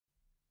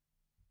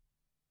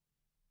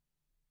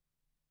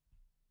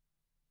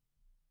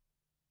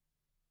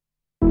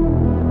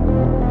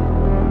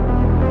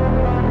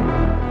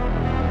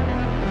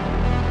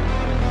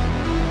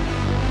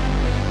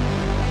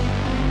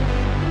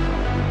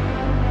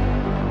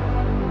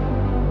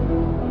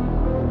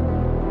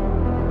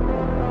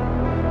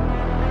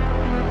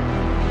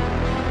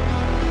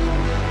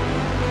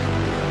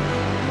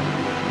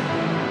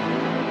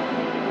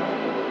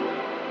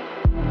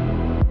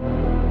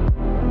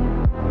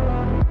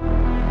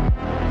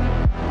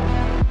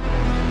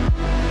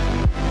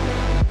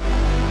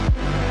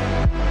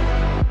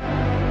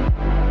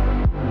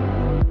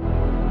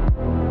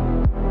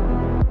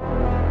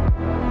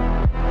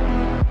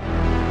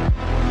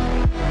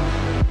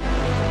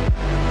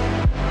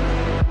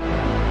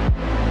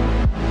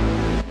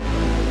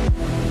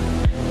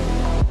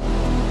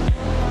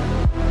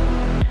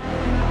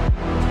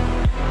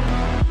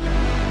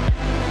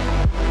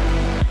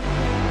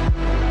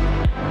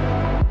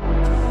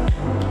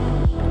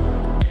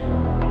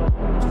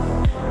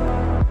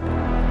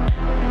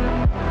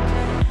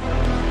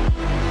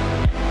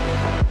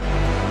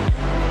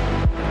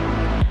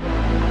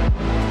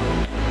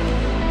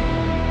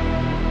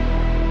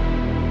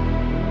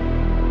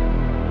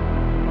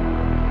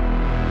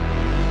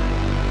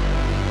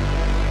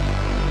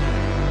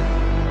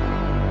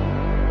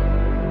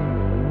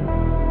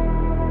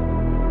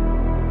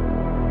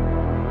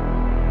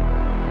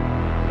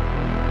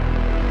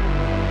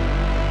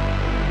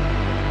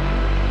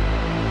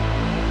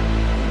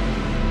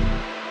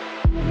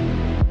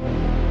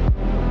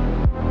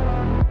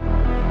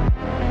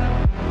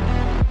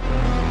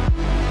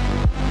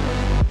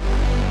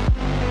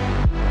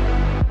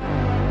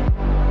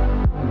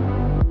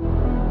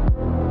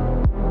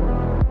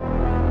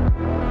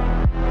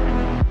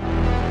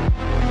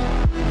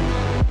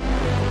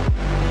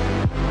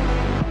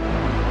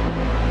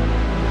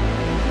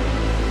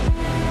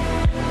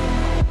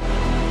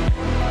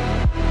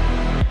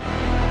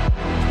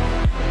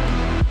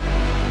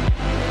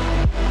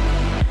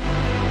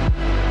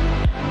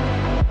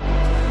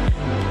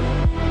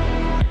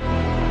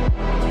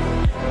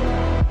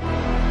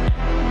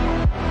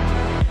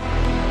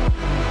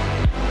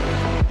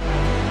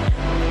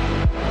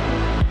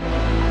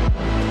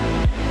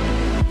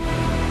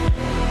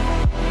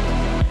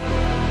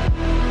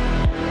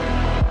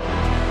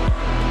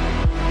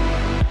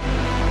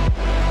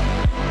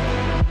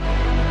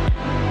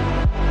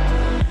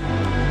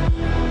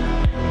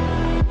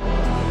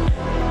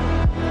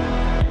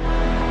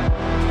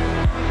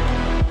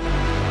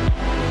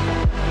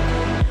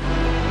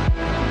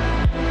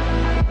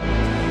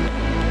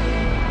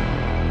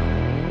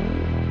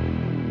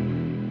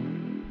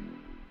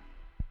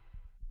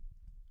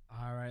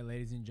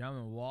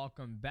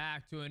welcome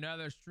back to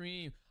another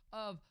stream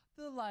of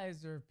the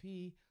Lizer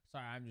P.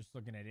 Sorry, I'm just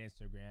looking at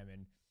Instagram,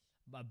 and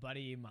a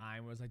buddy of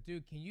mine was like,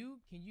 "Dude, can you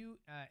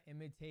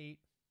imitate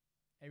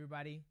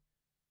everybody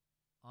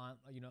on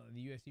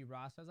the UFC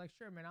roster?" I was like,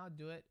 "Sure, man, I'll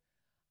do it."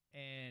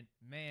 And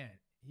man,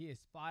 he is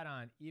spot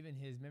on. Even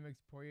his mimics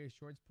Poirier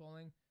shorts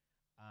pulling.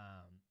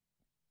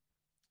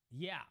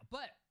 Yeah,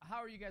 but how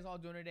are you guys all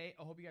doing today?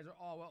 I hope you guys are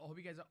all well. I hope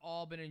you guys have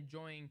all been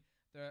enjoying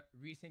the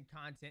recent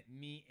content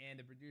me and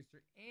the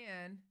producer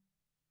and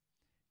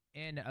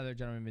the other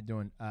gentleman been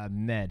doing,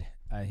 Med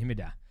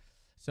Himida.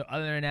 So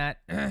other than that,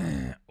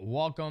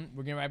 welcome.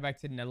 We're getting right back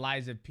to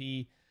Eliza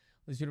P.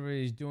 Let's see what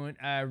everybody's doing.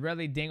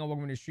 Redley Dangle,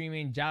 welcome to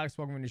streaming. Jalix,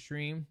 welcome to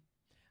stream.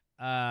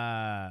 Who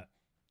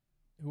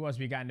else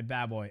we got in the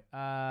bad boy?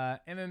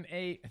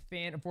 MMA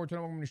fan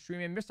 420, welcome to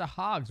streaming. Mr.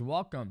 Hogs,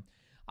 welcome.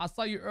 I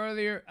saw you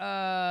earlier.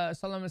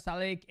 Salam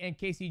Salik and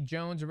Casey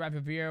Jones,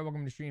 Rafa Vieira,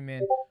 welcome to stream,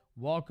 man.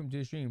 Welcome to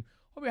the stream.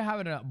 Hope you're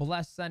having a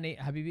blessed Sunday,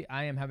 Habibi.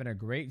 I am having a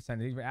great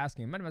Sunday. Thanks for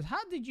asking. Madam,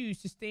 how did you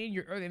sustain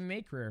your early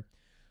MMA career?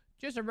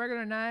 Just a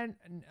regular 9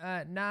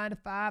 to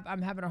 5.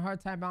 I'm having a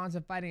hard time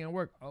balancing fighting and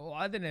work. Oh,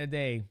 at the end of the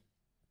day,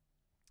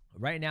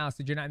 right now,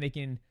 since you're not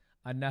making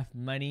enough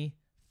money,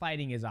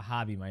 fighting is a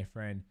hobby, my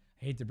friend.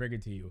 I hate to break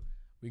it to you.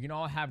 We can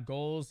all have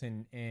goals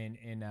and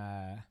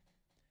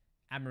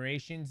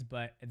admirations,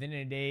 but at the end of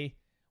the day,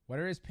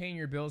 whatever is paying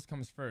your bills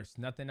comes first.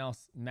 Nothing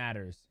else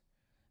matters.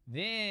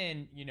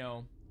 Then,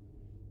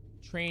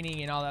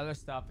 training and all that other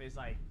stuff is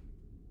like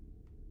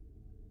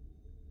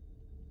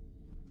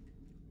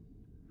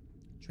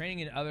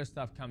training and other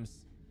stuff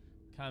comes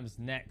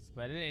next.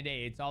 But at the end of the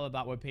day, it's all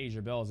about what pays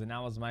your bills, and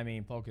that was my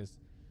main focus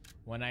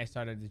when I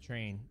started to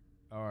train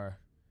or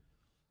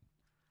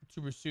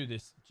to pursue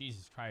this.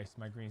 Jesus Christ,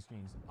 my green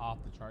screen's off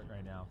the chart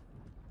right now.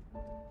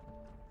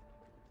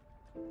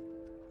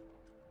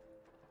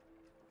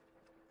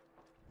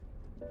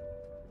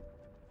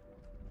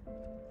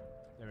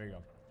 There we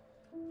go.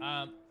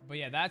 But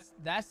yeah, that's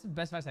the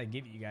best advice I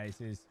give you guys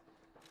is,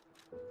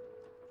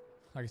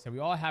 like I said, we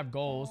all have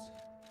goals,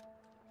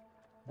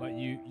 but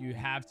you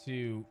have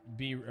to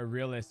be a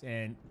realist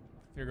and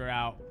figure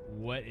out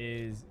what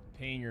is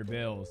paying your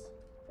bills.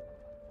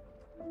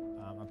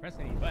 I'm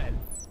pressing any button.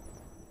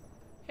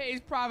 Hey,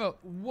 it's Bravo.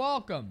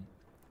 Welcome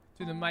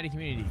to the mighty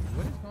community.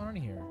 What is going on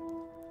here?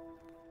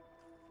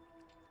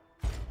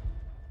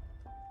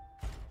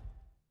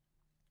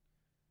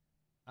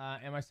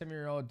 And my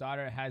 7-year-old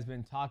daughter has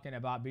been talking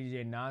about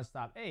BJ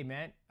nonstop. Hey,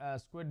 man,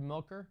 Squid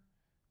Milker.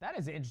 That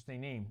is an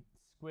interesting name.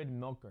 Squid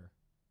Milker.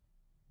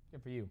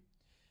 Good for you.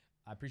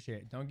 I appreciate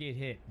it. Don't get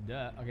hit.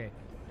 Duh. Okay.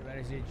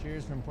 Everybody say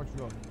cheers from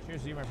Portugal.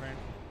 Cheers to you, my friend.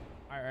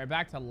 All right,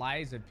 back to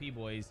Liza P,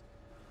 boys.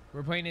 We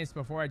were playing this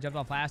before I jumped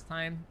off last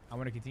time. I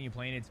want to continue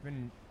playing. It's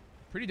been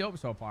pretty dope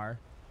so far.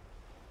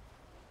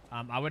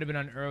 I would have been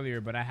on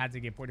earlier, but I had to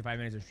get 45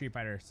 minutes of Street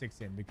Fighter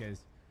 6 in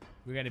because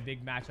we got a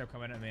big matchup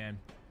coming up, man.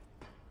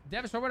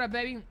 Devis, what up,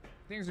 baby?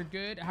 Things are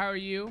good. How are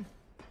you?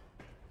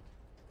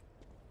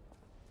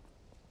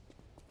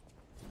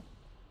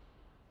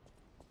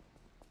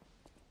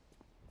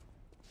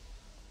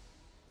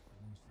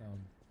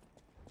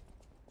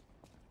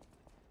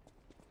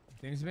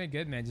 Things have been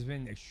good, man. Just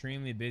been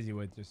extremely busy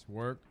with just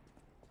work,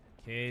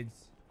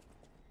 kids,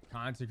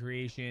 content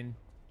creation.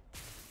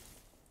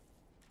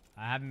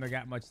 I haven't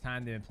got much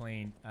time to be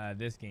playing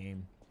this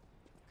game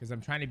because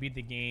I'm trying to beat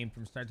the game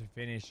from start to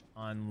finish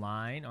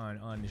online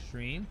on the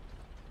stream,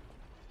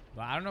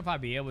 but I don't know if I'll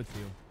be able to.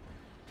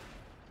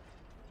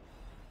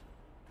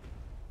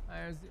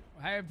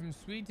 Hi from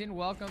Sweeton.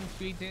 Welcome,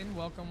 Sweeton.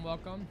 Welcome,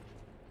 welcome.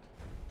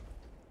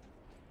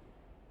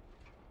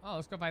 Oh,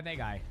 let's go fight that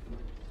guy.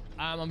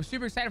 I'm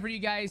super excited for you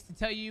guys to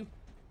tell you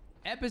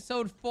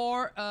episode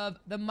 4 of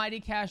the Mighty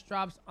Cash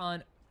drops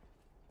on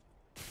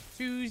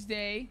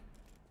Tuesday.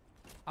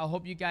 I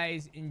hope you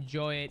guys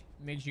enjoy it.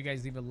 Make sure you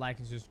guys leave a like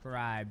and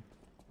subscribe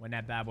when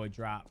that bad boy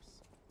drops.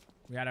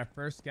 We got our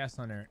first guest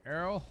on there,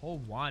 Errol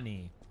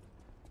Howani.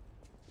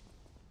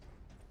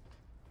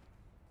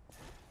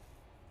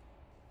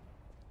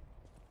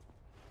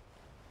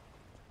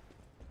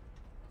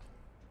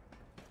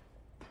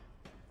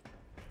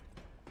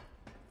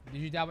 Did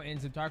you dabble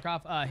into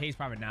Tarkov? Haze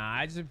Prophet. Nah,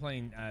 I just been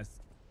playing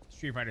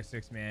Street Fighter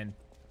 6, man.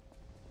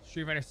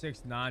 Street Fighter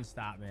 6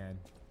 non-stop, man.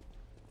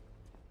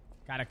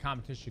 Got a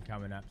competition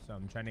coming up, so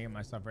I'm trying to get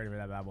myself ready for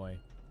that bad boy.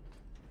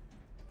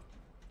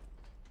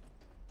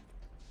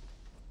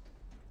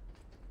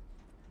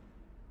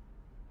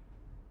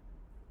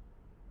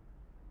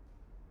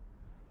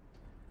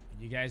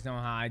 You guys know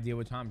how I deal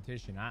with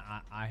competition.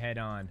 I head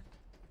on.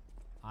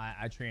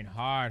 I train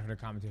hard for the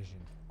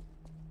competition.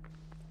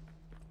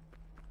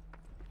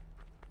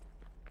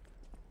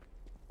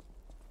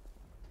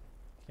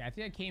 Okay, I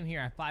think I came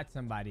here. I fought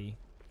somebody.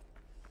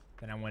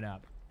 Then I went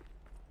up.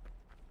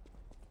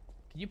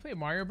 Can you play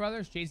Mario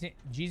Brothers?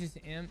 Jesus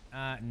M?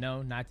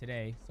 No, not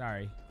today.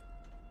 Sorry.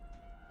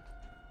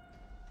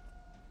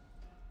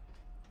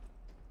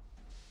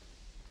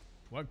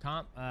 What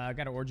comp? I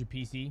got an Origin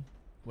PC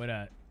with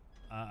a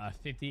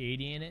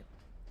 5080 in it.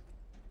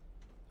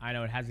 I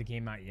know it hasn't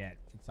came out yet.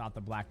 It's off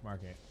the black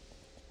market.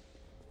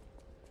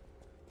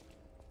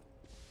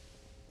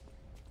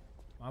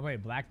 Oh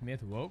wait, Black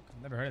Myth Woke?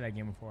 I've never heard of that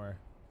game before.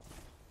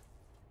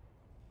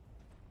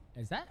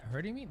 Is that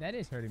hurting me? That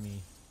is hurting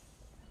me.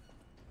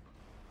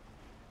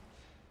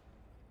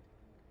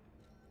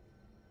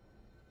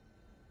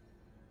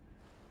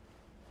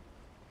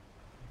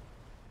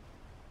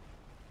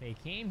 Okay,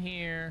 came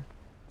here.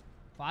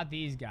 Fought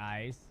these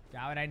guys.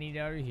 Got what I need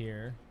over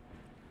here.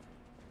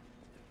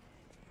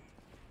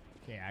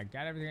 Okay, I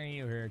got everything I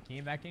need over here.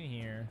 Came back in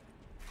here.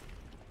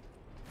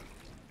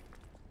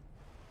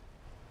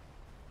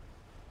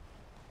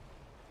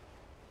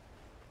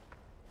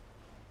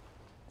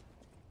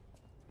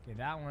 Okay,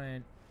 that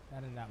one.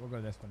 We'll go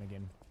this one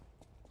again.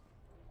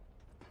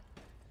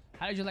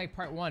 How did you like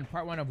part one?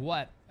 Part one of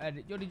what?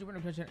 Yo, did you want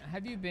to question?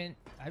 Have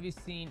you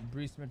seen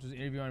Bruce Mitchell's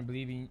interview on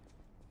Believing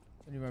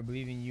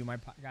You, my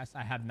podcast?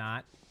 I have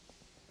not.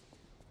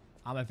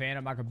 I'm a fan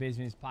of Michael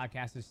Bisman's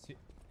podcast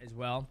as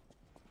well.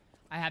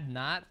 I have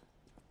not.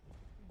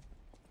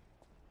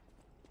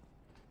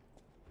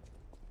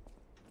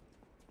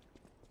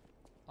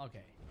 Okay.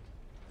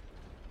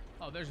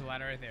 Oh, there's a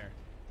ladder right there.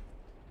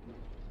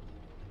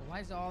 But why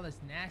is all this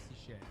nasty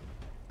shit?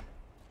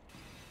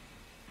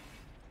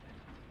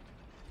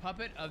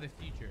 Puppet of the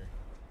future.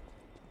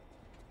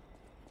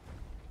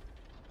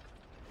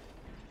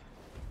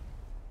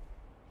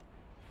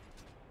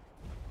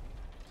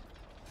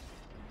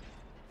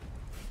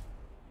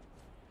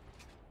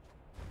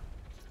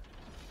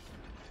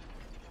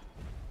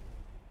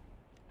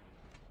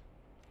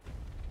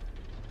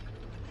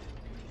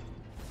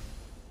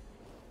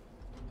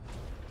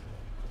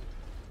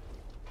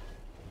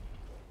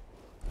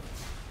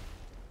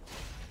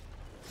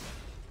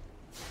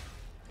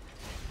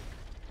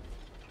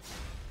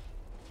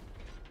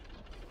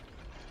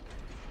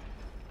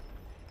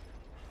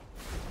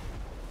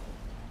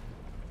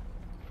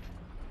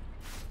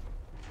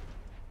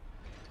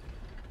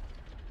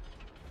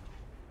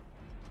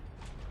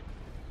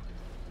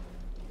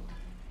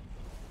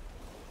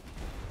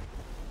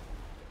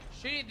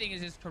 Shitty thing is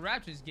this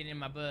corruption is getting in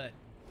my butt.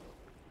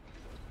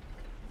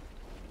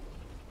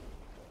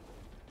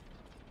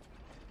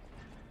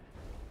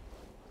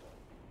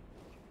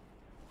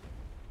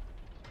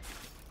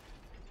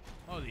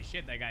 Holy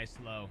shit, that guy's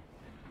slow.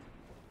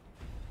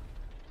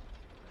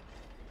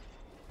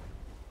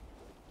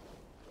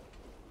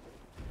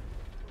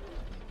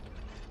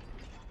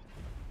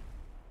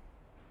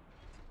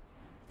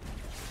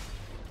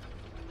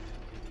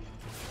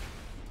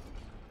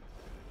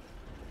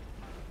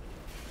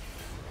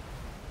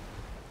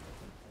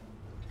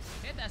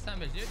 Hit that son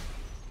of a bitch, dude.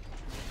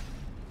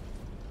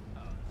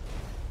 Oh.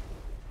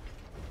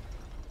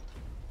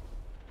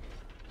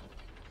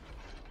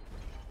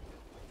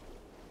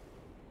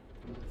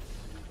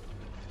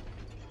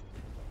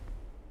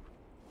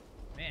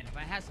 Man, if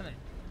I had something.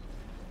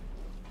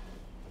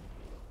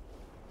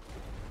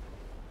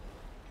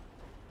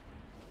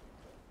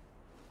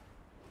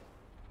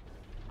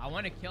 I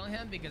want to kill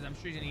him because I'm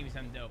sure he's gonna give me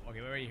something dope. Okay,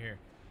 we're already here.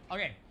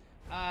 Okay.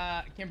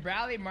 Can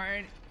Bradley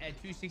Martin at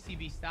 260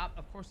 be stopped?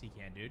 Of course he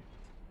can, dude.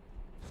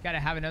 Just gotta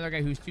have another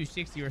guy who's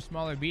 260 or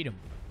smaller beat him.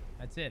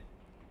 That's it.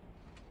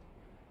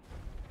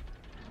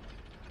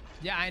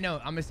 Yeah, I know.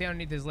 I'm gonna stay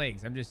underneath his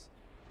legs.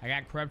 I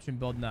got corruption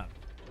building up.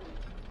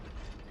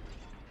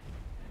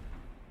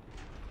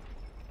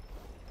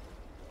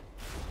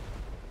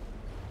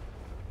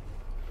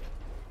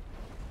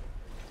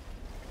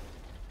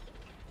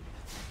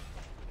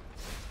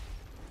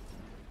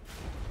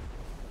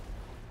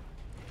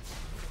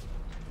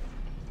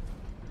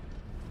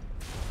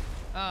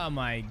 Oh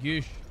my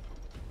gosh.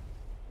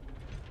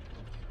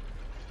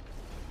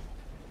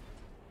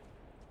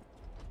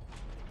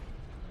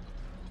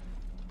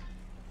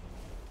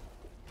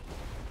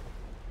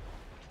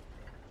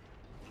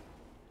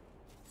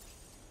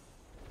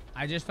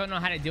 I just don't know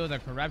how to deal with a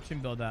corruption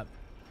buildup.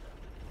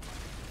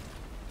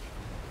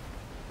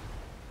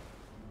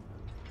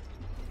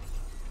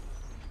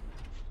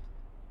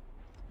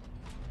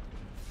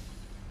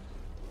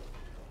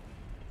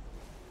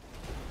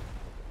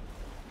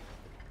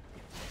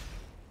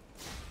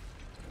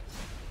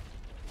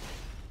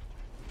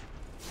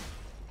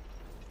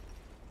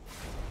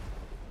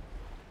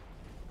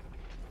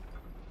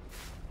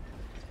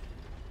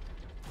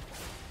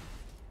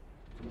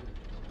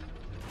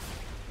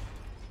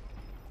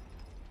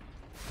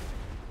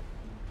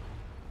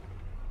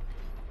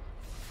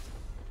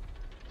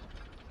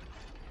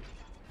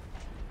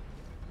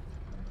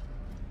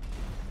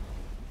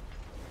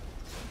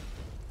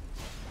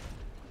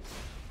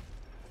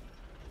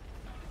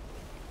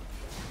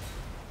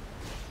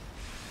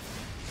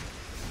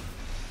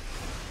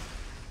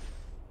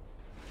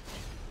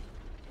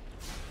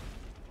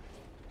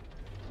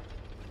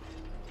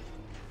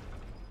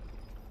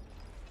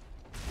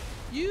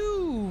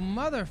 You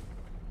mother...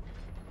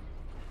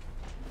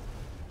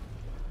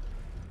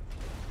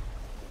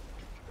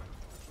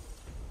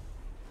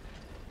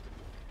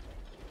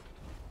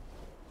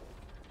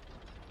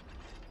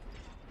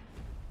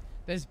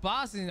 This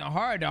boss isn't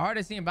hard. The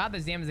hardest thing about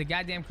this game is the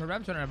goddamn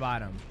corruption on the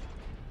bottom.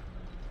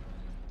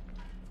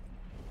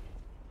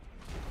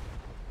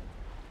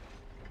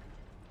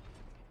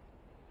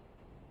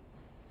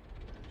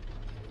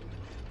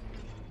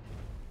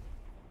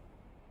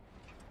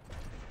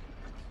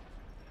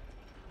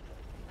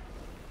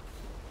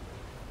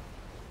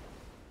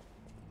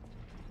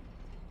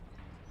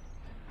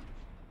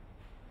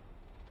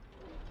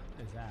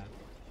 What is that?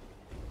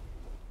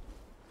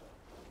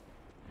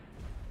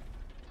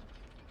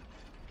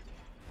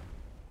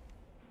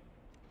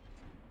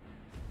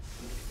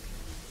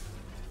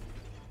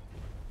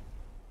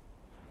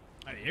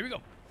 All right, here we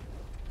go.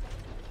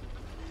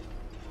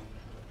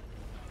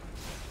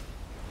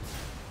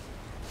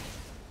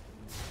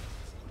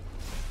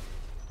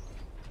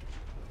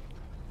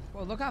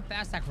 Well, look how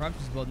fast that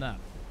corruption's building up.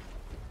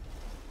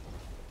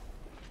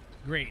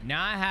 Great.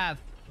 Now I have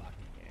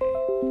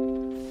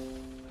fucking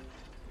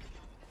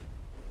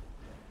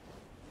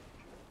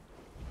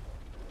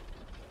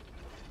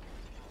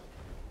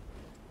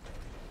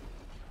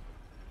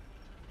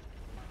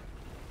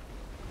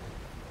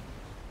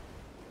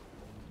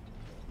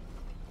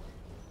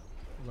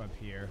Go up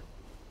here.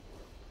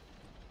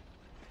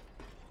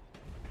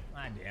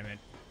 Ah, damn it.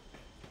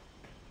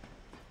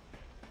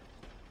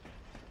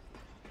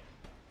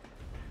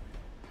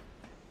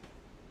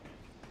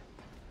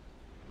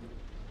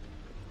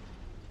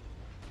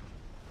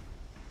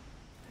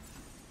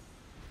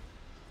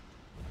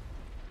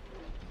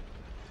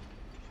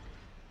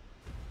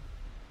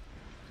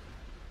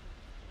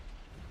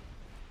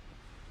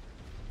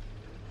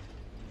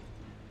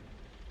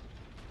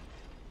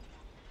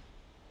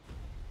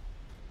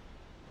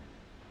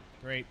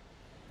 Great.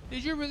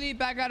 Did you really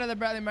back out of the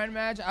Bradley Martin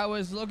match? I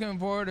was looking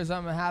forward to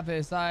something half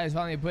his size.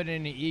 Finally put it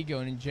in the ego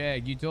and in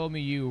Jag. You told me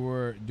you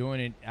were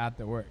doing it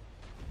after work.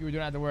 You were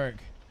doing it after work.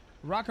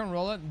 Rock and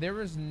roll it. There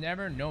was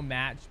never no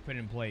match put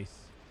in place.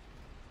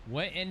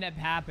 What ended up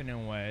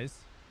happening was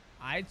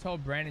I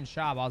told Brandon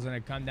Schaub I was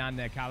going to come down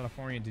to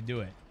California to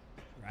do it.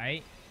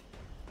 Right?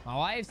 My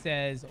wife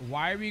says,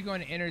 why are we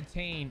going to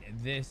entertain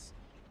this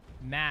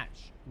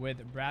match with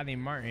Bradley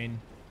Martin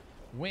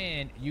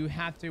when you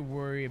have to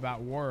worry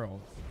about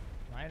Worlds,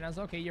 right? And I was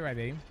okay, you're right,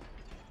 baby.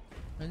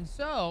 And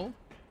so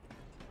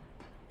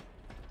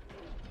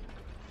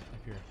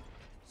up here.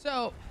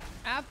 So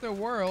after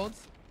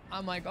Worlds,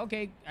 I'm like,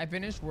 okay, I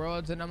finished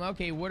Worlds, and I'm like,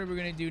 okay, what are we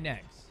gonna do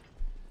next?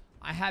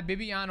 I had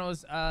Bibiano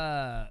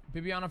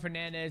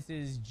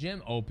Fernandez's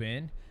gym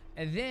open,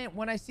 and then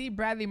when I see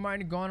Bradley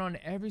Martin going on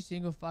every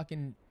single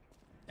fucking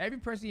every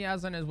person he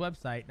has on his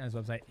website, not his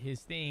website, his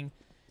thing.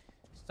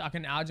 He's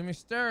talking to Aljamain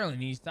Sterling.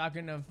 He's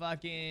talking to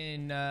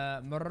fucking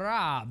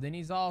Marab. Then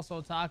he's also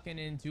talking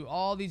into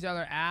all these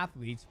other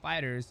athletes,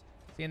 fighters,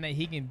 saying that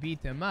he can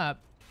beat them up.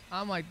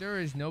 I'm like,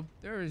 I'm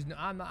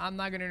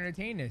not gonna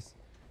entertain this.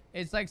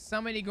 It's like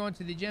somebody going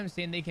to the gym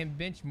saying they can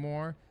bench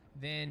more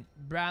than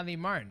Bradley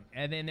Martin,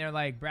 and then they're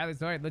like,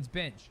 Bradley's all right, let's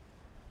bench,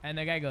 and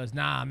the guy goes,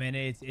 nah, man,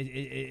 it's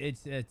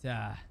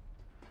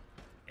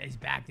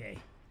back day.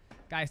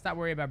 Guys, stop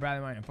worrying about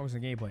Bradley Martin. Focus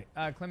on gameplay.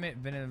 Clement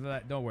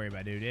Venezuela, don't worry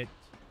about it, dude.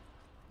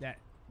 That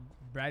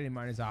Bradley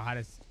Martin is the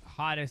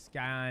hottest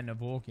guy on the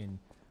Vulcan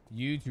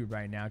YouTube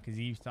right now because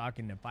he's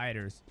talking to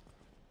fighters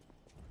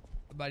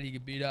about he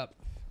could beat up.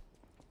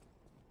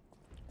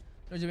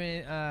 I've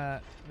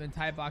been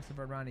Thai boxing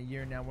for around a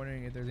year now,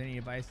 wondering if there's any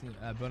advice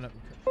to build up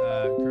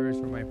courage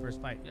for my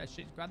first fight. Yeah,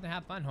 shit, go out and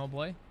have fun,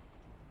 homeboy.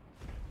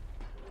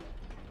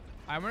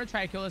 I'm gonna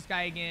try to kill this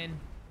guy again.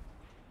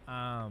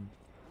 I'm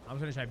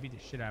gonna try to beat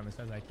the shit out of him as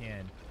fast as I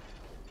can.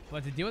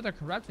 But to deal with the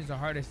corruption is the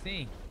hardest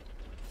thing.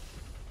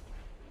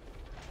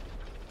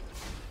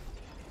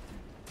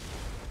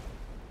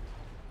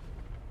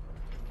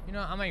 You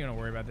know, I'm not gonna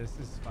worry about this.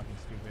 This is fucking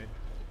stupid.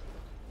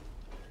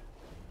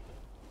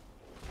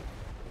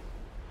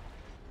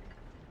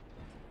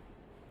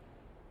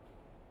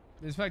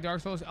 Does this feel like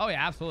Dark Souls? Oh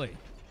yeah, absolutely.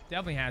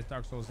 Definitely has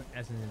Dark Souls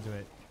essence into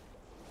it.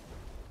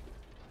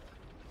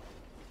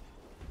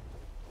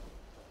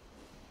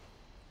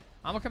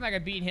 I'm gonna come back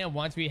and beat him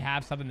once we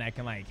have something that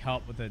can like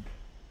help with the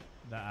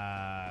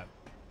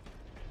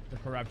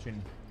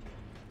corruption.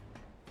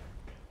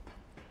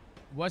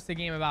 What's the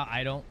game about,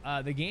 Idol?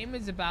 The game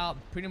is about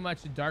pretty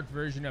much a dark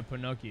version of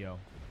Pinocchio.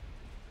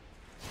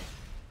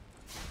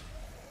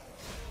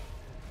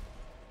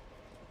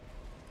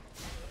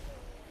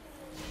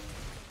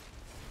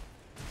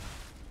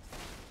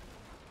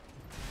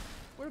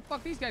 Where the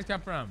fuck these guys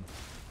come from?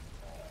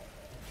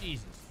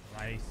 Jesus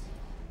Christ.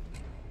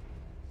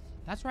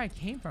 That's where I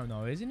came from,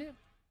 though, isn't it?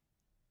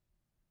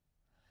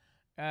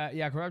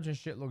 Yeah, corruption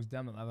shit looks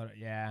dumb.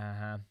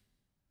 Yeah,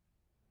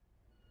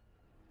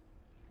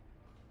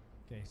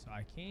 Okay, so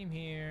I came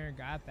here,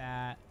 got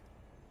that.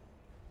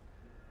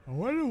 I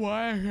wonder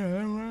why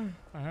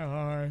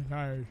I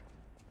died.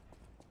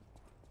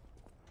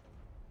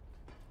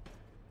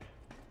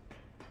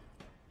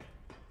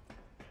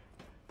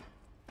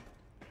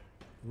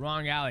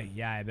 Wrong alley.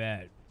 Yeah, I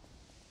bet.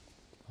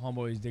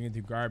 Homeboy's digging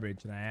through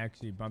garbage, and I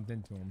actually bumped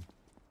into him.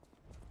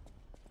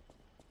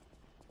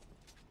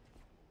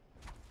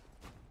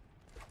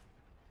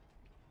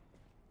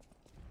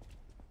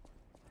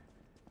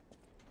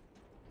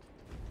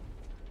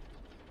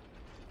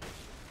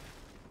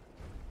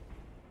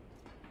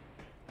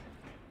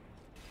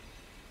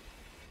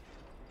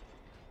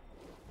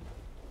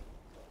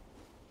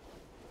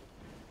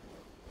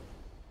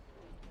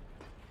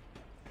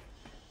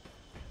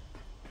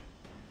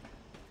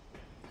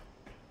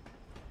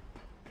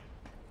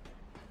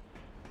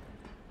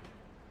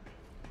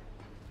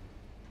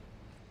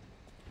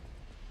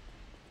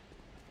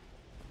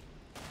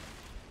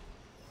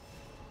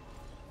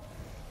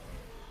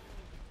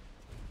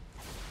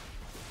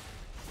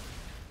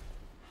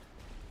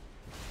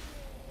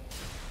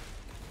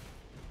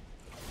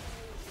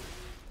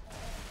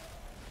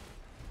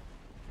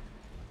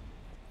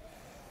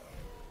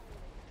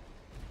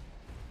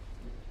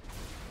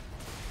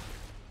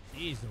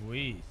 Jeez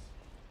Louise.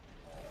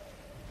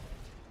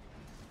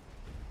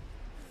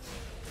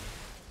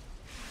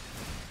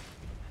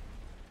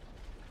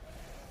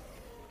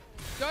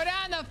 Go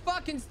down the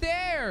fucking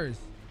stairs.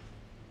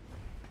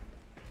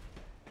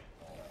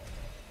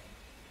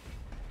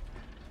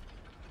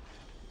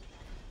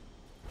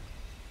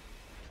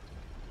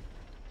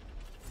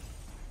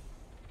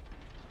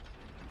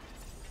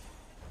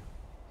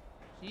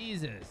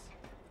 Jesus.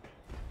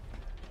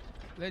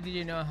 Little did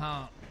you know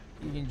how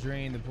you can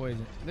drain the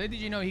poison. Little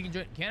did you know he can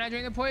drain. Can I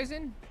drain the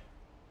poison?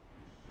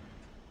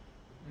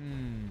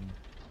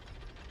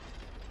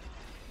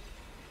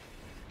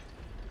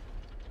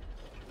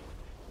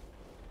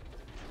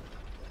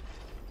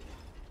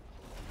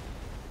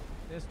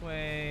 This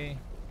way.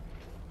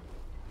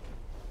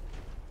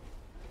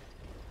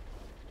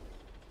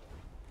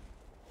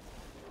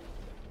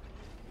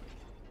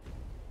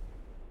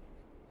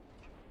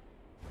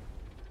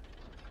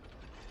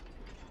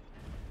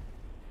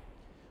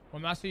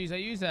 What mouse do I use? I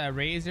use a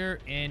Razor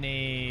and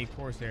a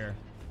Corsair.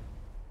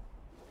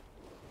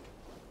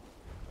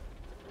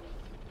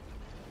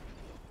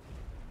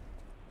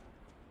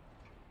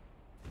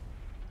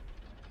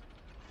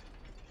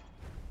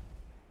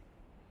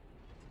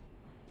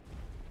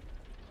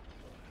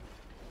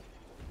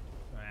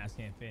 My ass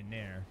can't fit in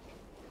there.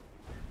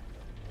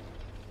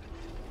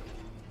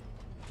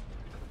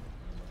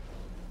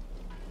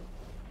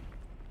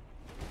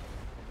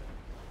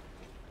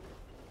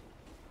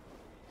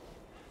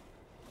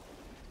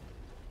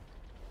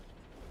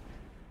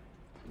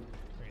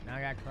 I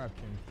got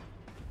corruption.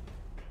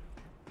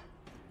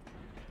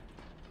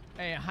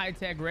 Hey, high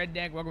tech red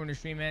deck. Welcome to the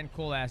stream, man.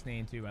 Cool ass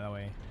name too, by the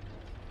way.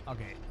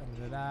 Okay.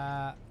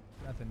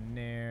 Nothing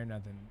there.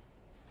 Nothing.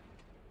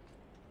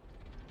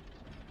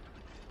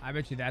 I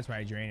bet you that's where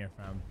I drain it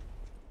from.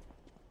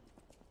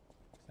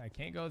 So I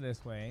can't go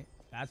this way.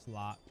 That's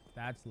locked.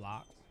 That's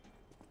locked.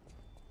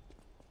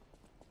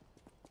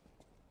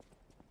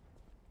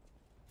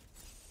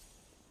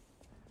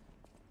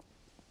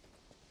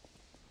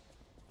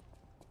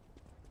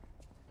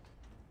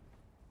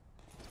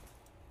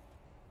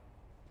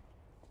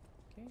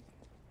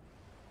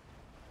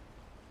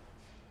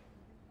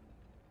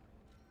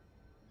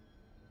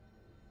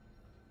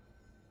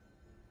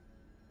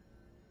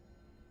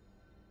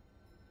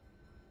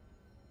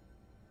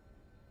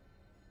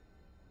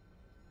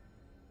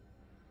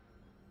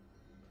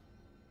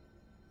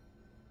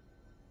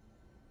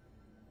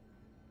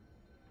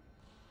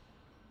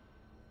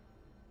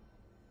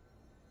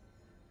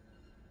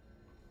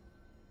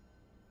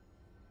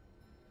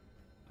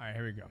 All right,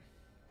 here we go.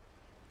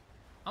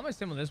 I'm gonna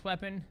assemble this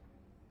weapon.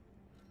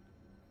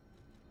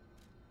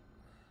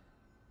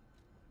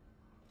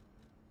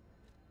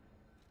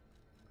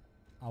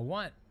 I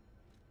want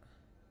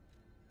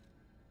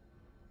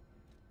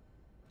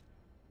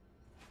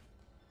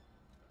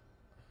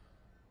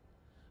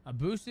a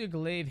boosted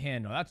glaive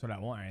handle. That's what I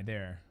want right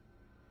there.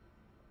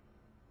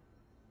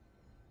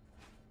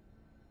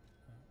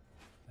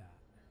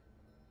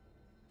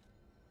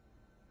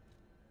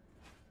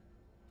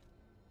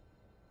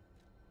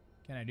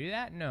 Can I do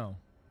that? No.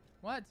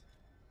 What?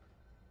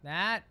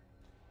 That?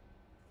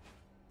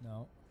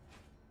 No.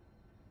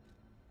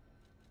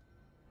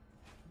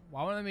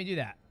 Why won't it let me do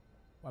that?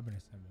 Weapon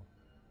assemble.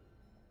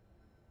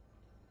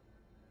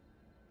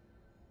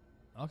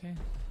 Okay.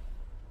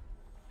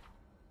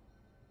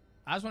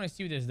 I just want to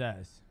see what this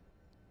does.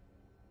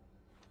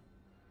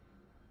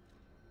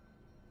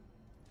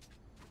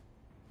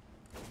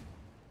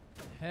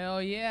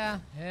 Hell yeah.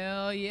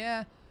 Hell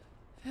yeah.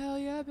 Hell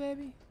yeah,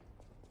 baby.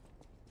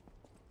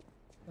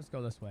 Let's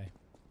go this way.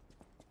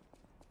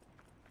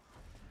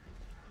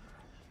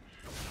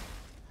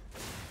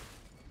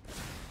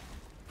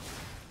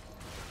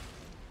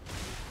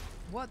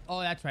 What? Oh,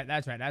 that's right.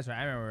 That's right. That's right.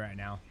 I remember right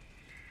now.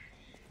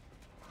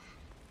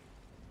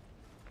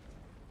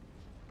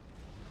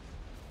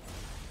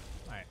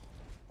 All right.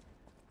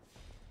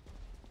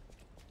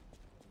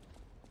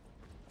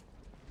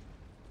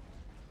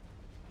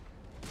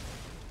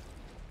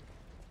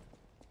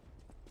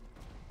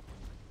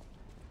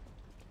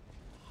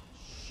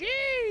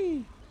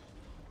 Shee!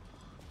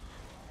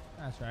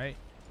 That's right.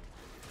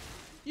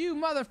 You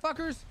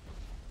motherfuckers!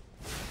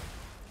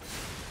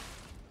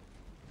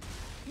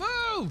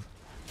 Move!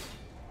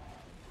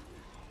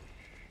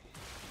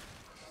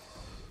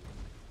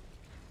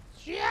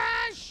 Yeah,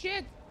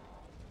 shit!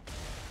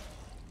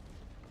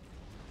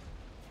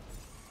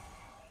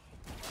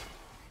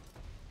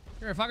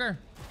 Here, fucker.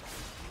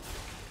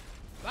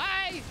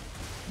 Bye!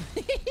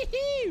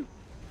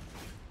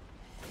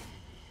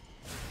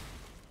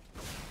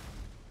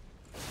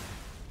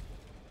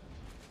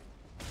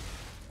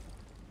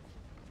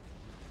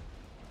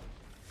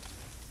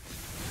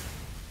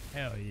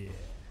 Hell yeah.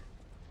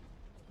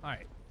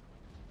 Alright.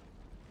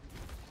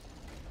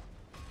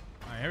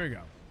 Alright, here we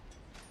go.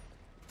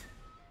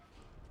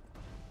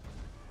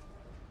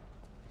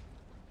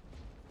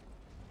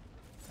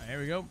 Alright, here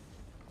we go.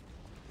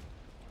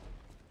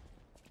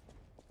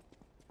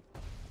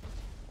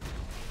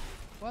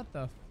 What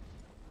the?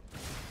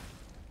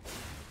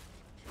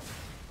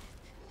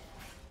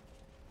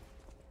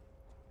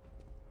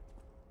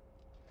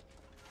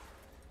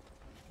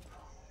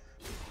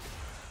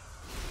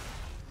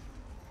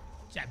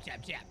 Chap,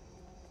 chap, chap.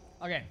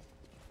 Okay.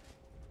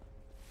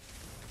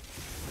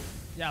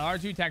 Yeah,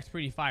 R2 attack's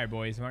pretty fire,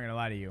 boys. I'm not gonna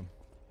lie to you.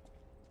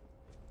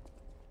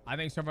 I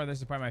think so far this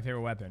is probably my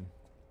favorite weapon.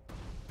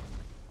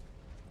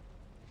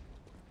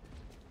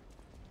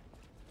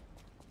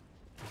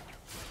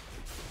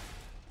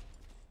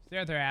 Stay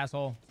out there,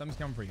 asshole. Something's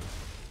coming for you.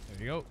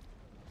 There you go.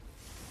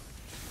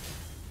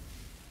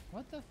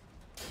 What the?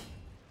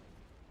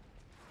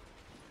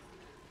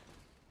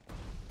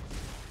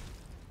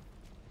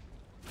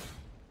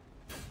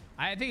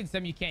 I think it's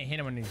something you can't hit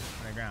him when he's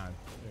on the ground.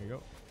 There you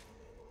go.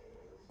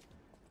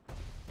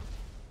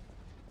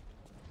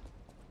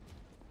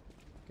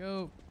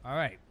 Go. All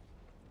right.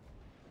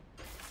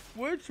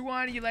 Which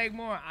one do you like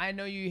more? I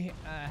know you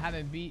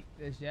haven't beat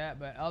this yet,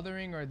 but Elden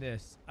Ring or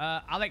this?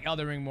 I like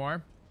Elden Ring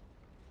more.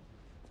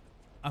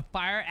 A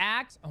fire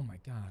axe? Oh my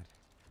god.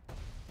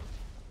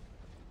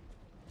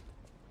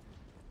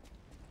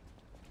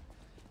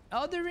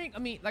 Elden Ring, I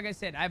mean, like I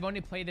said, I've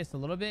only played this a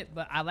little bit,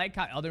 but I like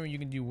how Elden Ring you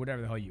can do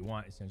whatever the hell you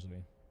want,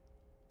 essentially.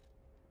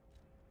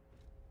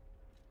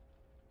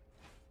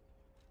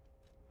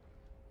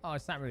 Oh,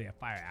 it's not really a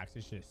fire axe.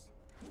 It's just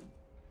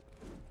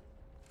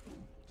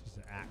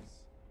an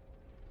axe.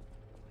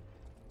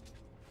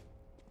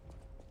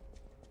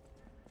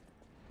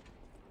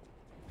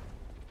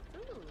 Ooh,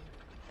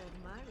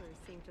 admirers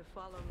seem to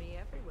follow me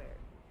everywhere.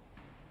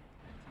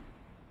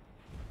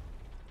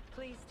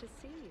 Pleased to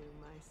see you,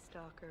 my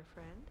stalker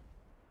friend.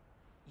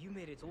 You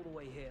made it all the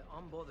way here,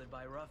 unbothered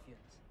by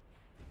ruffians.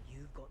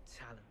 You've got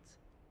talent.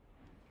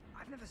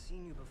 I've never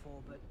seen you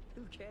before, but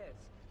who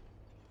cares?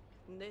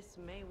 This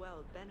may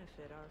well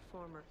benefit our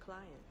former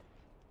client.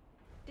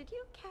 Did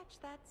you catch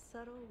that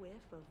subtle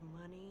whiff of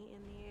money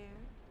in the air?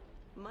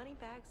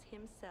 Moneybags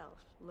himself,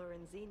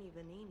 Lorenzini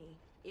Vanini,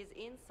 is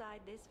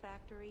inside this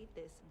factory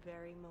this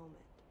very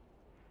moment.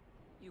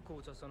 You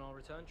caught us on our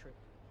return trip.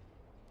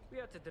 We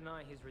had to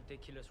deny his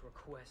ridiculous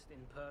request in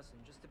person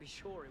just to be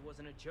sure it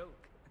wasn't a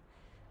joke.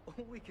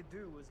 All we could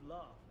do was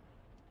laugh.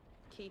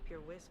 Keep your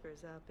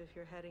whiskers up if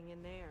you're heading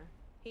in there.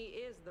 He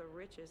is the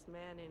richest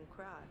man in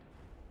Krat.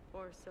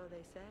 Or so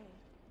they say.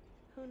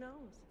 Who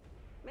knows?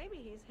 Maybe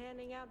he's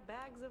handing out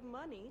bags of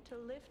money to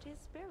lift his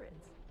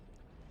spirits.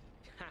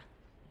 Ha!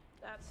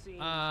 That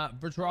seems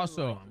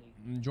Virtuoso, unlikely.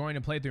 enjoying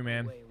the playthrough,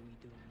 man. The way we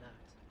do that.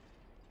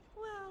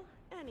 Well,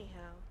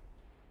 anyhow,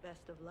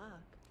 best of luck.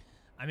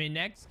 I mean,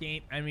 next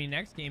game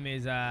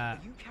is Are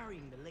you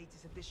carrying the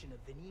latest edition of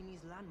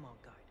Vanini's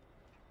Landmark Guide?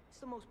 It's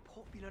the most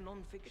popular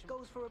non-fiction. It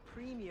goes for a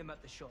premium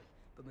at the shop.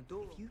 But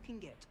Maduro, if you can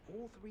get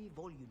all 3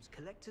 volumes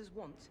collectors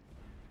want,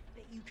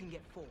 bet you can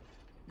get 4.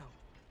 No,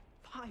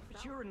 5.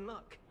 But you're in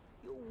luck.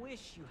 You'll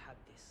wish you had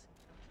this.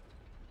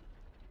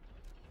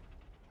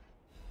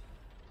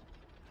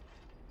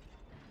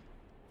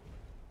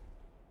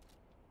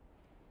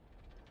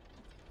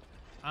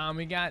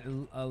 We got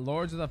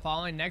Lords of the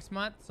Fallen next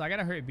month, so I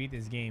gotta hurry beat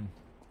this game.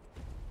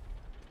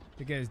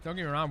 Because don't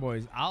get me wrong,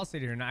 boys, I'll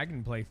sit here and I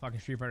can play fucking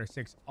Street Fighter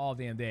 6 all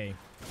damn day.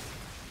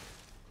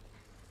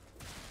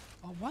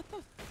 Oh, what the?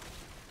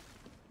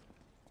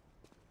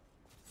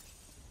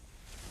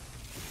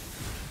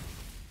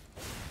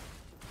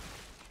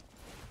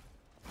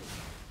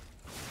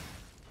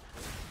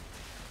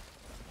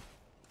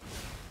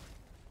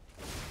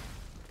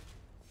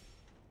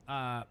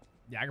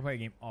 Yeah, I can play a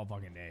game all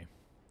fucking day.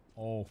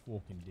 All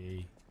fucking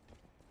day.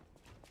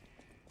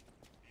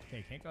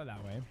 Okay, can't go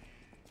that way.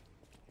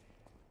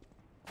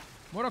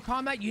 Mortal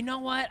Kombat, you know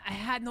what? I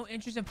had no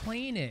interest in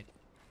playing it.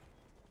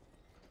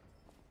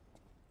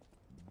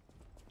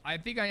 I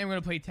think I am going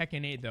to play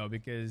Tekken 8, though,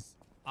 because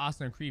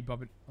Austin Creed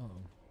bumping...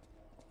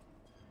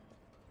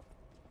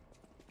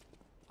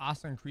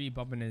 Austin Creed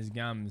bumping his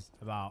gums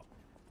about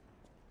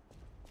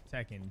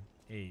Tekken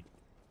 8.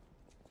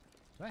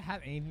 Do I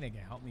have anything that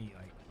can help me,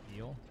 like,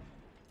 heal?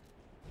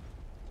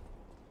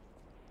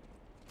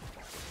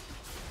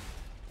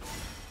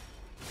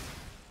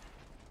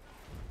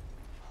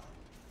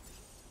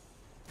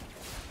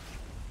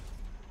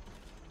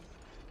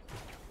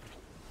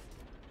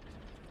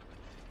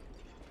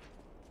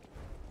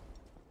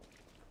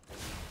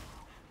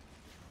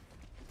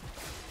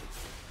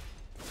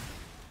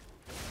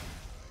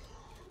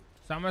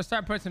 So I'm gonna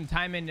start putting some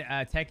time in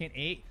Tekken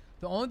 8.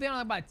 The only thing I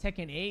like about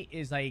Tekken 8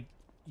 is like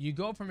you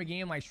go from a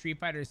game like Street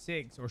Fighter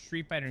 6 or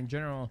Street Fighter in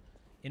general.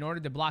 In order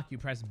to block, you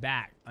press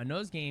back. On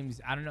those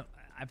games, I don't know.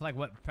 I feel like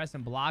what press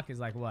and block is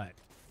like what?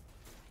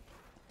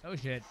 Oh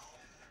shit.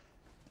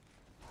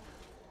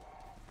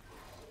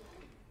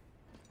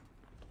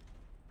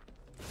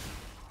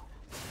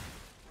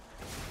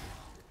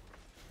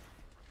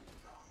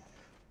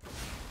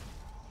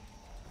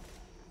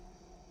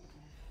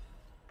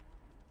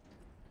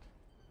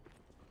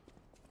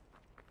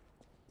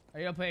 Are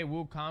you gonna play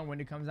Wukong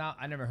when it comes out?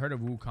 I never heard of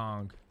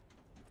Wukong.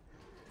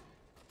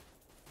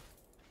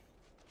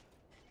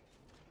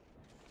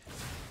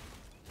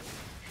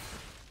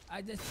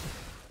 I just...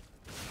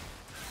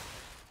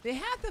 They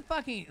have to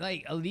fucking,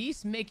 like, at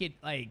least make it,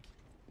 like,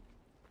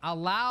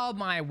 allow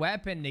my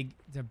weapon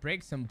to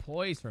break some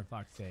poise, for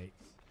fuck's sakes.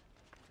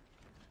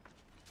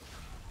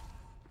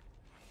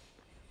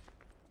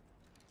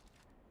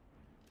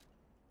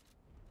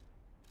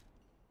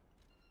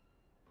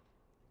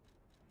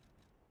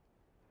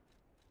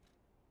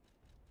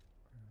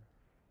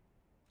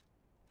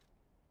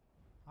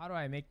 How do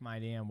I make my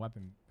damn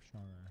weapon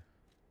stronger?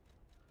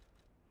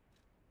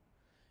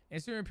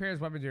 Instant repairs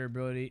weapon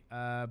durability.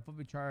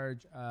 Fully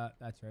charge.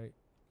 That's right.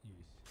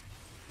 Use.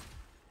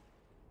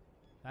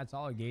 That's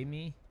all it gave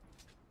me.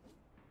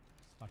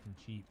 It's fucking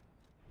cheap.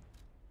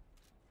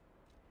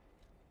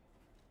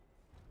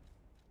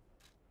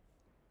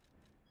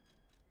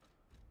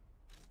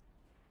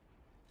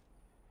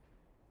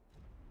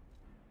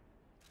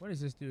 What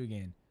does this do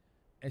again?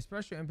 A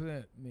special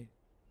implement.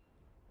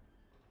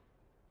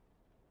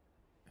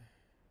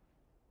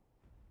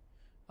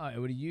 Oh, it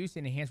would use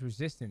and enhance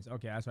resistance.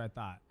 Okay, that's what I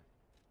thought.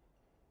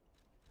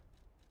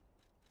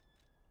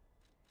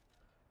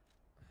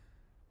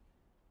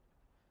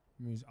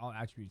 Use all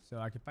attributes, so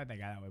I can fight that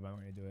guy that way, but I'm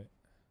gonna do it.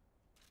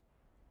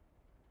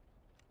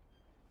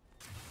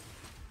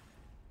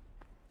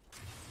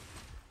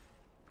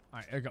 All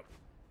right, there you go.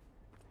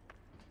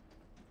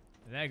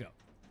 There you go.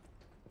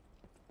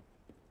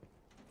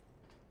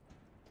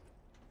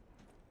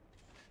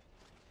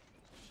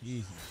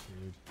 Jesus,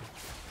 dude.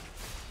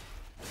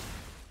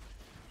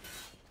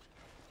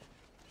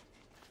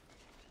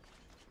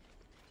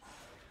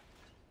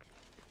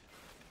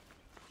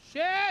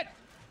 Shit!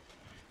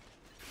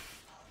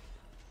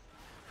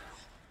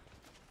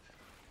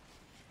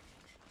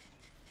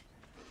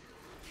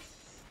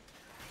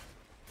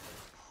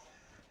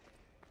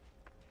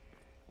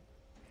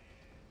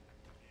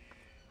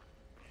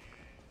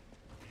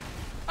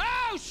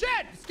 Oh shit!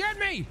 Scared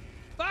me!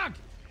 Fuck!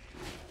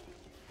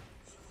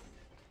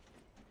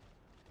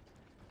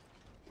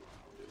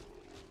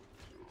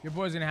 Your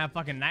boy's gonna have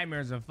fucking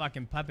nightmares of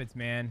fucking puppets,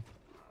 man.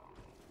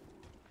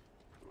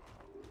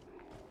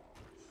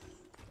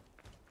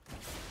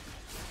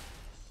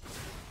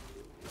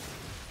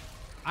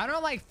 I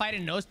don't like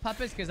fighting those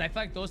puppets because I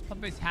feel like those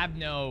puppets have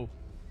no,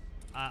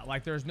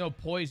 like there's no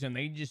poison.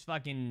 They just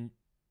fucking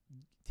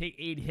take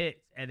 8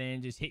 hits and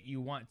then just hit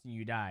you once and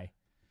you die.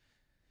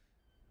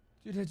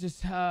 Dude, I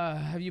just,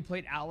 have you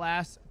played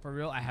Outlast for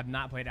real? I have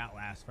not played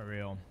Outlast for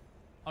real.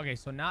 Okay,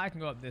 so now I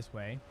can go up this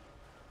way.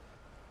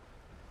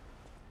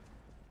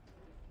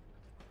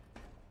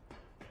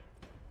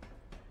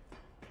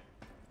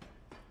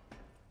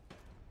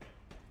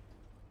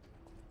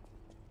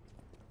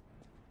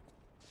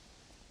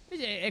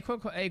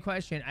 A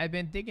question. I've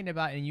been thinking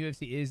about in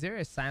UFC, is there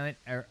a silent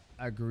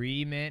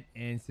agreement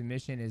and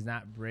submission is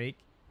not break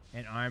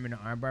an arm and an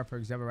armbar, for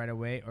example, right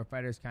away? Or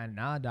fighters kind of,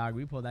 nah, dog,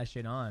 we pull that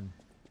shit on.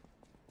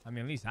 I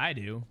mean, at least I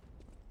do.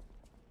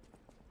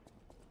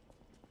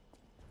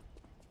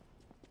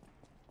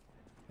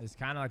 It's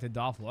kind of like the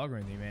Dolph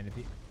Lundgren thing, man.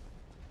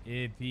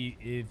 If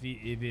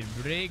it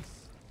breaks,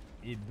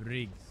 it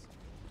breaks.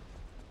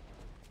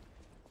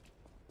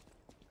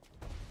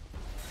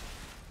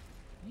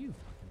 You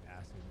fucking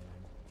bastard, man.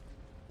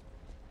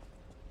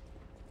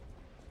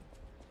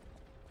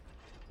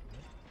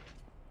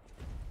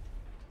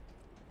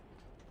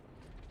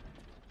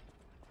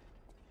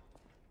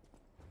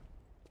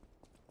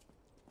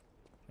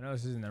 I know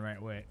this isn't the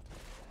right way.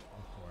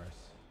 Of course.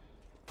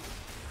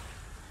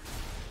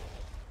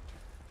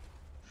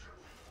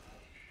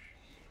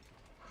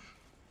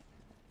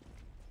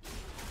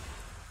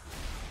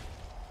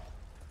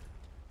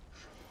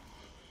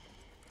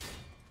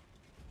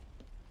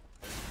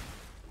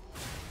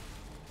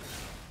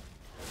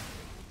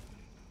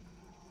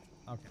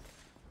 Okay.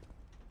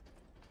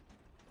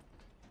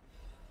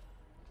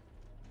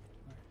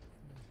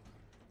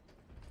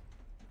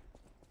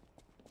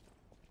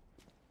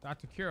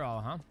 Dr.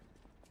 Cure-All, huh?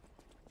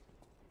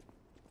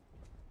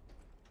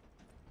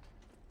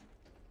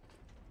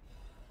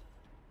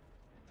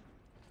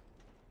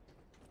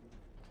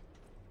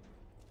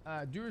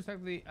 Do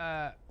respectfully,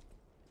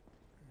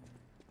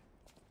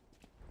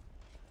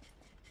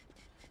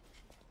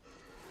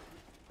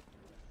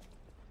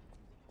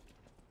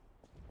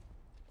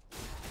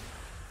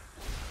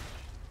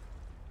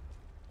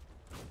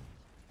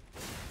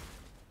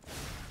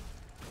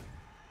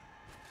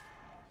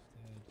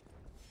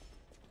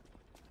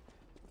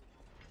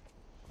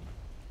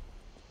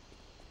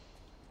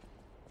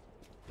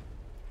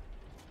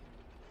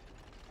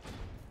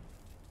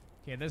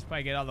 okay, this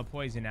probably get all the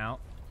poison out.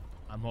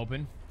 I'm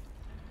hoping.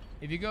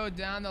 If you go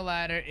down the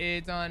ladder,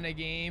 it's on the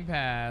Game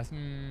Pass.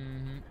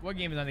 What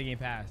game is on the Game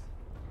Pass?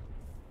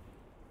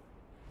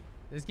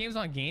 This game's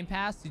on Game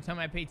Pass? You tell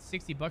me I paid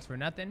 $60 for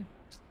nothing?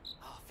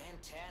 Oh,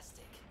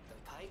 fantastic.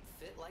 The pipe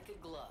fit like a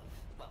glove.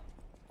 Well,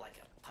 like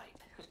a pipe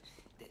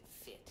that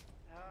fit.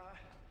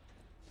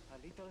 A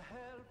little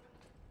help?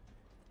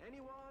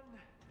 Anyone?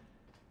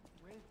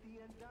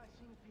 Wealthy and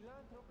dashing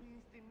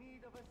philanthropist in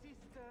need of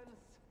assistance?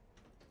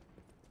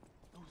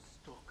 Those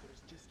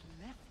stalkers just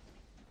left me.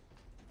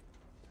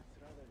 That's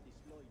rather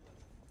disloyal.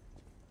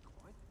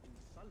 Quite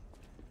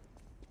insulting.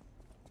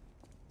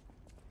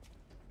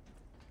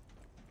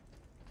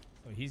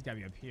 So he's got to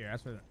be up here.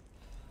 That's what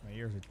my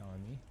ears are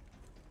telling me.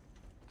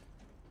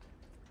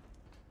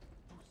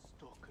 Those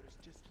stalkers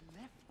just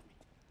left me.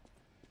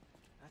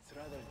 That's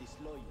rather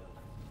disloyal.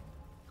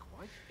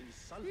 Quite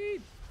insulting.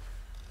 Sweet.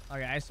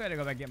 Okay, I still had to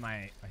go back and get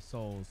my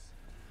souls.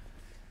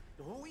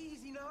 Oh,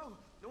 easy now.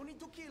 No need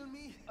to kill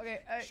me. Okay,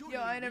 Surely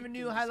yo, I we never can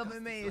knew high level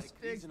discuss MMA this is like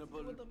fixed.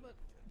 reasonable What the fuck?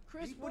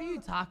 Chris, what are you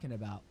talking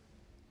about?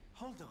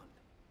 Hold on.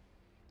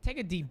 Take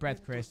a deep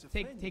breath, Chris. Mentor's a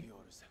Take friend of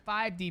yours.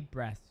 5 deep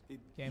breaths. Did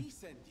Okay. he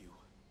send you?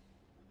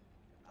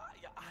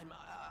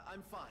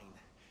 I'm fine.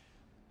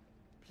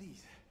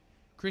 Please.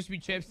 Crispy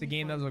chips. The let me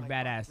game does find look my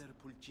badass.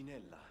 butler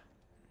Pulcinella.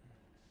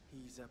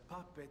 He's a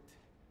puppet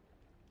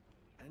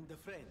and a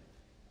friend.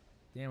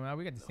 Damn, well,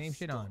 we got the same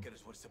shit on.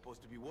 Stalkers were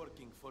supposed to be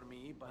working for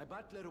me, but my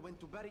butler went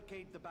to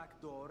barricade the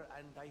back door,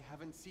 and I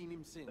haven't seen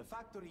him since. The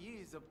factory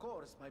is, of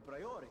course, my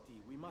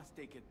priority. We must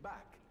take it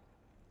back.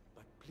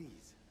 But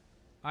please,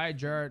 All right,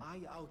 George.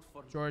 eye out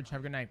for George,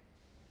 have a good night.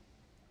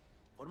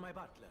 for my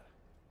butler.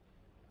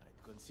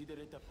 I'd consider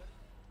it a. Is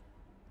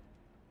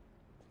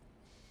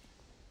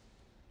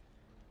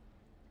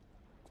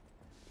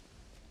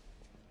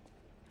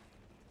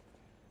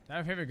that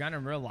a favorite gun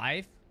in real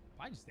life?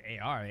 Probably just the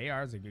AR. The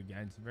AR is a good gun.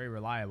 It's very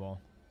reliable.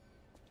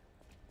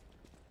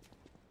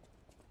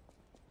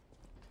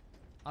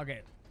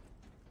 Okay.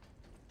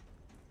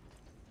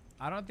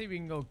 I don't think we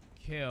can go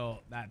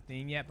kill that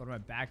thing yet, but I'm gonna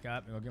back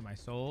up and go get my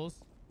souls.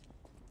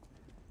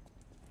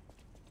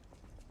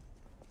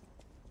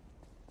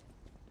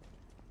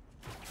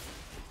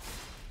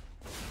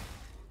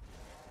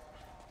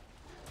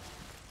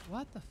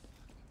 What the fuck?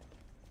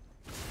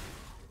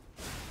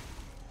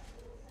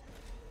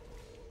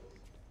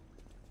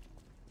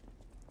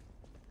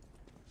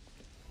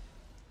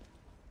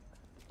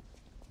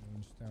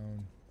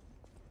 Moonstone.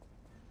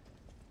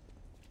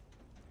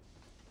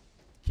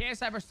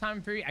 KSI versus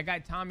Tommy Fury. I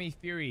got Tommy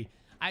Fury.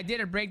 I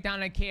did a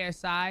breakdown of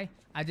KSI.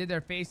 I did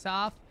their face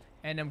off,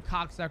 and them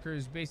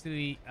cocksuckers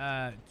basically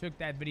took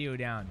that video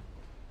down.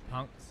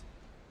 Punks.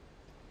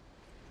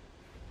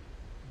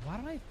 Why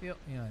do I feel?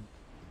 You know,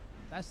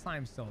 that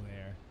slime's still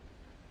there.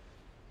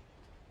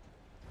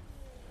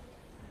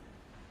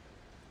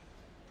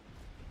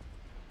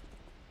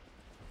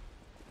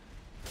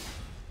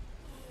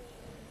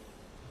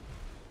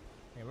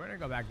 Okay, we're gonna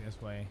go back this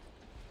way.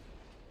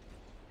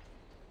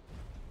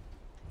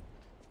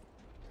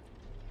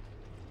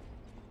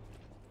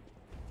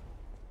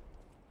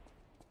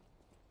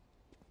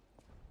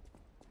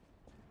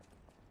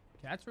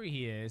 Okay, that's where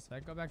he is. So I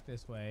go back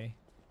this way.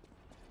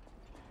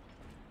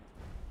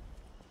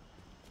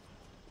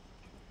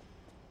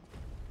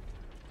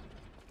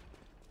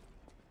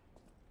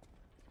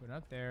 Went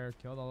up there,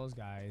 killed all those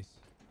guys.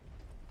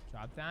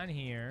 Drop down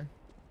here.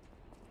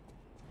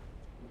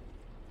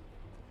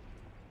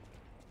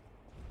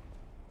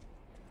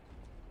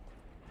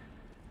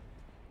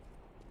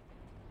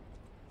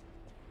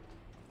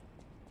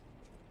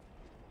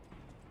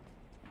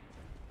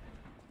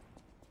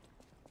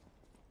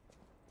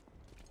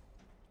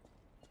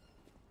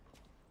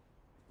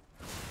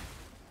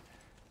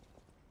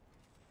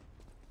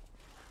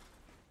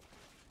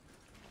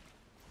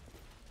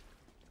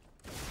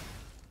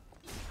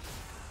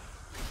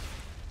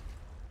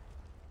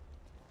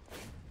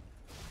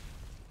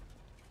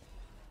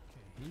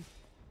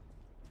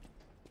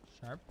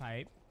 Sharp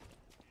pipe.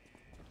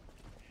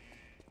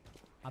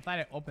 I thought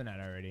I opened that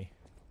already.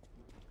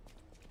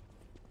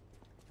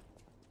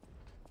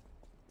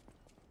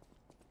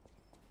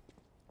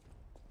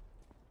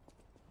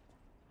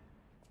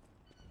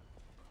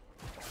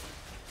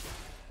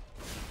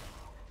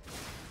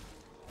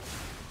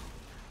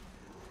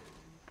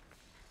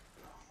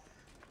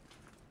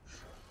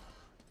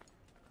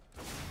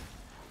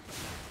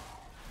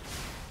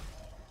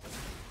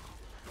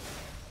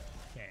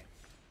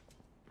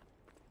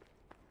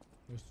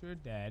 Those two are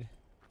dead.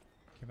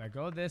 Okay, if I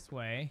go this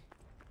way.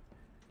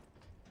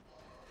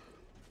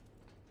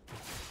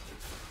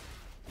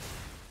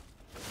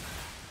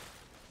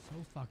 So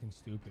fucking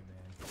stupid,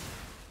 man.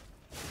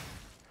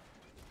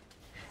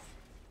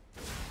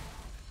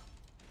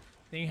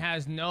 Thing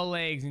has no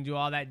legs and do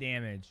all that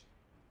damage.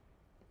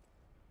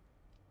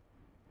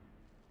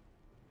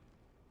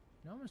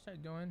 You know what I'm gonna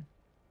start doing?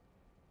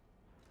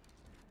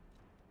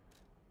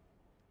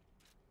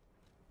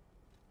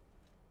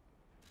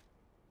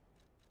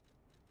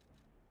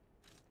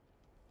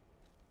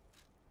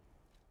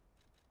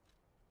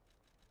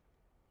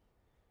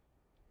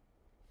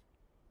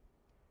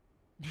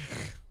 The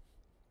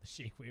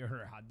shake weight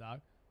or a hot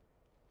dog.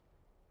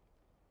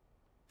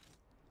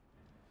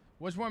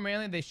 What's more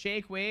manly, the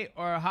shake weight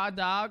or a hot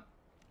dog?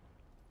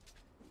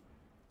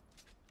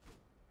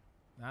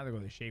 I'd rather go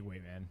the shake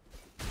weight, man.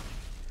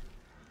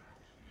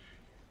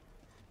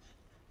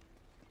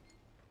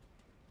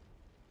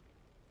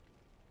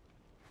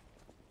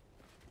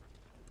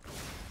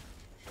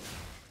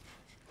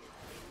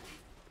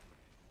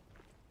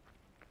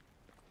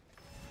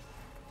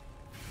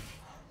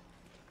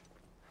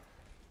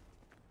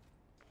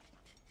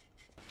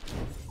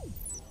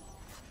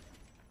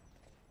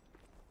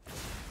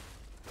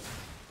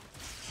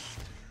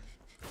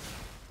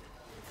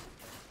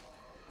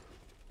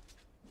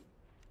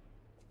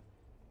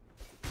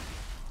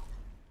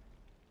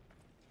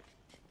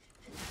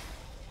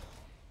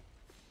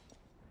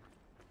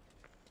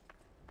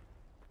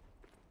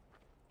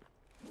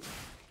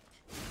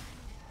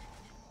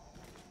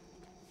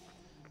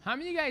 How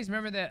many of you guys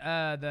remember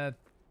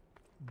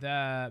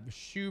the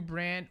shoe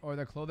brand or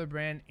the clothing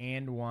brand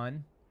and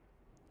one?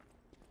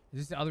 Is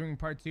this the Elden Ring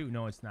Part 2?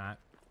 No, it's not.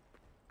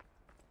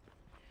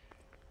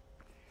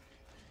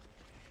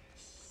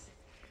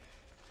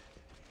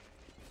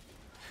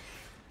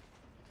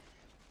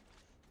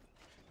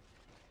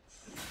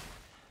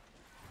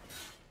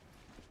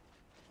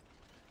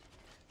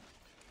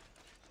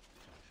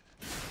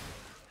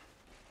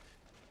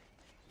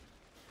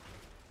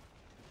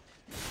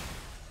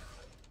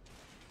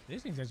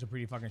 These things are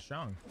pretty fucking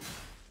strong.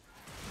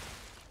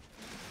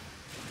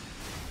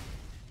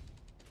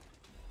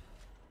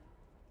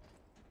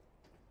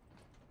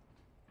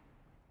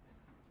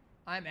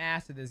 I'm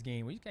ass at this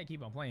game. We just gotta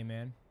keep on playing,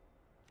 man.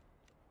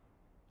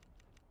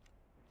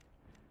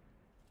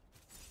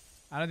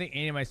 I don't think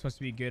anybody's supposed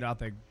to be good off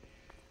the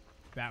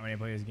bat when they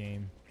play this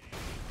game.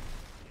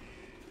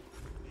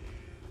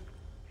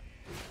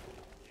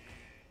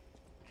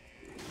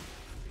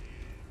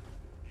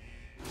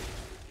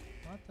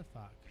 What the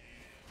fuck?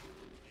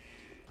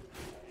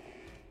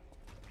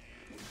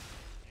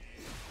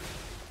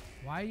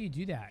 Why do you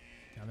do that,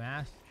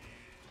 dumbass?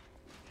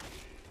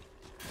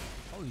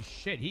 Holy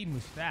shit, he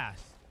moves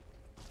fast.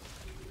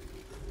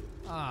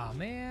 Oh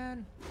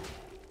man.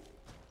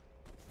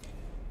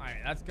 Alright,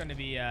 that's gonna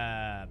be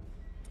pain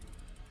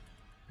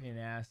in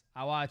the ass.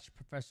 I watched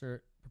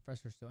Professor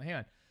Still. Hang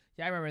on.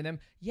 Yeah, I remember them.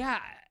 Yeah,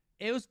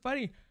 it was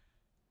funny.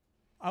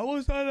 I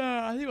was on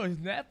I think it was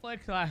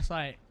Netflix last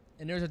night,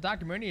 and there was a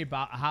documentary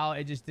about how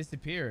it just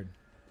disappeared.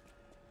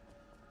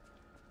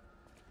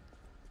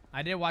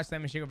 I did watch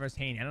Lemon-Shenko versus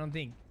Haney.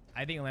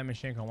 I think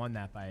Lemon-Shenko won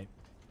that fight.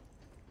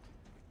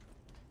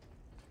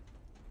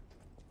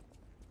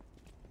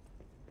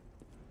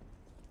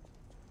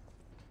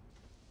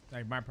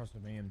 Like my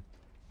personal opinion.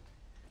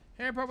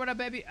 Hey, report, what up,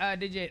 baby?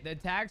 DJ, the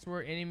attacks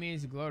where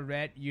enemies glow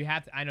red. You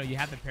have to. I know you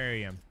have to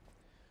parry them.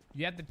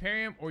 You have to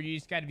parry them, or you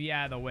just got to be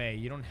out of the way.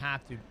 You don't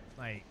have to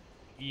like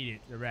eat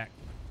it direct.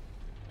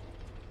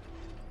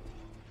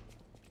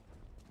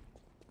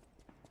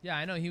 Yeah,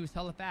 I know he was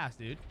hella fast,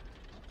 dude.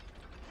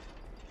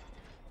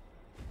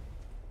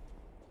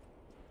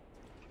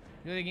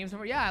 You like the game so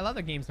far? Yeah, I love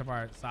the game so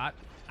far, Sot.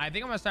 I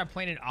think I'm gonna start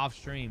playing it off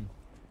stream.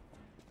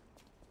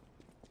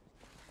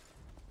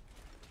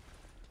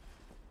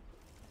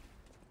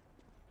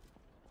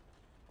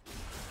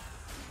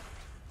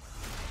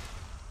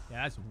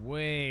 Yeah, that's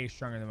way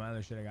stronger than my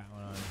other shit I got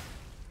going on.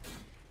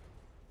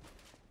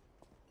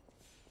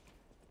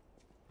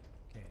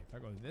 Okay, if I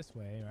go this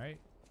way, right?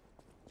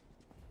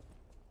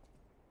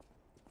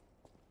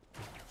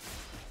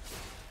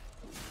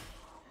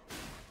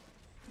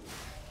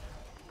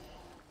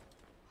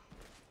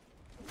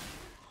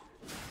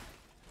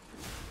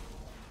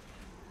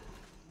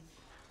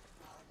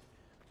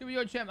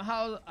 Yo, champ,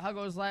 how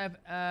goes life?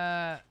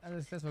 As a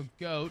successful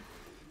goat.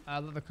 I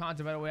love the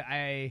content, by the way.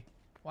 I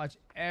watch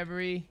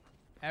every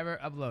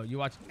upload. You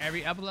watch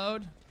every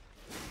upload?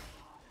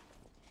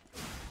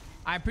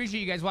 I appreciate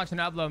you guys watching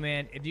the upload,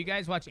 man. If you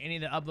guys watch any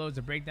of the uploads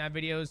or breakdown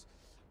videos,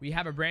 we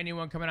have a brand new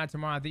one coming out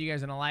tomorrow. I think you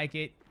guys are gonna like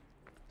it.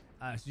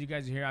 So you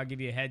guys are here, I'll give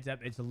you a heads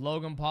up. It's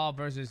Logan Paul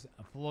versus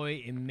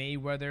Floyd and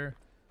Mayweather.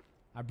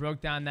 I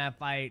broke down that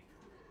fight.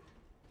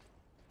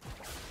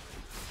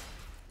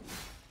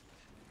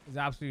 It was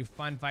an absolutely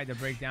fun fight to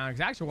break down,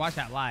 because I actually watched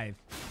that live.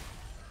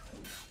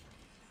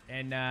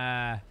 And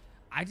I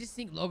just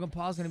think Logan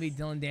Paul's going to be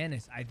Dylan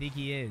Dennis. I think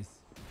he is.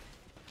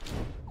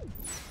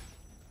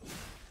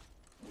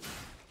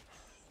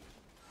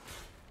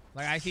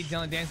 Like, I see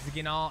Dylan Dennis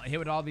getting all hit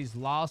with all these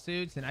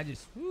lawsuits, and I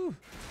just, whew,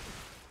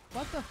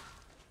 what the?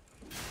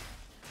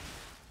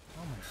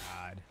 Oh my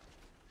God.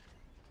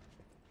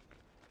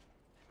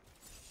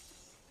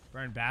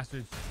 Burn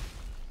bastards.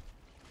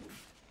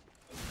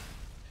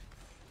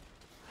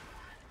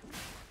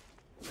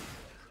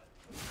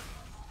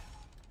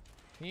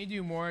 Can you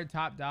do more,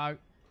 Top Dog?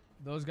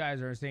 Those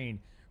guys are insane.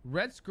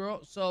 Red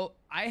Squirrel. So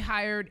I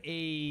hired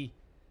a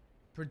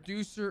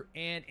producer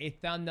and a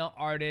thumbnail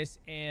artist,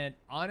 and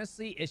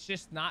honestly, it's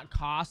just not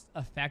cost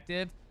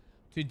effective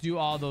to do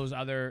all those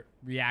other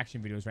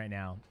reaction videos right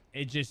now.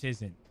 It just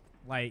isn't.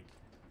 Like,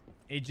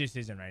 it just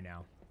isn't right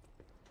now.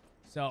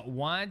 So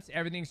once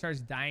everything starts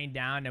dying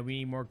down and we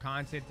need more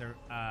content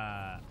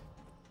to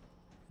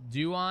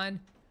do on,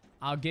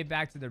 I'll get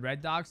back to the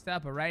Red Dog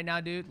stuff. But right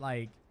now, dude,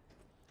 like,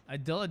 a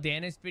Dylan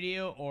Dennis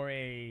video or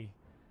a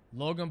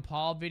Logan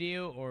Paul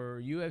video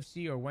or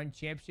UFC or One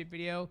Championship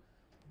video,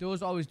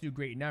 those always do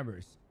great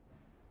numbers.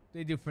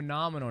 They do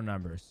phenomenal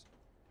numbers.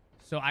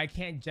 So I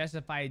can't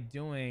justify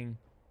doing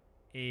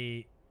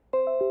a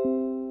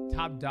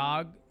Top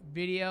Dog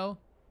video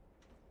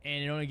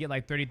and it only get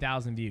like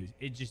 30,000 views.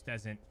 It just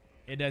doesn't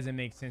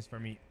make sense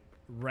for me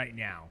right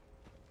now.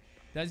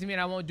 Doesn't mean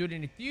I won't do it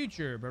in the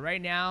future, but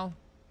right now,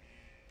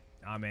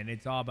 oh man,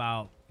 it's all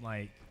about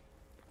like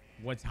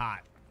what's hot.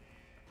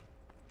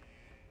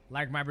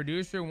 Like, my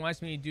producer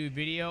wants me to do a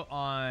video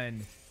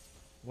on,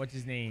 what's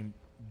his name?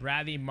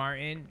 Bradley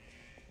Martin.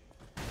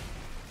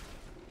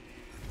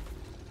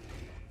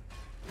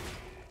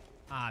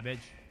 Ah, bitch.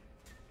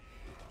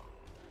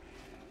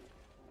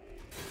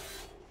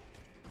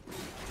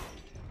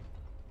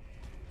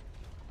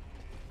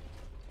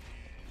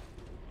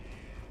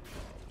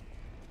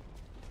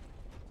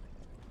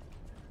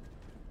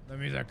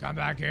 Enemies are come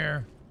back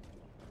here.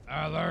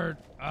 Alert!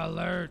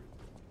 Alert!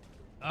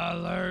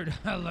 Alert!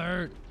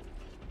 Alert!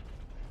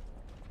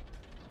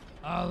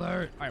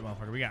 Alert! All right,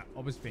 motherfucker, we got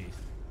open space.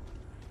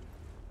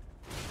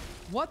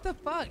 What the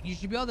fuck? You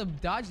should be able to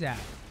dodge that.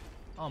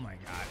 Oh my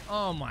god.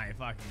 Oh my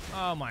fucking.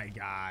 Oh my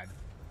god.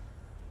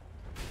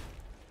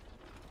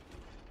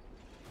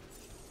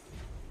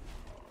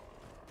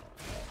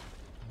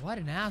 What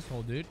an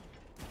asshole, dude.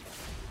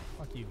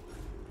 Fuck you.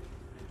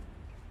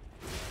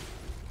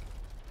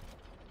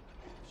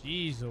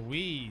 Jeez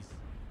Louise.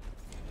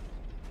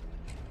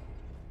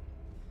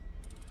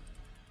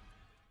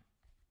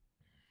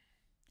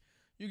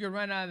 You can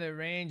run out of the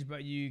range,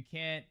 but you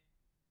can't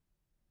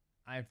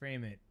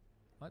iframe it.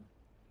 What?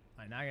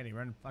 Alright, now I gotta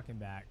run fucking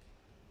back.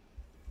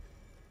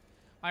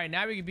 Alright,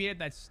 now we can beat up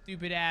that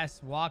stupid ass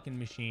walking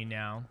machine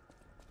now.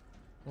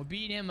 We'll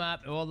beat him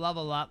up and we'll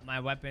level up my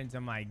weapons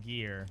and my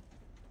gear.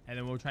 And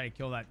then we'll try to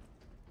kill that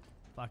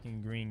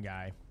fucking green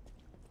guy.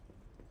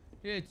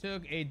 You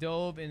took a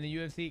dove in the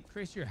UFC.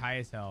 Chris, you're high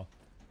as hell.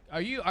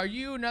 Are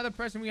you another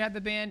person we have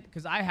to ban?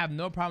 Because I have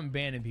no problem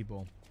banning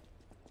people.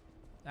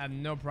 I have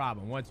no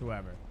problem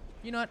whatsoever.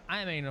 You know what?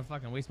 I ain't gonna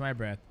fucking waste my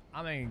breath.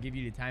 I'm not gonna give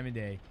you the time of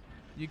day.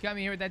 You come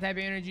in here with that type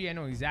of energy, I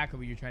know exactly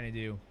what you're trying to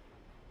do.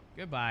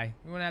 Goodbye.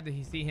 We won't have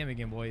to see him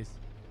again, boys.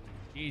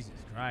 Jesus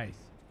Christ.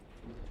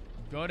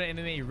 Go to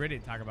MMA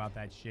Reddit, talk about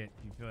that shit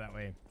if you feel that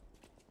way.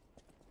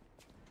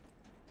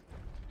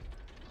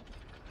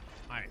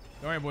 Alright,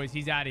 don't worry, boys.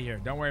 He's out of here.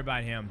 Don't worry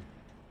about him.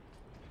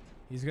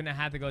 He's gonna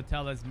have to go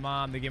tell his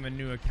mom to give him a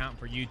new account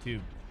for YouTube.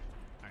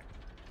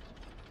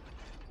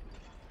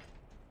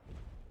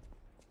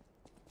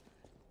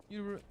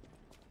 Alright.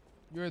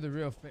 You're the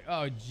real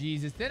oh,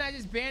 Jesus. Did I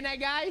just ban that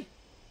guy?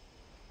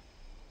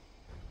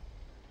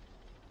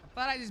 I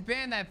thought I just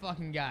banned that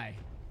fucking guy.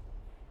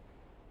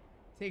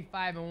 Take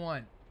 5 and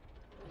 1.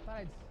 I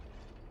thought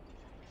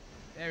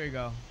there we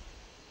go.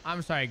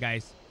 I'm sorry,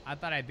 guys. I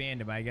thought I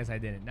banned him, but I guess I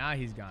didn't. Now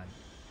he's gone.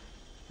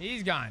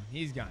 He's gone.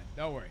 He's gone.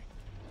 Don't worry.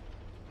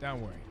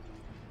 Don't worry.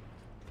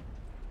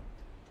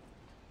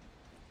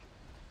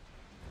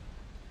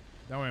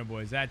 Don't worry,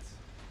 boys. That's...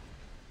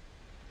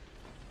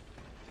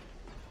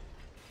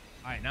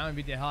 Alright, now I'm gonna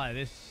beat the hell out of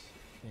this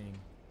thing.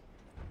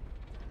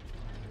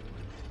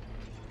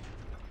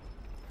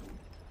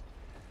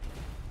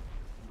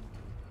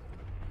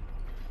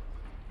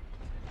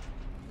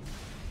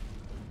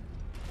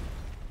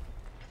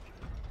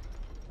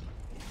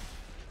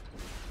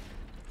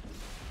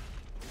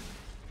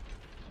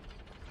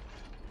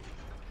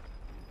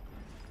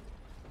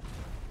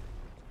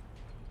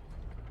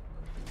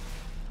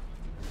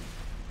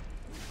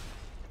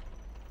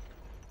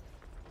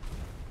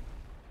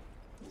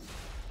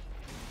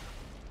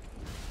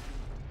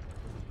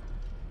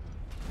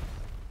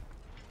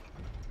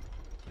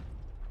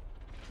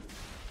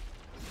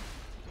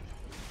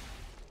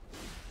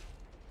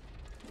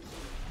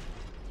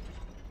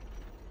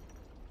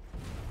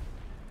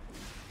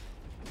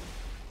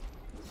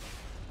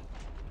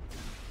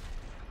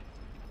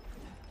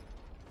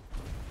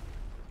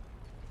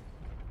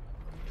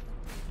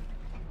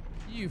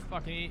 You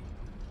fucking eat.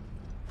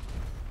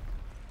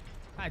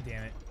 God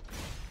damn it.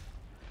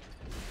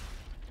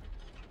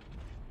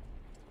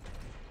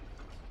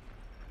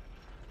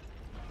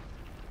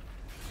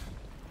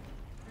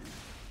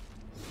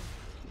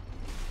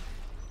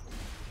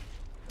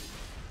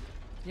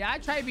 Yeah, I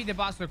tried to beat the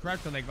boss with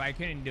correct leg, but I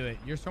couldn't do it.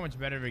 You're so much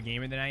better of a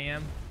gamer than I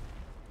am.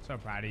 So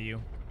proud of you.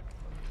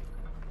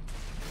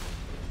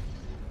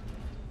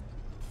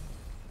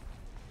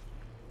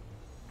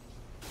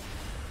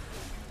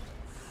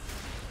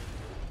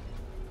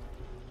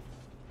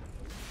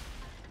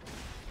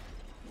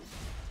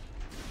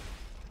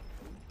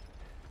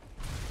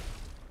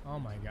 Oh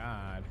my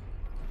god.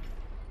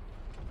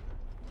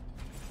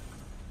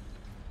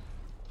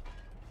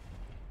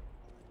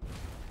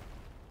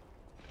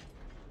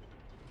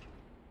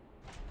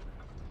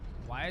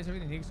 Why is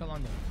everything taking so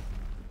long to...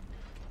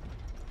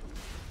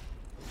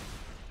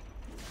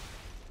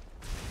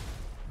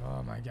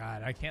 Oh my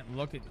god, I can't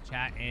look at the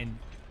chat and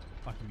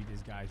fucking beat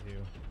this guy too.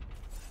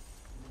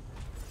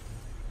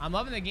 I'm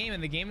loving the game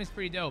and the game is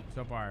pretty dope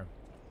so far.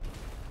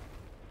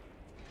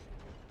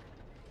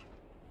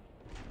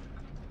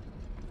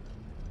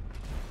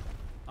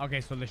 Okay,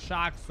 so the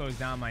shock slows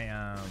down my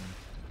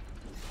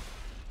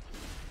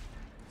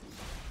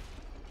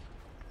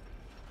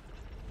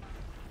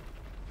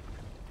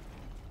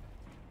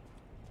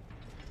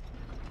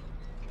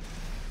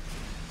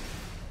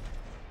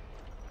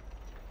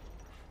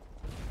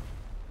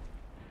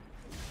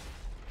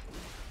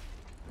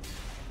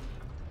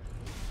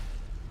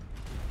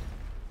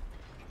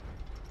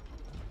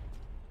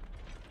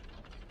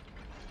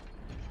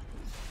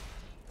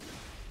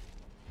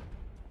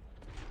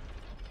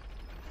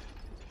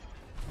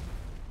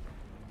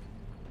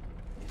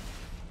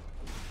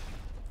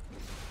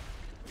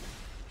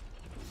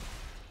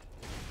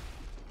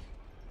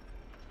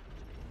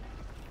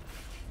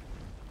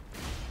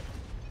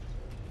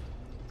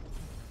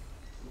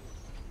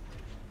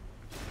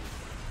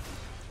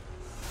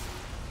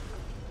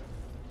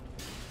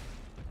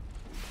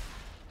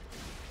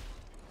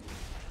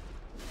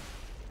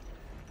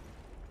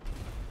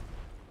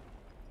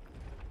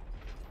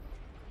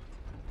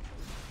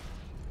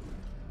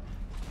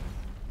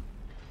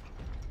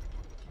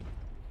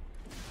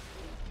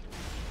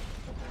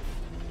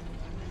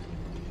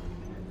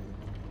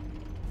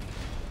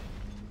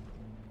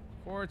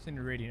Sports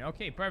and reading.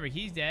 Okay, perfect.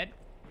 He's dead.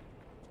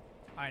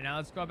 All right, now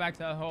let's go back to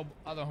the whole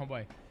other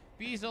homeboy.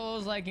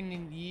 Beezles like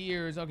in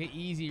years. Okay,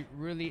 easy.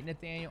 Really,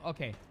 Nathaniel.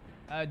 Okay.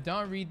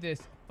 Don't read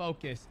this.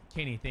 Focus.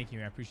 Kenny, thank you,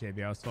 man. I appreciate it,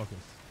 bro. Let's focus.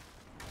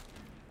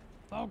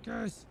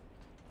 Focus.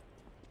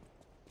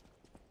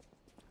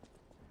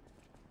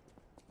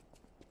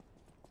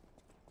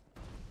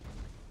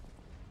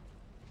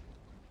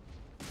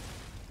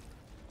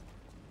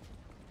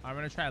 I'm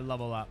gonna try to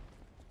level up.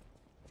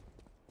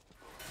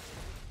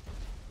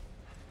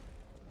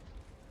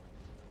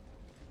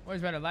 What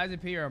is better, Liza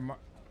P or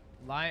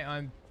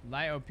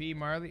Lio P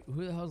Marley?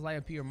 Who the hell's Lio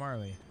P or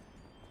Marley?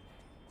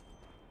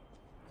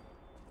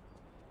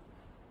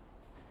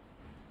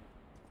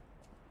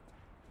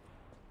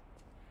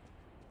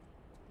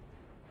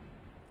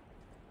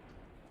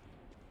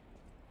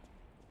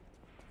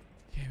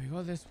 Okay, we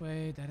go this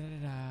way. Da da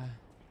da da.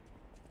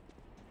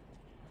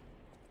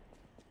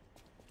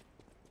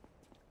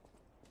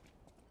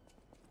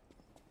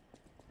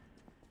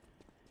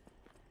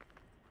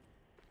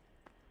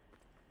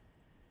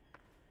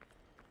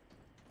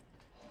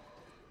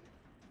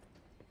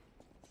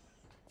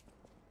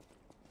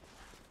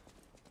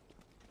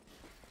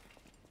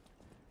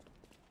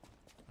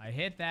 I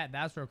hit that.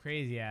 That's where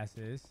crazy ass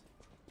is.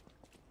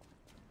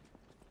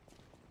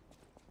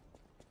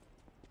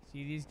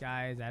 See these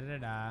guys. Da da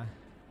da.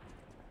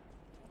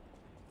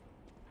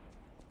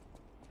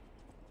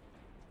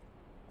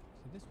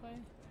 Is it this way?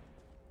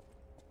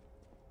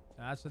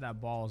 That's where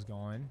that ball's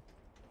going.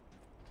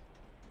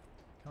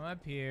 Come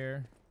up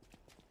here.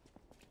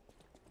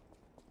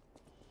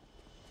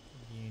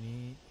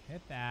 Beanie.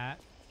 Hit that.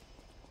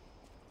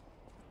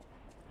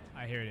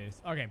 Alright, here it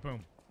is. Okay,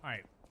 boom.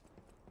 Alright.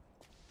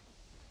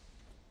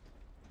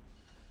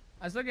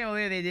 I was looking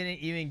earlier, they didn't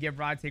even give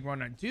Rod take 1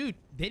 round. Dude,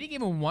 they didn't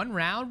give him 1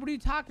 round? What are you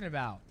talking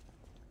about?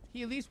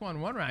 He at least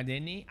won 1 round,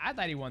 didn't he? I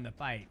thought he won the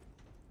fight.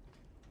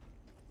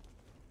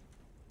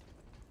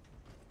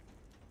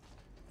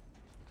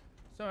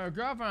 So a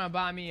girlfriend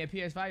bought me a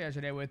PS5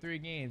 yesterday with 3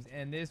 games,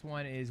 and this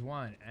one is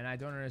 1. And I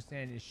don't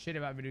understand shit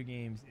about video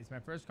games. It's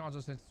my first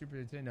console since Super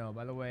Nintendo.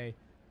 By the way,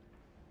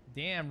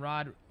 damn,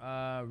 Rod,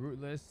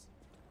 rootless.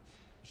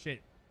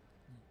 Shit.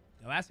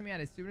 The last time he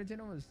had a Super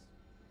Nintendo was...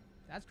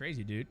 That's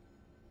crazy, dude.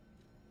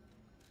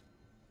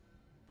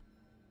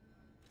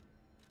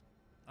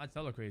 That's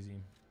hella crazy.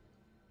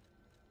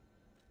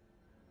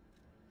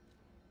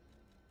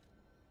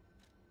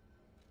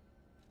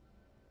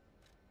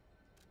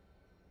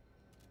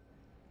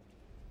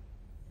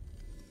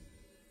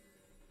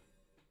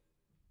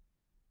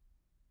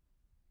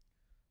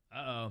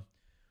 Uh-oh.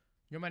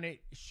 You're my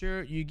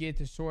sure you get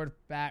the sword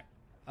back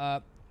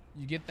up.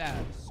 You get that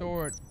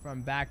sword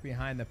from back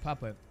behind the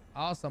puppet.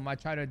 Also, my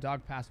childhood dog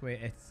passed away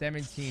at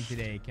 17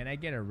 today. Can I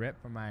get a rip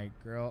from my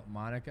girl,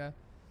 Monica?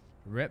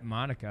 Rip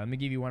Monica. Let me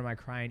give you one of my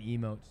crying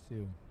emotes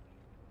too.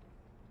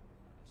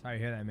 Sorry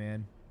to hear that,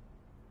 man.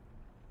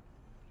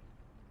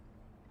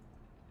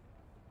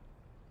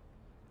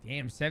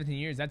 Damn, 17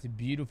 years. That's a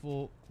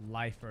beautiful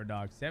life for a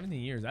dog. 17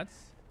 years.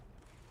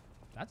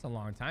 That's a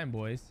long time,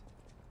 boys.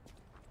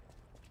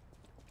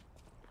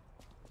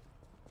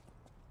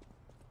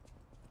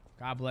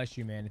 God bless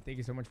you, man. And thank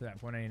you so much for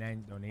that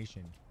 $4.99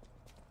 donation.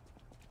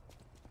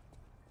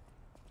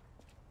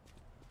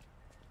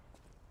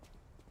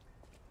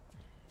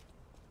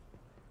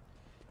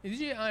 Is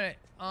he on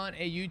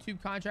a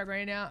YouTube contract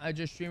right now? I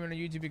just streaming on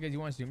YouTube because he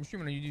wants to. I'm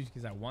streaming on YouTube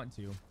because I want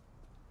to.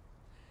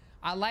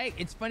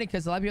 It's funny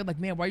because a lot of people are like,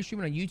 man, why are you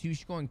streaming on YouTube? You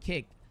should go on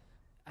Kick.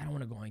 I don't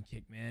want to go on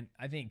Kick, man.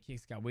 I think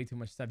Kick's got way too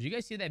much stuff. Did you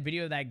guys see that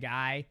video of that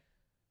guy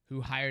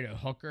who hired a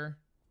hooker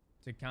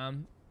to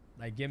come,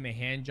 like, give him a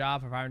hand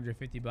job for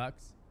 550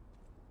 bucks?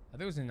 I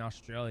think it was in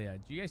Australia.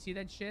 Do you guys see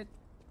that shit?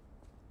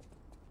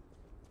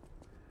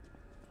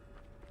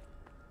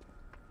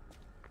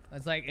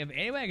 It's like, if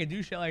anybody could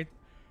do shit like...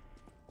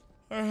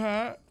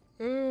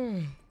 There's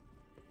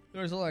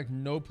like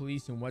no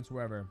policing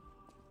whatsoever.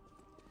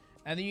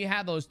 And then you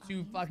have those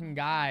 2 fucking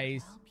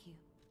guys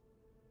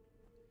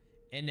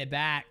in the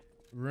back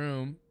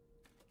room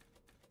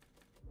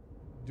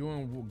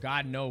doing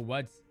God knows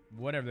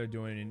whatever they're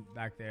doing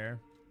back there.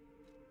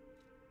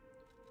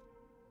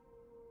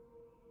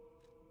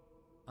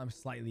 I'm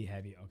slightly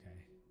heavy.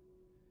 Okay.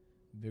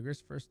 Vigorous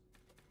first.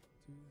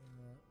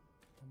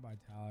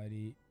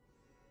 Vitality.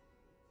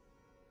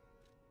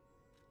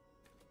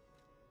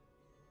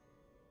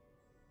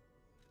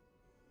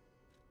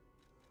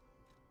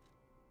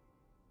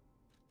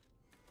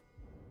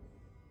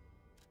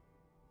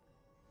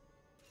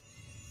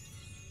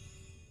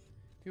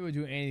 People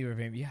do anything for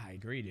fame. Yeah, I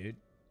agree, dude.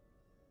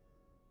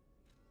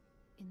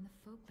 In the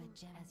folk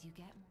legend, as you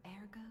get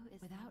ergo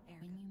is without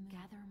ergo. When you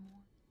gather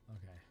more.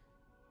 Okay.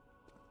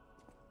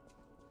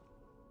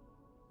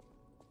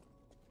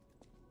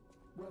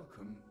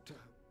 Welcome to...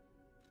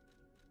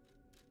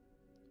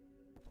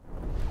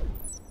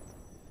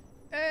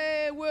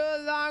 Hey, Will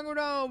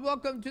Longrone.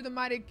 Welcome to the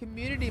mighty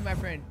community, my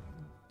friend.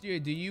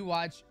 Dude, do you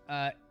watch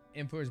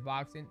Influence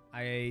Boxing?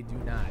 I do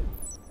not.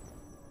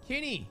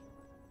 Kenny.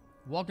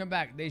 Welcome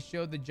back. They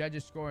showed the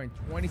judges scoring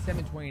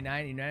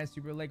 27-29. United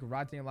Super League.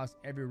 Rotterdam lost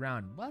every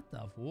round. What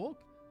the fuck?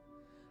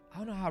 I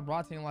don't know how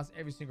Rotterdam lost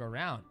every single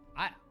round.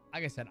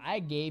 Like I said, I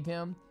gave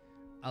him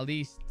at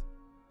least.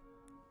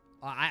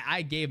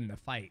 I gave him the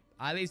fight.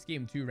 I at least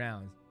gave him 2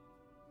 rounds.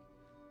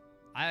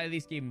 I at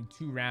least gave him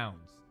 2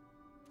 rounds.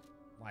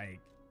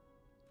 Like,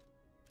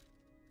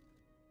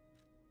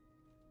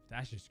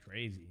 that's just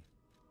crazy.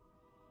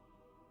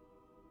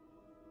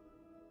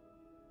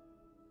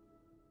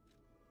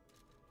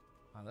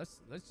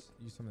 Let's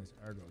use some of this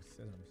ergo. It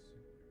says I'm super.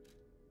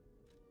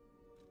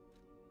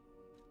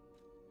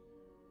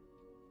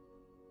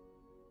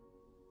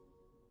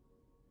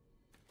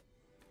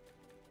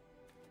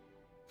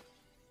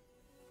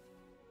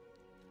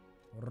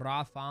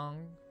 Rafang.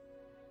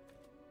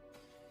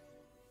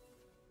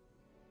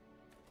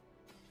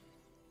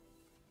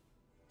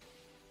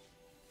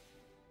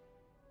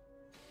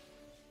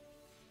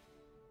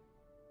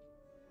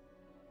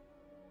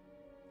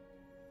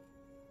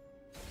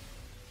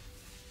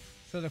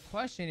 So the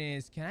question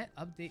is, can I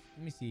update?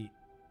 Let me see.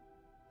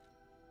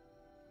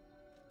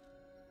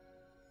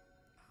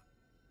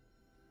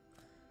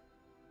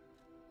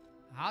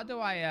 How do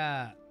I,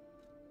 I'm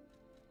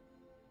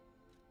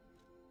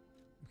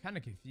kind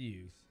of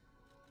confused.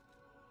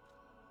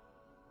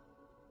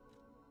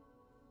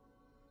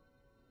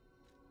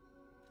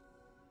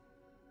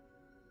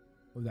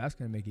 Oh, that's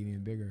going to make it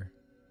even bigger.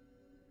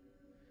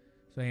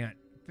 So hang on.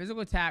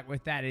 Physical attack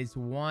with that is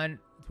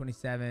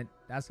 127.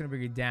 That's going to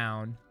bring it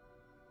down.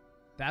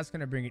 That's going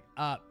to bring it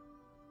up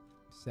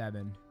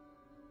 7.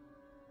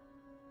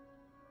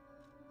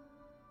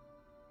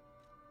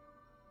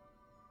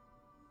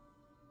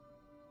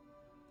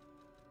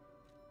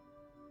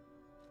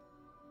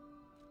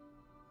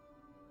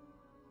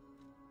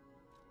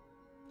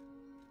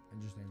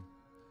 Interesting.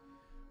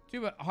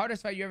 2, but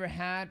hardest fight you ever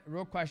had?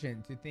 Real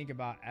question to think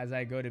about as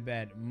I go to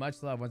bed.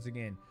 Much love once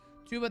again.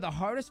 2, but the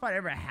hardest fight I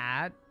ever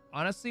had,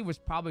 honestly, was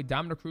probably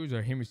Dominic Cruz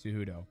or Henry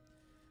Cejudo.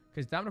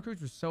 Because Dominic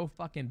Cruz was so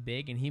fucking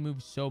big and he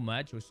moved so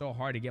much. It was so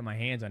hard to get my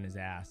hands on his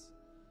ass.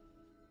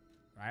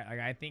 Right? Like,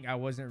 I think I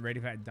wasn't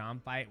ready for that Dom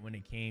fight when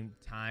it came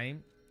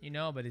time, you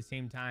know? But at the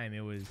same time,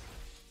 it was,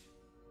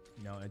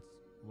 you know, it's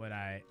what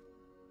I...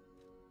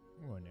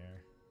 I'm going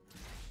there.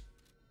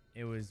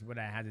 It was what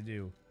I had to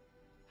do.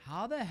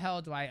 How the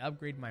hell do I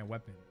upgrade my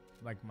weapon?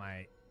 Like,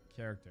 my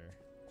character?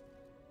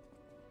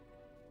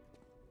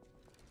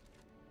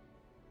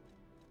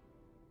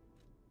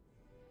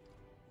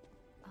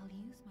 I'll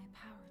use my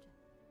power to...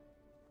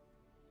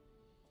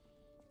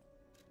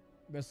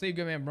 But Sleep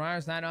Good Man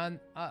Briar's not on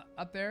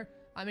up there.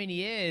 I mean,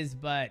 he is,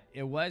 but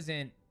it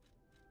wasn't.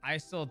 I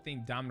still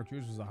think Dominic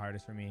Cruz was the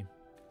hardest for me.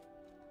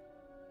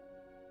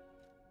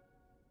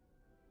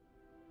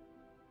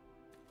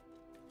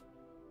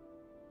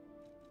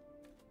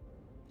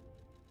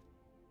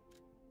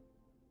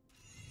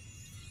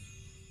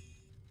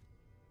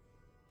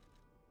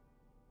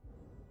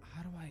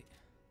 How do I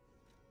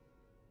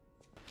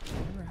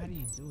remember? How do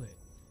you do it?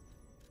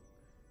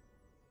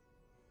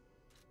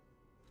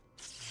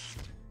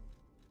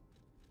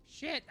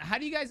 Shit, how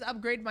do you guys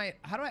upgrade my...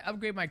 How do I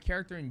upgrade my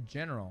character in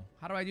general?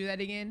 How do I do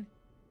that again?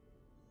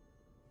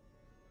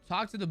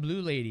 Talk to the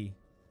blue lady.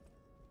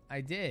 I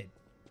did.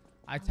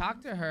 I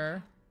talked to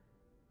her.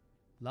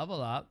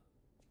 Level up.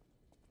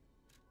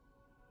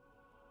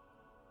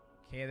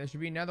 Okay, there should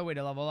be another way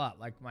to level up.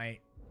 Like my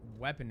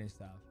weapon and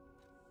stuff.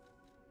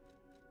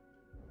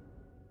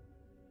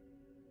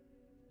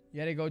 You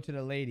gotta go to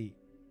the lady.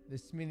 The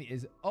smithy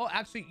is... Oh,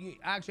 actually,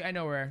 I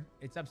know where.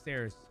 It's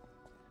upstairs.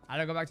 I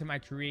gotta go back to my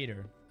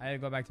creator. I gotta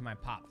go back to my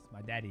pops,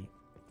 my daddy.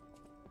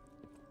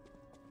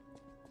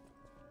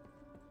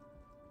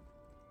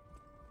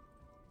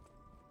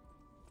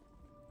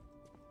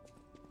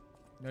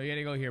 No, you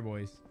gotta go here,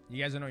 boys.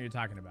 You guys don't know what you're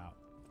talking about.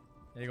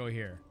 You gotta go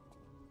here.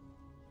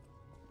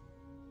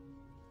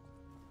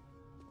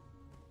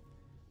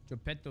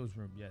 Geppetto's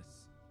room, yes.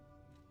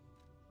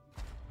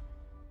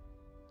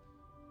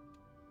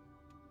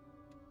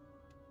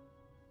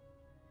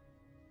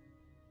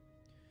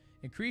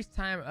 Increase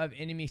time of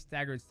enemy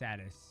staggered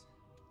status.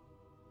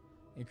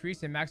 Increase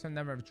the maximum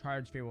number of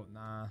charged fable.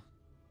 Nah.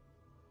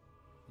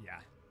 Yeah.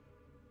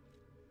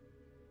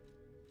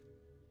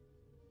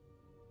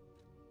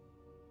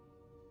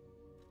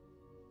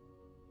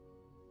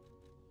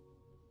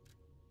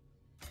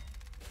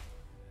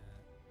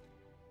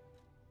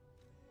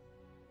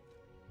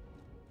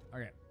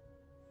 Okay.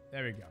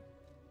 There we go.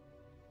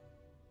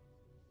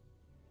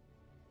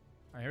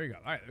 All right, here we go.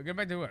 All right, let's get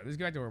back to work. Let's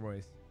get back to work,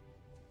 boys.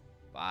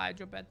 Bye,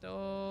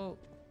 Geppetto.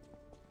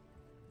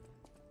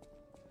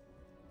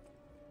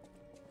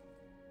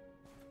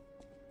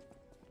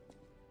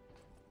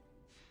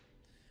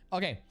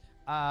 Okay.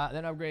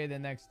 Then upgrade the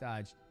next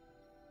dodge.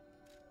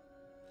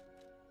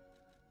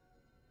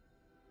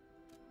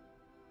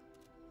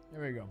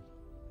 There we go.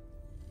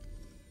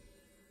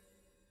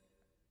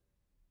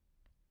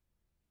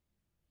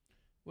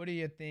 What do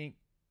you think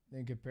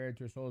then compared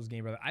to a Souls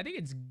game, brother? I think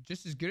it's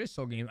just as good as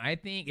Soul game. I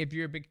think if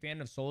you're a big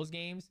fan of Souls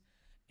games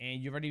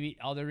and you've already beat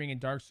Elden Ring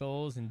and Dark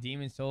Souls and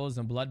Demon Souls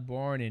and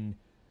Bloodborne and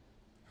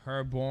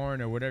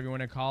Herborn or whatever you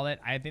want to call it,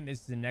 I think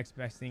this is the next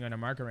best thing on the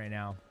market right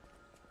now.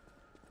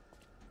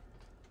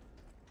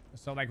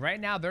 So like right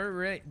now,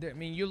 I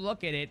mean, you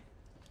look at it.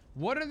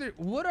 What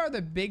are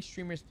the big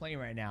streamers playing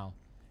right now?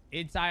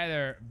 It's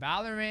either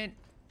Valorant,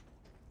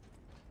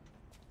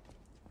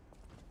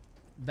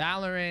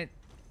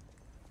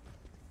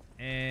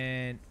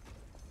 and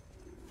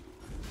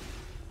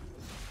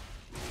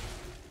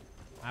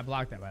I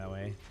blocked that, by the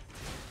way.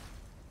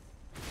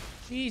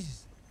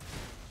 Jesus.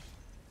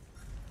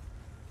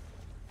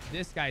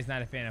 This guy's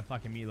not a fan of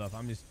fucking Meatloaf.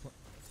 I'm just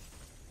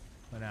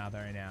putting out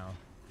there right now.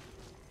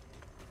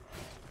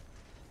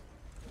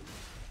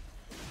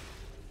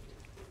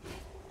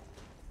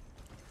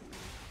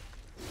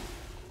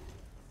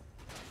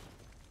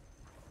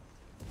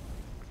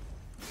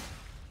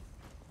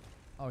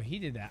 Oh, he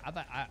did that. I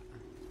thought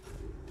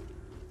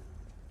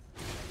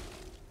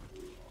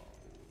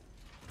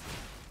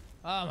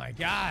Oh my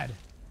god.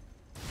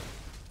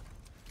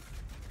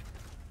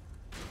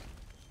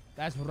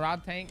 That's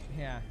Rod Tank.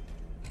 Yeah.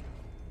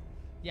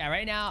 Yeah,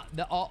 right now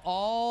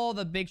all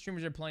the big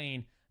streamers are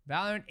playing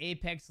Valorant,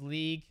 Apex,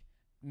 League,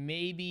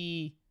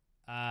 maybe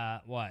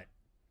what?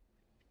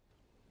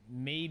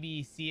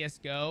 Maybe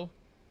CS:GO.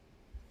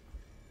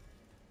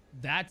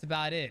 That's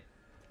about it.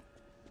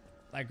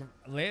 Like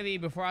lately,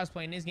 before I was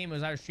playing this game, it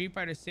was either Street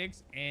Fighter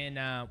 6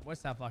 and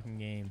what's that fucking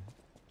game?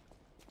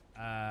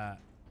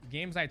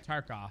 Games like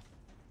Tarkov.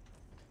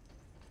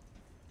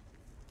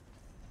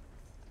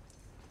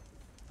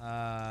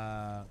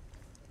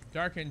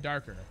 Dark and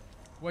Darker,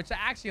 which I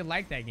actually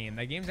like that game.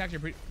 That game's actually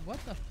pretty. What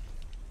the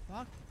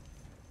fuck?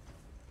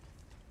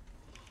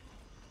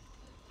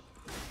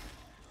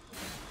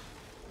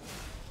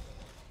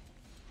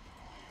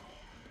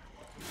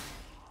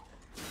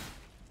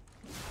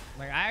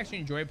 Like, I actually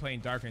enjoy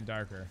playing Dark and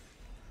Darker.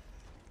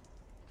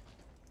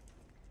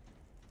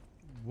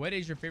 What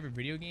is your favorite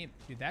video game?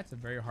 Dude, that's a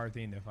very hard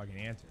thing to fucking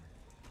answer.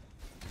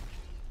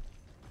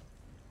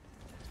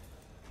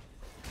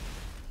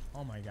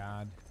 Oh my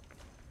god.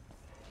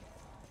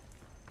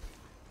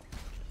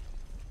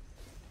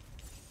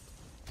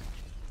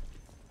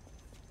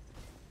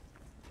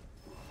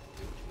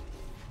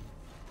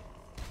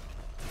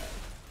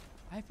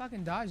 I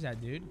fucking dodged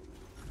that, dude.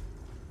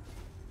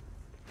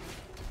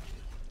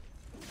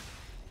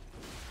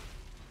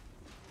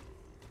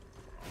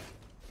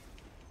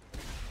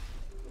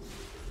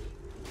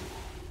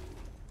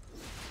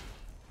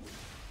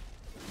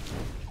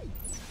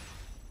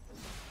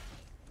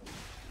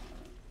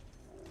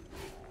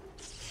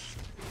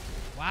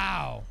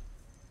 Wow.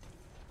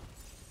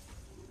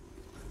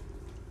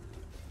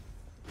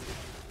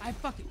 I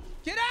fucking...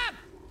 Get up!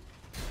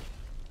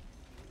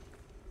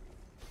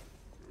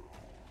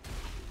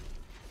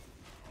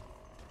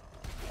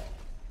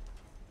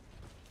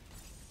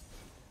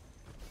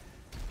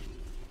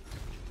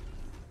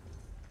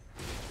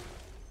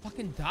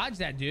 Fucking dodge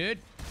that, dude.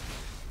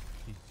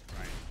 Jesus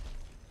Christ.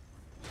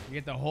 You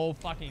get the whole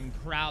fucking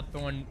crowd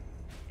throwing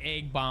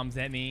egg bombs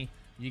at me.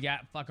 You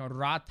got fucking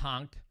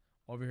Ratank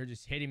over here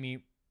just hitting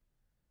me.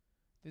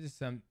 This is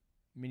some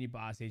mini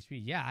boss HP.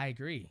 Yeah, I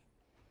agree.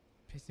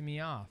 Pissing me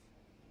off.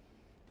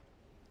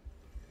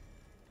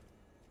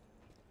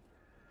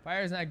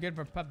 Fire's not good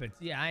for puppets.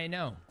 Yeah, I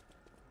know.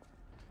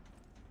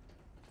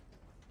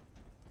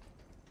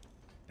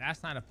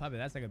 That's not a puppet.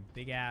 That's like a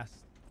big ass,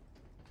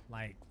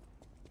 like,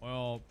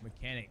 oil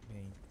mechanic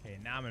thing. Okay,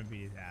 now I'm gonna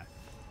beat his ass.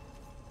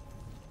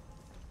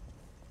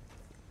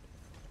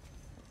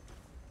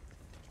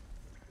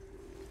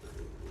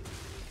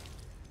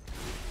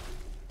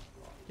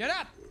 Get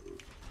up!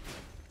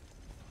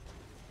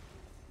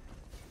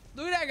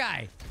 Look at that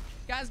guy.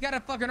 Guy's got a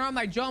fucking arm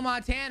like Joe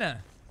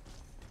Montana.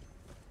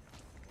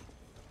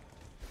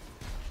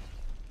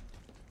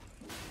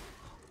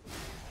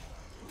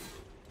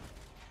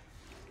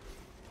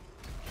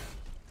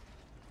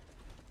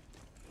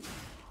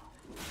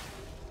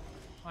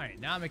 All right,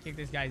 now I'm gonna kick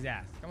this guy's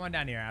ass. Come on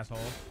down here, asshole.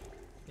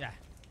 Yeah.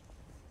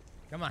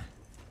 Come on.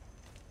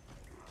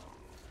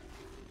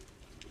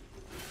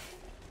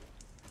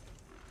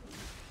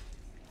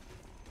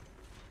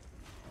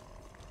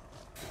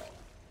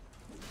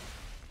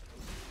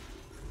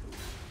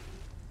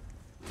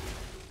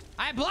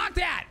 I blocked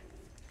that!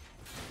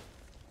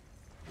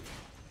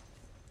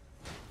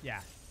 Yeah.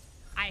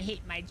 I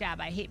hate my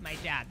job. I hate my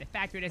job. The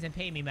factory doesn't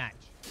pay me much.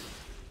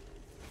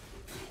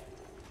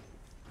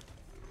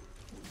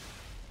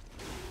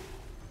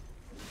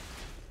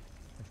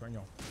 That's right in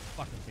your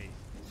fucking face.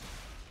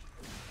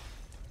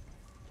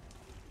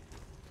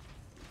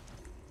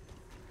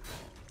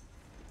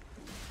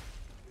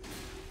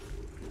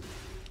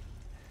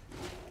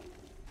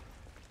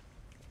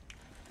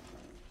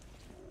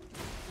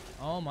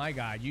 Oh my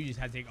god, you just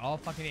had to take all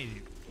fucking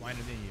 80 wider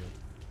than you.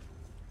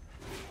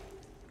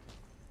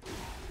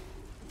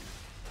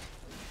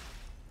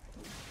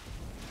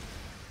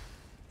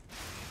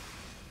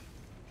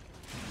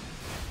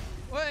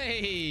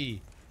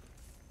 Way!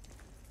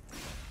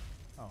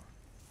 Oh.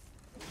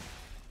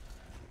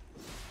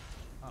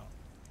 Oh.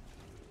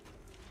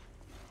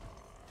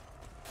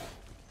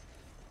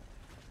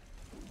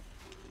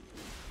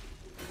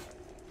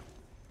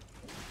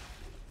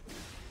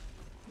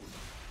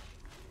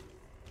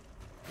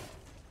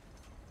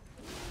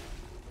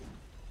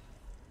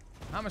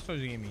 How much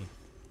soldiers you give me?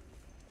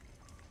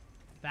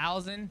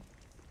 1,000.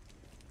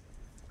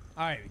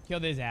 All right,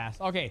 killed his ass.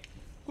 Okay,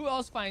 who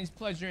else finds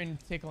pleasure in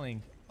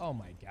tickling? Oh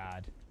my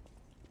god.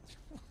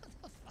 What the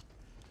fuck?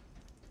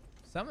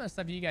 Some of the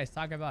stuff you guys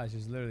talk about is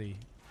just literally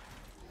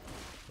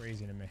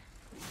crazy to me.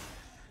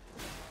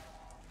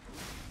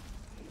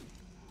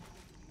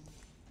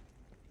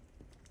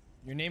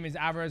 Your name is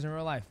Alvarez in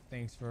real life.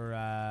 Thanks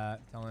for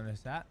telling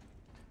us that.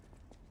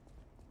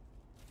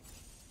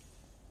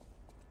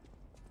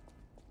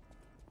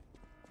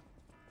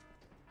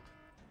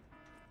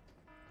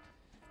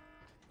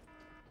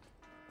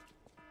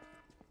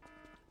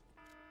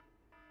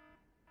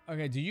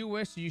 Okay, do you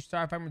wish you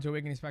start fighting to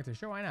awaken Inspector?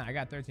 Sure, why not? I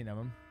got 13 of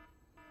them.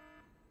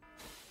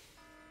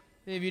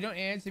 If you don't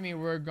answer me,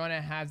 we're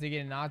gonna have to get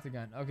an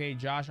octagon. Okay,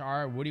 Josh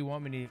R. What do you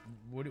want me to...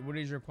 What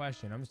is your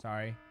question? I'm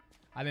sorry.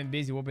 I've been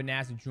busy whooping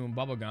ass and chewing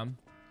bubblegum.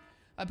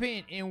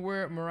 Opinion in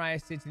where Mariah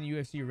sits in the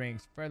UFC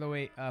ranks.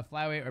 Featherweight,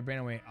 flyweight, or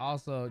bantamweight.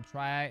 Also,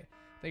 try it.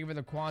 Thank you for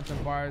the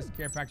quantum bars.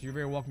 Care Factor, you're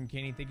very welcome,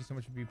 Kenny. Thank you so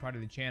much for being part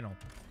of the channel.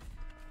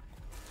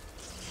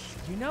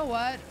 You know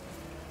what?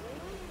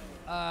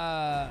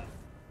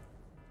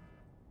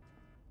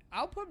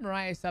 I'll put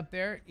Mariah up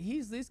there.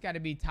 He's at least got to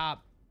be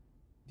top.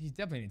 He's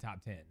definitely in the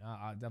top 10.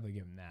 I'll definitely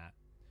give him that.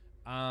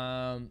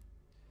 I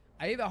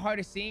think the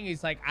hardest thing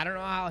is, like, I don't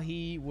know how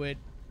he would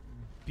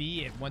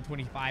be at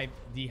 125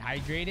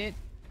 dehydrated.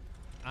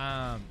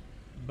 But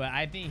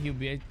I think he'll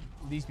be at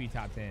least be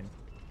top 10.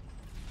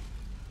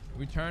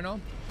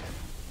 Returnal.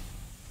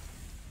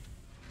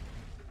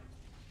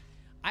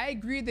 I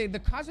agree that the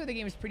concept of the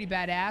game is pretty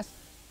badass.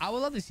 I would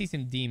love to see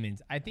some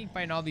demons. I think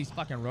fighting all these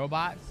fucking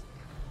robots.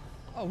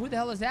 Oh, who the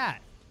hell is that?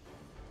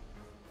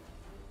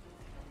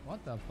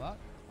 What the fuck?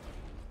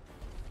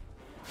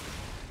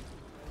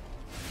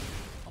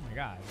 Oh my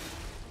god.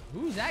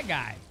 Who's that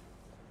guy?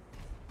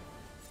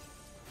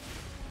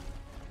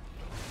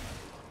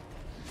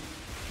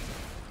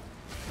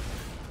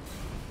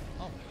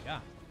 Oh my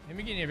god. Let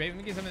me get in here, baby. Let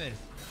me get some of this.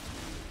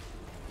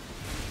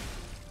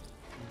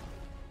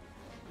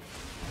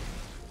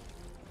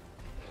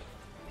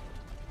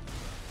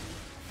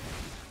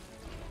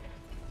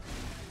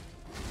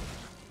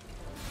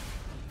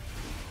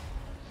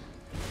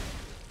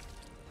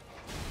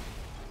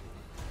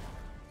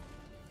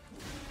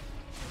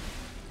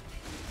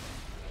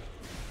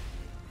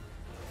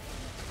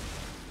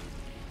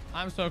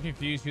 I'm so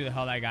confused who the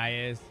hell that guy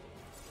is.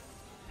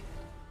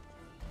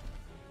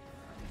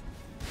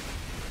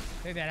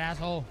 Take that,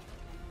 asshole.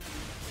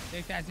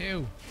 Take that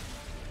too.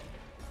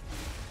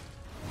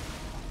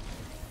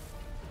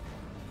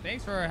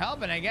 Thanks for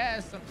helping, I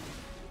guess.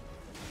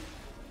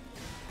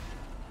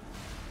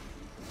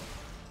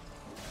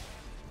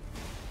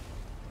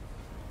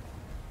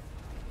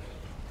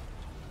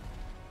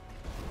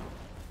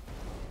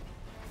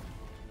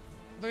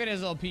 Look at his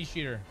little pea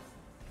shooter.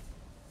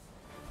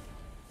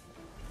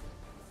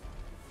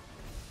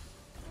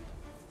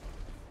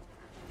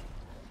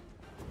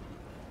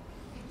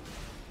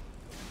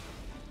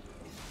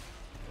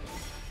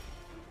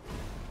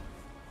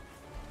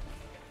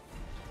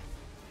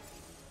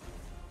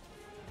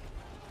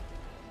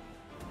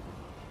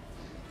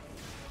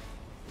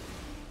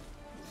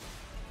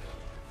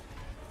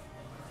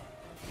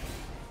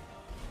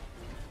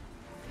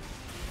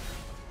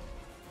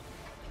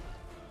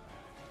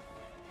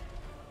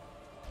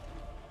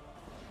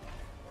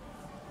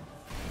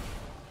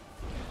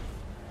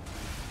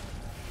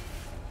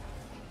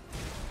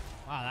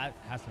 Wow, that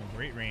has some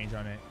great range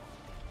on it.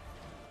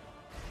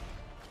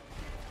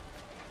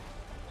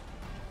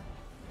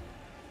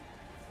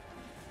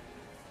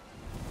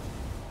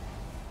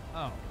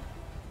 Oh.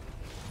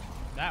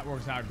 That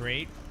works out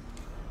great.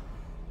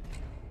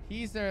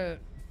 He's the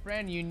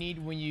friend you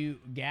need when you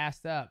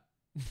gassed up.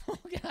 Oh,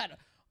 God. Oh,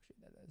 shit,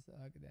 that's a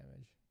hunk of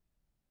damage.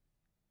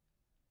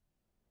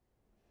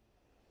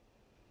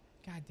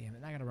 God damn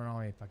it. I gotta run all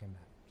the way fucking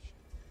back.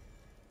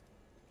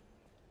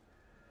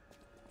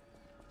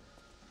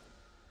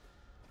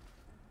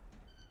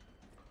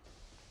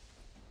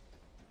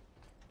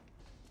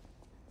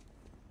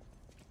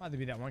 About to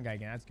be that one guy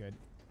again. That's good.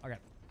 Okay.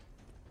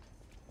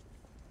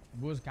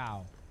 Booze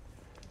cow.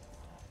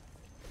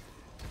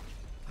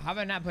 How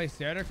about not play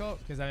Theoretical?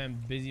 Because I've been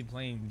busy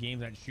playing games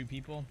that shoot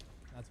people.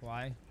 That's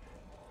why.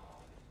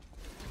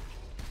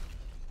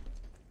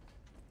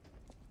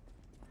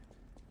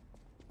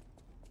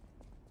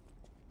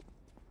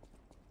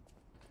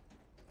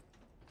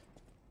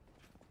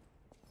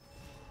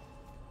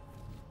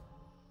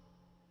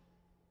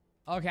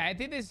 Okay, I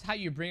think this is how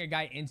you bring a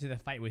guy into the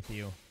fight with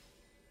you.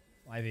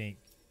 I think.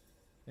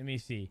 Let me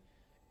see.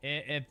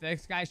 If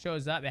this guy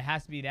shows up, it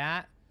has to be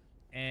that.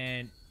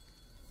 And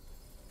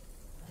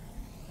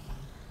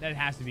that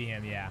has to be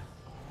him, yeah.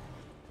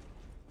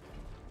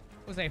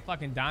 Looks like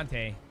fucking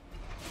Dante.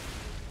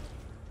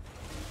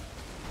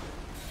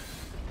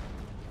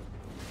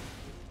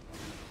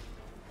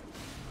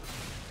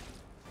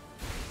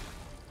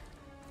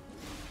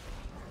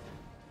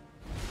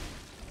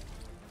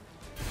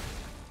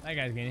 That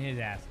guy's getting his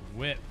ass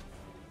whipped.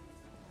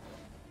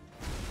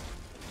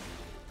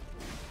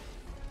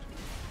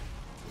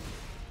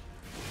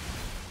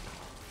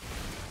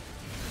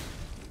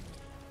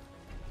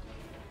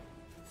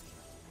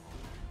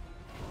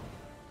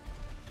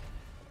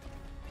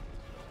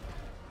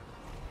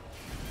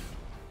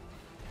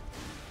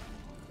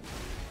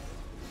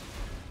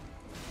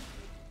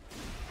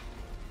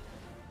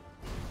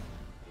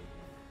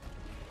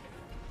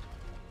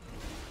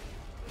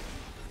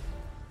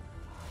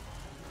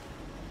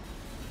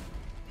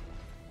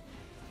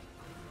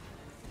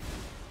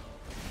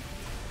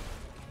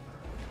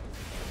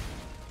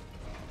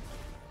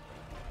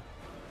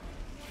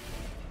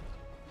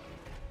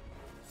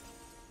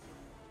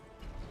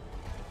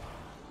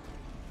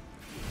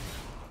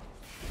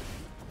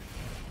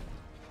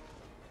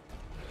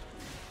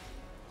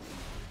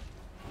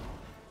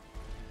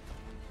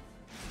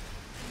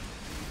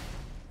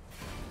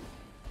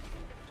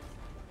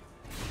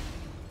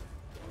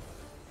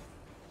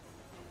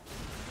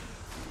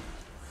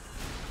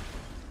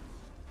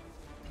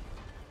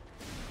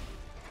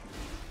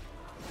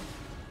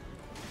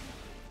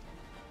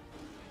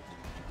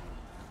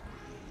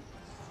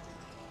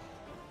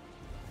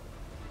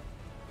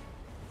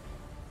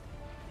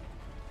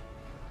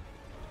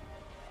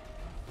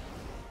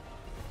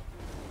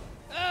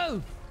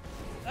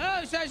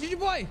 shot. Shoot your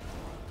boy.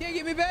 Can't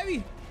get me,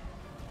 baby.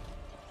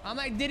 I'm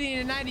like Diddy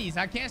in the 90s.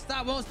 I can't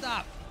stop, won't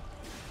stop.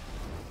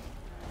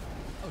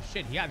 Oh,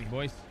 shit. He got me,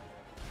 boys.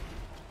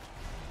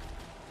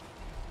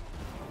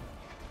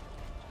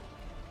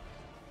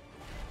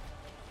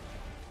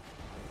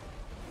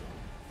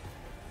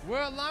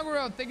 World Long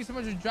World, thank you so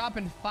much for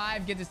dropping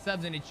 5 get the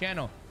subs in the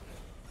channel.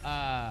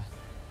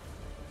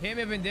 Hit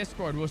me up in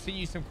Discord. We'll send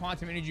you some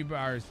quantum energy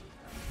bars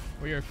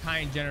for your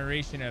kind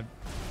generation of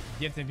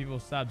gifting people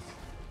subs.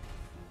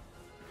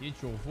 Get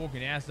your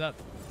fucking ass up.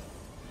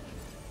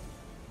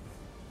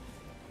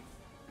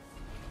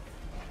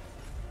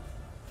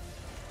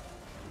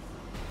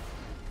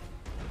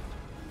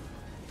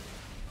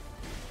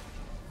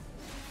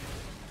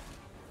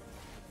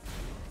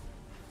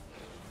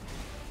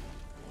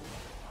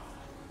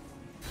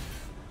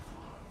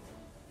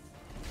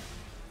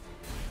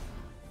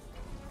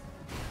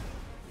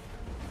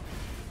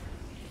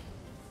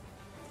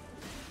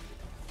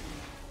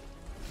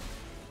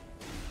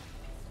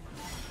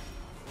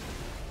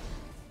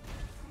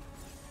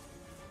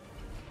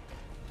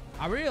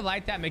 I really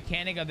like that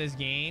mechanic of this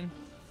game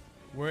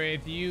where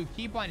if you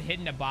keep on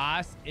hitting the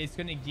boss, it's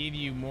going to give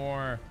you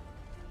more.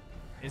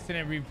 It's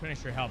going to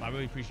replenish your health. I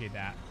really appreciate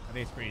that. I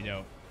think it's pretty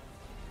dope.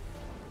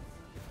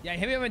 Yeah,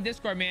 hit me up on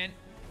Discord, man.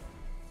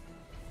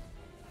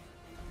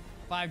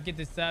 5 get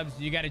the subs.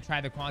 You got to try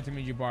the quantum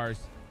energy bars.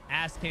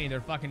 Ask Kenny.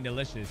 They're fucking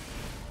delicious.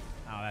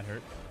 Oh, that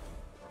hurt.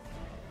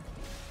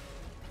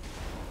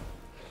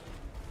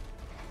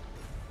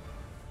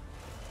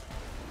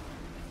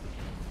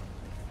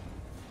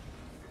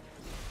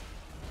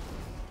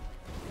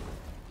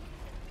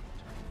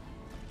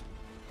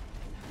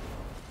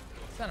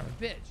 Son of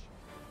a bitch.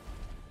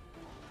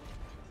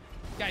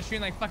 Guy's shooting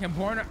like fucking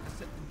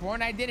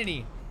born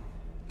identity.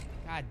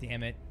 God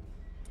damn it.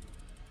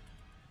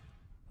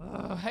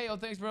 Hey, yo,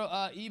 thanks,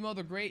 bro. Emo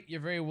the Great, you're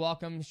very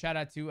welcome. Shout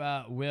out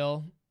to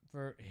Will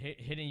for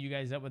hitting you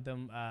guys up with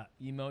them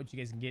emotes. You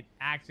guys can get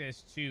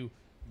access to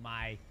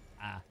my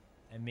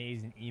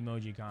amazing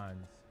emoji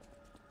cons.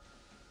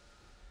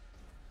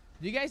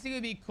 Do you guys think it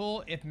would be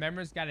cool if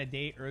members got a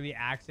day early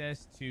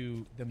access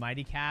to the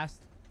Mighty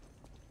Cast?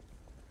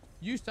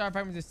 You start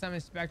fighting with the Summon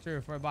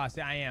Spectre for a boss.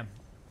 Yeah, I am.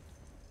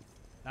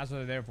 That's what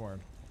they're there for.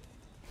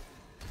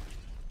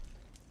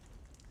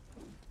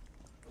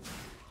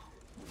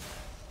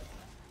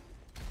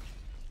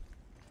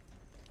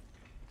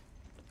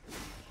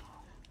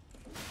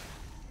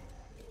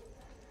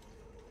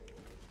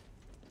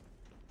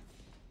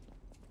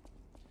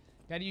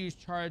 Gotta use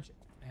charge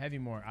heavy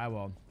more. I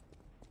will.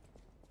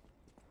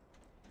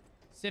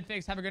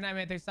 Sifix, have a good night,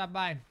 man. Thanks for stopping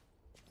by.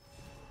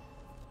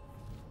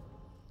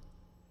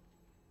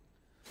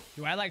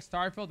 Do I like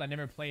Starfield? I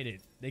never played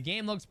it. The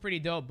game looks pretty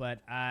dope, but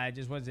I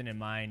just wasn't in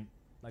mind,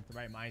 like the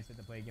right mindset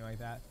to play a game like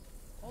that.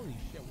 Holy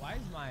shit! Why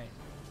is my?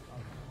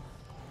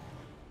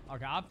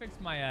 Okay, I'll fix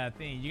my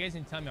thing. You guys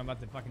can tell me I'm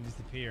about to fucking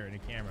disappear in the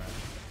camera.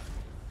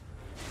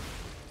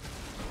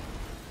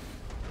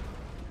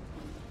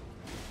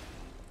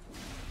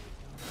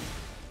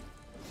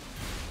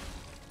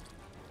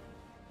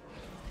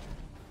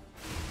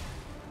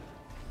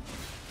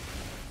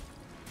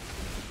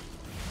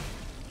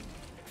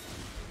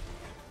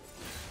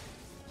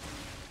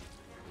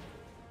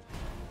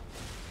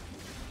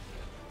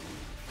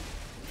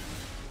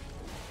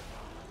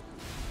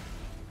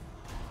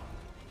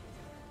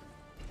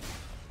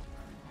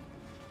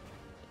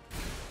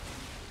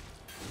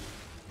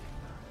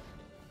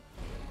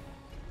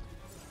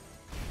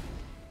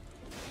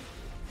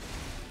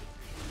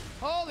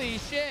 Holy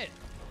shit.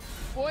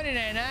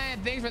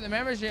 49.99. Thanks for the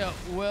membership,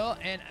 Will.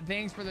 And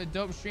thanks for the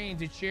dope stream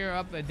to cheer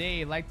up the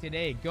day like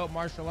today. Goat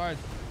Martial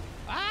Arts.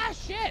 Ah,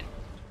 shit.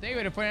 Thank you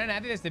for the 49. I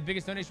think that's the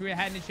biggest donation we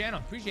had in the channel.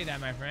 Appreciate that,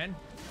 my friend.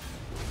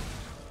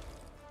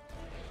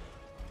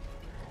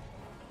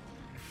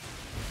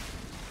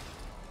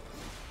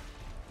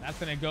 That's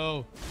going to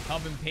go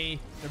help him pay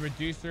the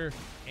reducer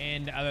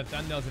and the other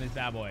thumbnails in his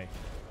bad boy.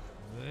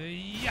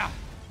 Yeah.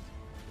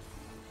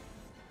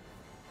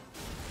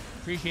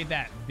 Appreciate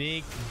that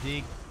big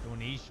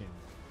donation.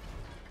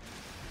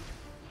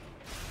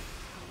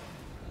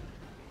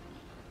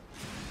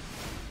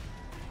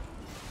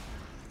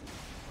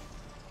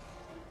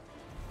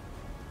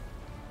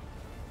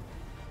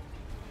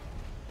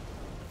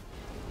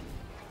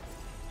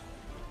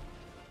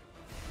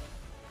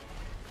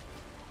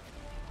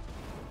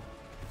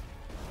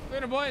 Look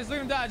at him, boys. Look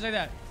at him dodge like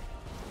that.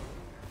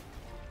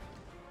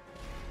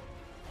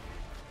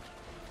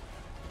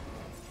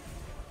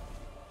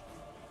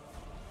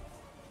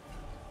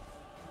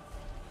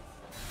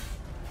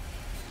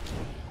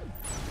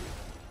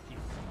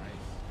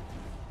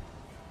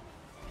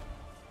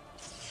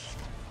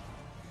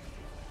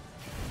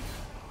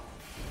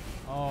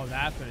 Oh,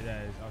 that's what it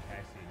is. Okay,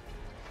 I see.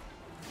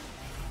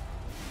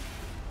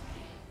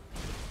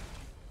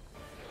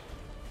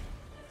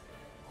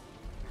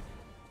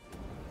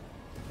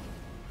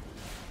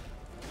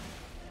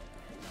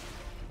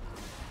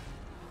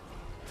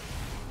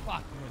 Fuck,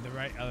 I'm on the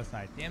right other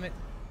side. Damn it.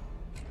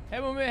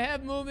 Head movement,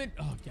 head movement.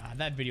 Oh, God,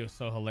 that video is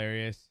so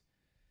hilarious.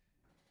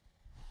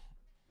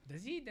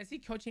 Does he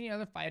coach any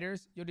other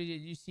fighters? Yo, did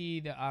you see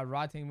the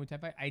Raw Tang Muay Thai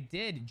fight? I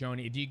did,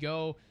 Joni. If you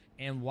go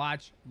and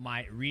watch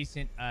my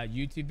recent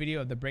YouTube video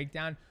of the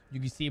breakdown, you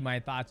can see my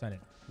thoughts on it.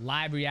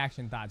 Live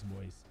reaction thoughts,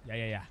 boys.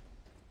 Yeah.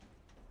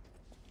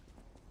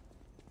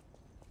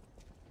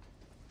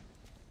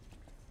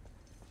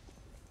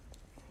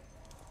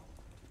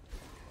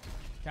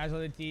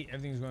 Casualty,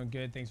 everything's going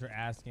good. Thanks for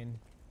asking.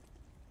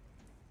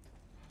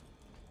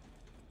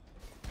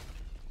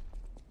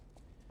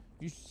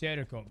 You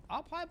Serico.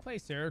 I'll probably play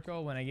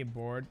Serico when I get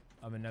bored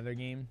of another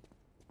game.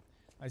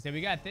 Like I said,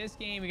 we got this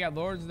game. We got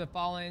Lords of the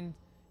Fallen.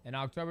 In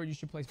October, you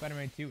should play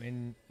Spider-Man 2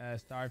 in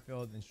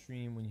Starfield and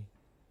stream when you...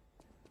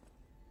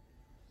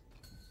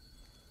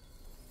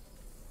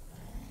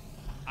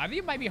 I think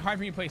it might be hard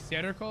for me to play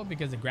Serico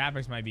because the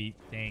graphics might be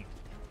dank.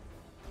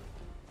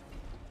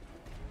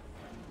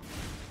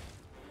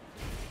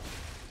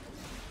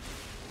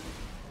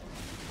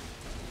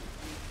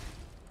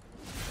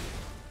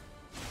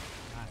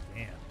 God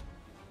damn.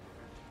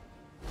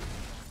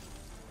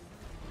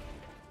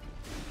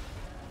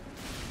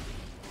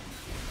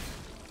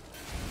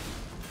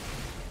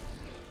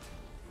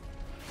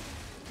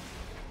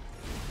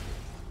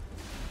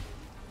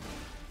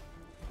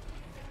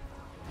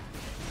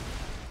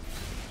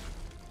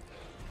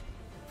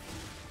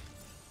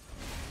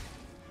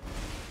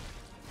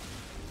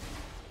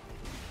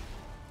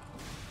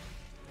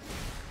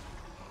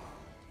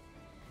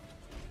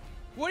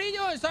 What are you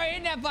doing? Start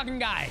hitting that fucking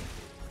guy.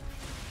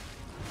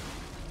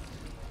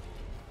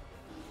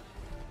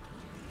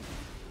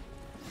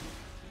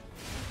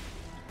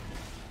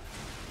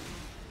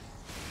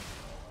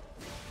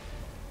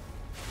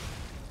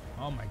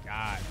 Oh my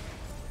God.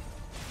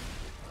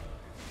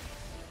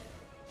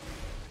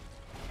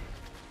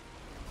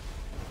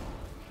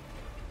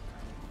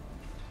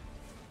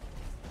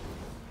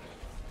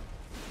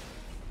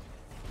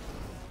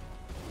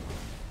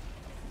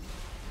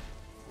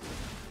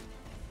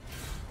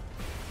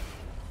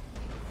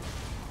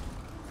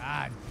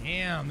 God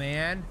damn,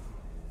 man.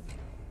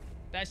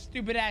 That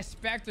stupid ass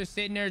Spectre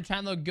sitting there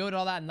trying to look good,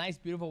 all that nice,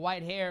 beautiful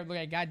white hair. Look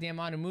at goddamn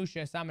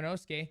Onimusha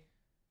Samanosuke.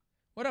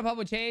 What up,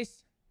 Hubble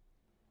Chase?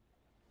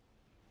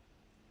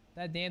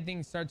 That damn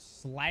thing starts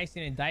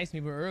slicing and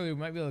dicing people early. We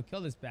might be able to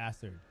kill this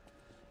bastard.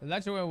 The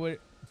electro went with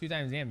 2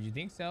 times damage. You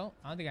think so?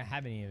 I don't think I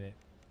have any of it.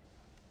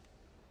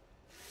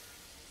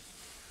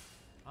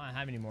 I don't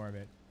have any more of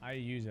it. I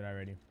used it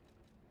already.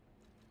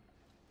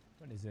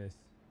 What is this?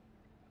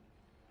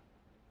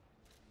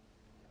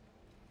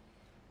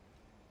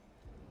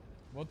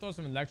 We'll throw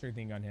some electric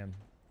thing on him.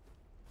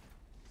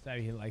 So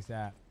he likes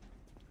that.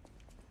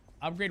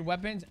 Upgrade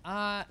weapons?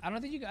 I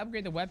don't think you can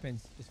upgrade the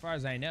weapons, as far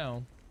as I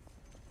know.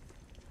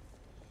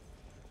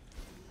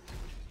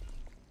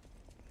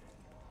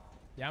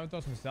 Yeah, I'm gonna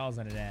throw some cells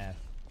on his ass.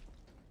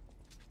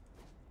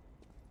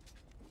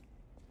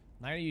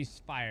 I'm not gonna use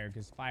fire,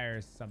 because fire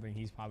is something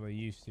he's probably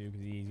used to,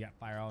 because he's got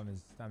fire all in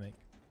his stomach.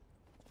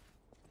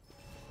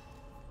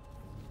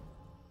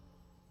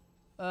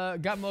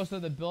 Got most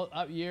of the built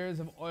up years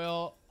of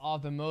oil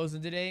off the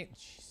Mosin today.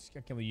 Jeez, I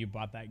can't believe you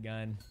bought that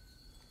gun.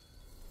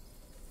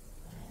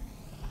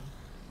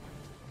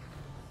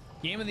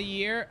 Game of the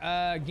year.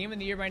 Game of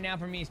the year right now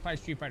for me is probably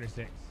Street Fighter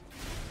 6.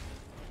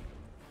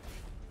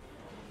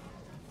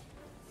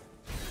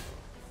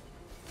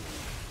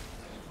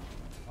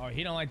 Oh,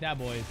 he don't like that,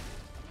 boys.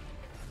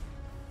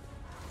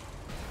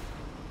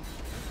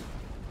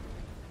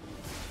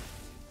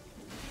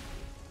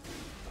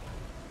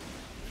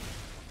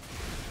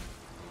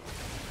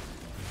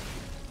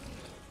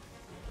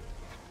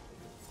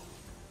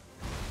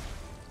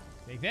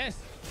 Take this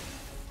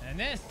and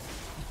this.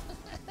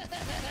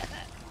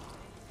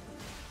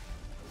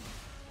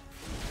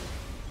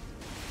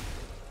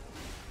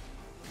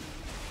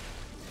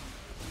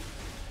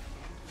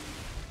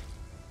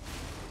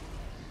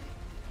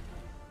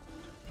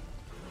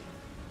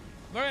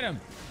 Look at him.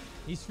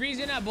 He's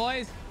freezing up,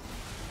 boys.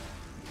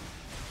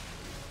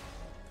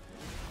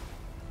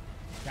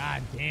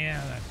 God damn,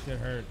 that shit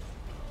hurt.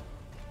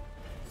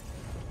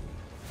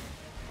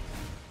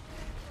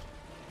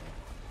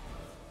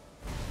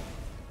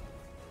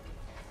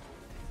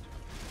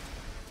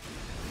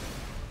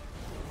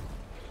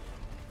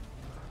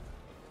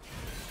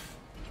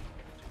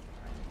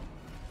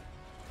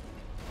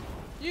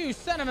 You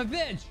son of a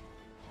bitch!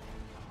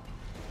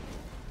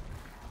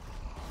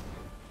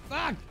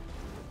 Fuck!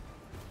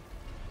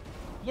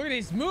 Look at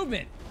his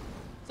movement.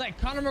 It's like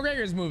Conor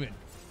McGregor's moving.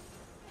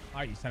 All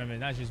right, you son of a bitch.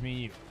 That's just me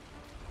and you.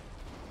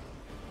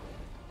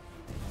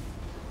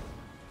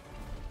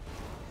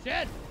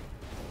 Shit!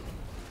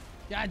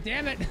 God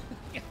damn it!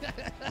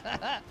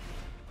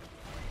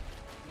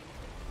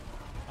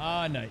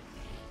 Oh, no.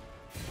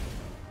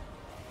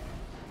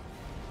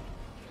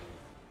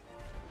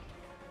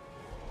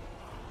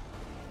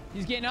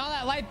 He's getting all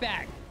that life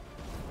back.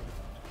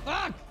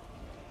 Fuck!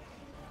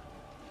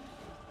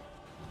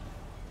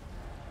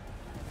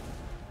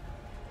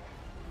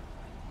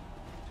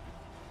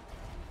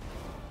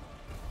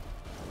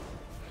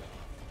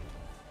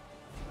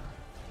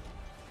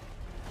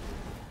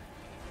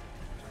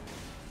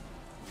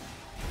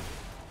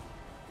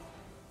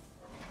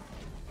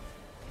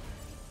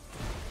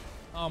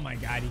 Oh my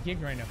god, he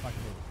kicked right in the fucking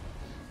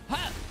face.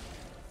 Ha!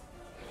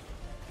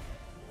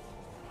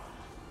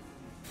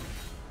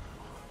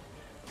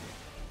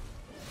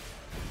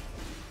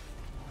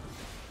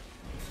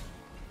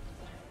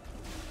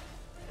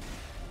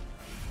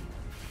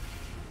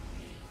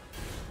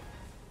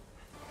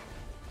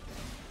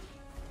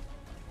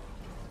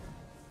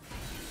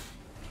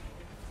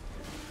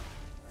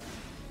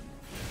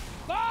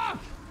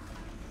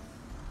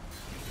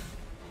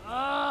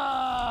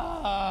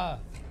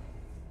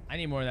 I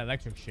need more of that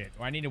electric shit.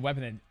 Or I need a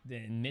weapon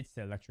that emits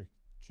the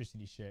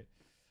electricity shit.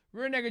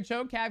 Rear naked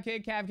choke, calf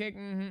kick.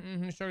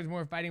 Struggles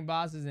more fighting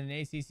bosses than an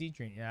ACC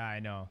train. Yeah, I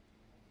know.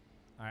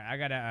 Alright, I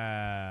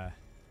gotta,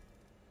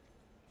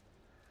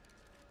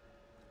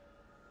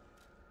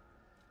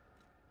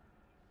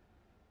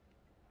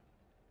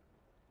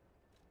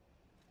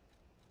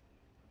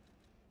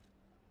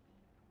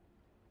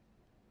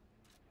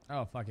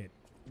 oh, fuck it.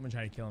 I'm gonna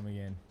try to kill him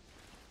again.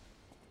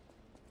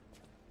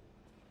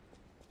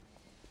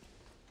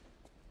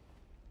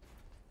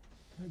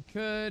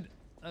 Could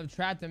have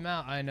trapped him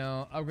out. I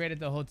know. Upgrade at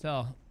the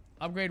hotel.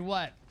 Upgrade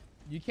what?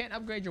 You can't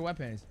upgrade your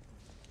weapons.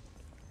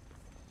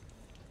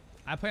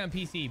 I play on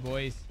PC,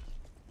 boys.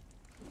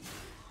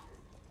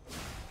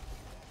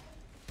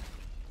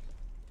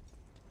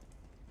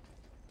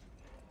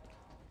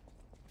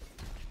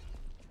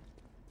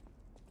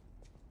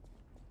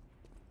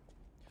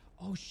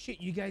 Oh shit,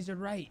 you guys are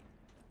right.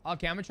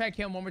 Okay, I'm gonna try to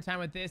kill him one more time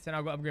with this and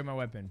I'll go upgrade my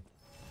weapon.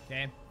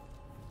 Okay.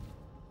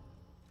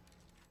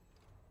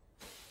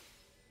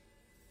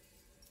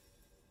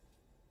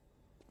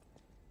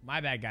 My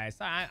bad, guys.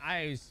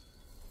 I was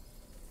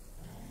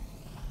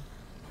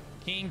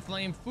King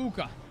Flame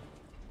Fuka.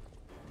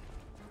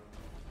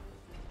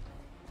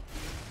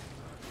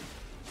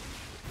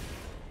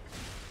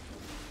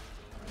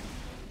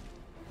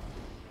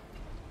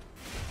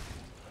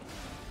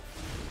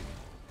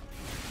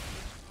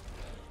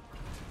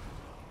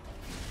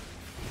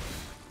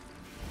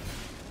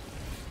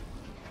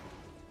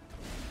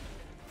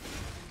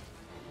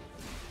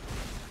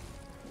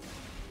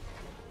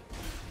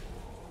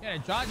 Yeah,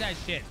 dodge that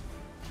shit.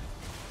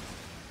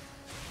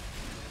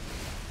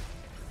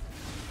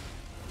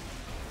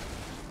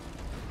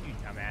 You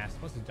dumbass.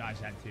 Supposed to dodge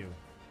that too.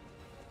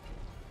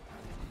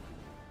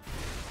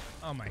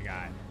 Oh my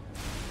god.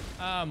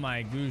 Oh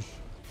my goosh.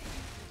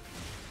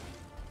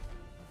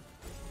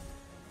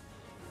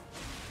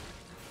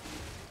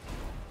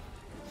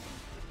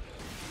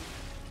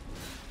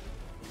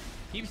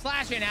 Keep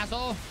slashing,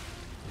 asshole.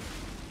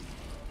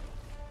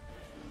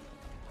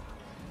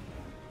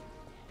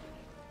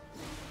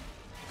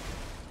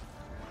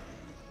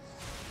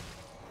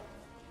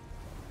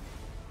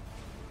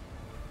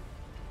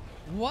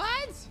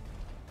 What?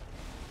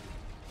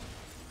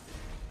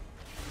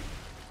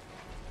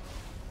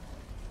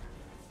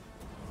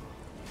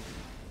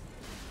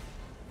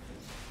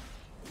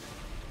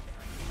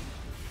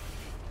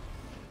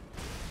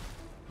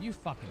 You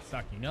fucking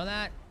suck. You know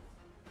that?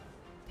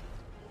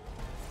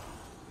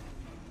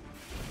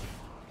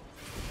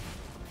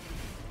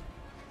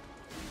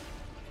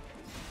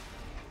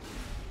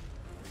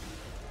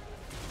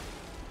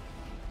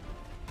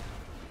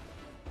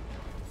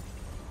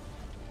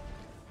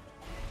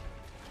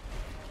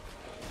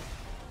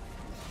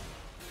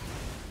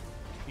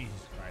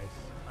 Jesus Christ.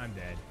 I'm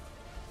dead.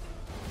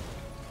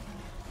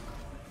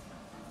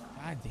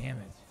 God damn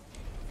it.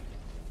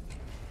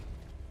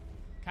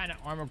 Kind of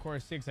Armor Core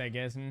 6, I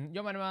guess. And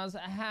yo, my mouse,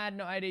 I had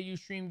no idea you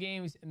stream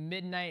games.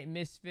 Midnight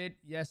Misfit.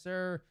 Yes,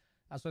 sir.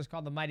 That's what it's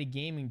called, the Mighty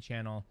Gaming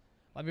channel.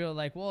 A lot of people are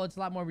like, well, it's a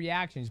lot more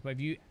reactions. But if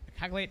you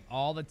calculate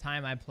all the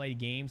time I play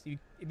games,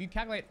 if you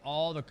calculate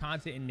all the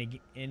content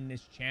in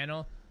this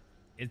channel,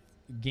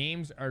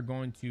 games are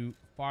going to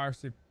far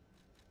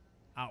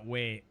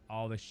outweigh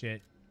all the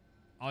shit,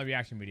 all the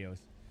reaction videos.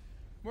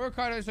 Work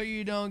harder so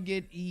you don't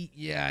get eat.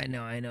 Yeah, I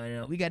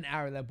know. We got an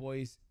hour left,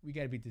 boys. We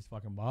got to beat this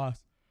fucking boss.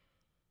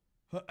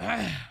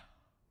 And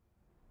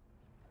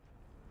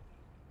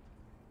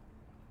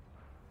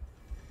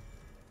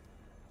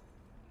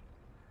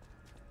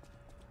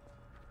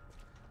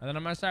then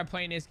I'm going to start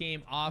playing this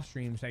game off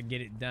stream so I can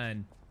get it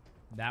done.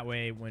 That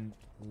way, when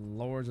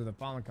Lords of the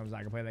Fallen comes out,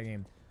 I can play that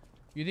game.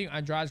 You think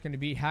Andrade's going to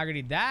beat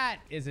Haggerty? That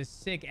is a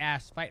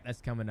sick-ass fight that's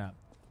coming up.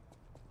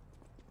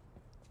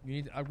 You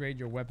need to upgrade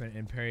your weapon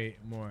and parry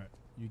more.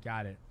 You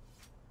got it.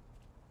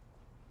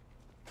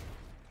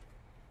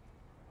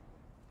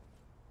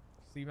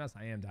 Sleep mess?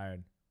 I am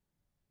tired.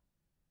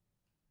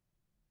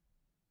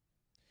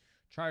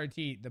 Charter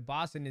T, the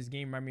boss in this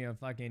game remind me of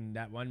fucking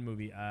that one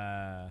movie.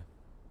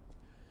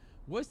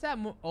 What's that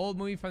old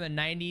movie from the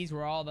 90s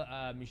where all the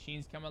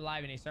machines come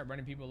alive and they start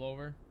running people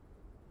over?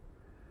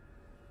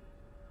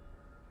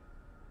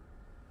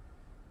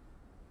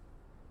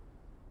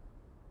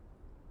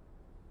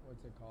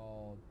 What's it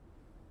called?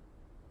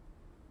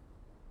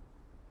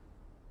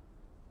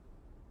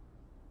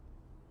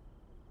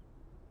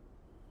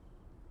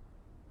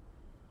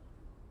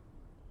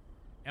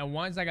 And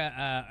one's like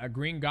a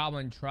Green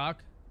Goblin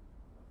truck.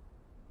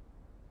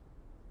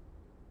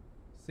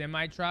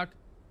 Semi truck.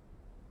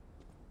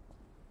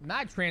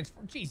 Not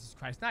Jesus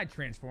Christ, not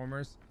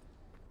Transformers.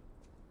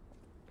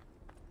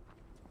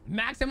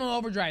 Maximum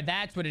Overdrive,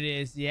 that's what it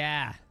is.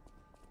 Yeah.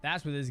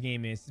 That's what this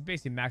game is. It's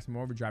basically Maximum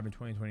Overdrive in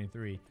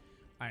 2023.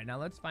 All right, now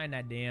let's find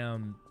that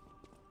damn...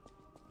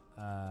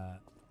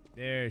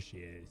 there she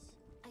is.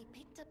 I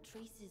picked up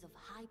traces of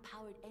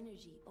high-powered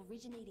energy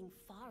originating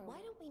far away.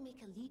 Why don't we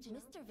make a legion?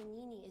 Mr.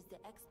 Vanini is the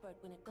expert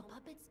when the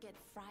puppets get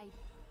fried.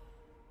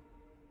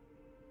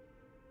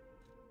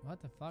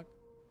 What the fuck?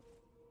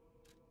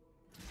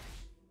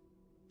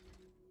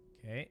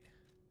 Okay.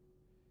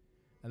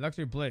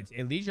 Electric Blitz.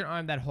 A Legion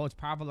arm that holds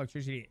powerful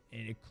electricity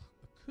and it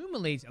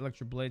accumulates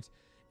electric blitz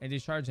and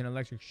discharges an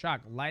electric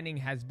shock. Lightning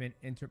has been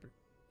interpreted.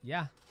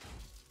 Yeah.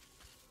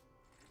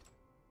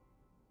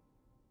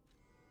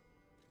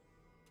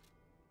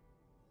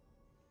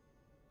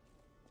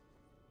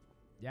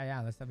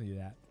 Yeah, let's definitely do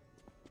that.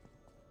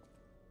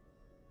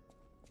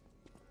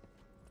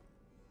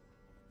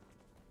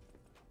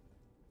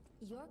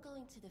 You're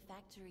going to the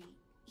factory.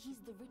 He's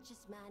the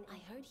richest man. I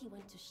heard he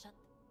went to shut...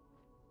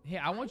 Hey,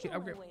 I want you to know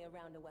upgrade... my way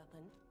around a weapon.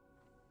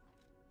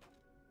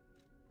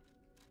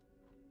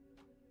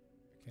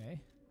 Okay.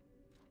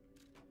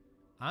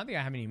 I don't think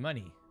I have any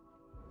money.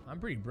 I'm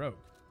pretty broke.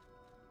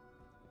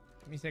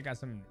 Let me see if I got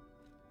some...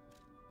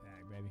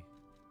 Bag, baby.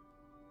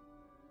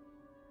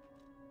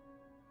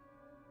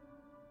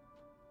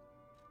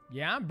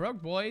 Yeah, I'm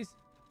broke, boys.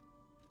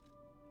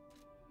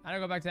 I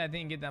gotta go back to that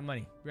thing and get that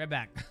money. Be right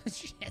back.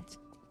 Shit.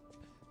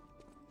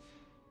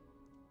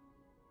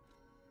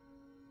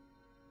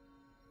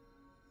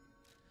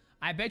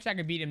 I bet you I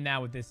can beat him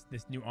now with this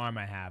new arm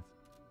I have.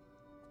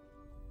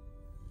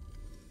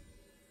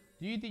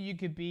 Do you think you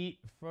could beat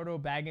Frodo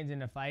Baggins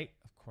in a fight?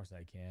 Of course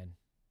I can.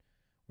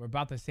 We're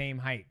about the same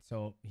height,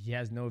 so he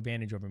has no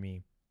advantage over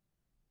me.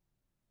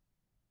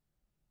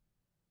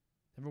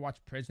 Ever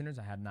watched Prisoners?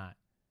 I have not.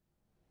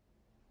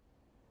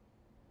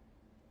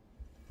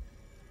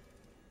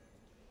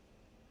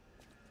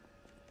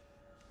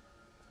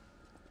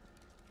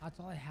 That's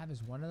all I have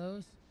is one of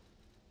those?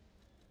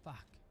 Fuck.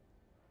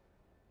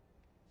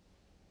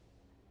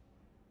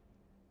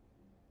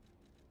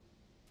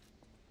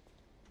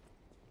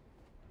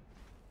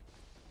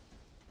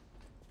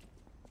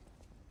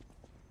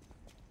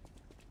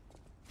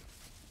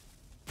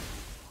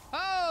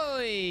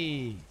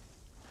 Holy!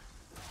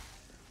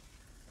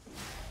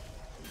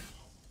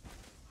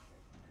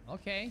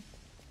 Okay.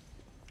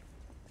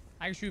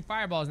 I can shoot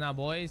fireballs now,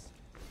 boys.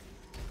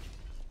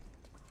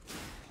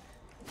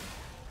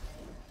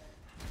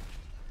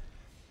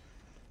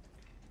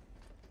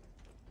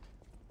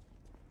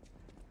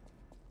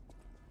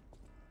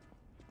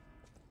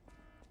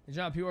 Did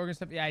you jump P-Organ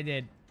stuff? Yeah, I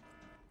did.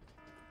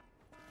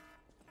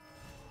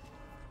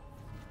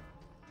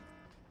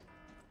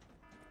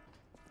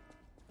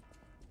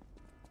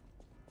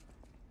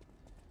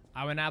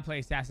 I would not play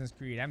Assassin's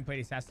Creed. I haven't played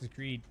Assassin's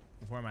Creed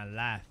before in my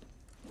life.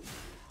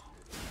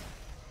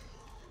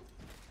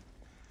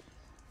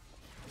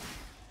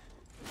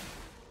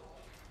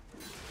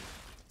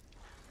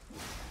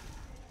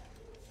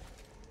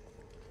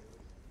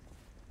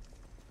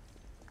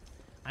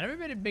 I've never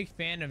been a big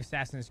fan of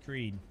Assassin's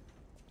Creed.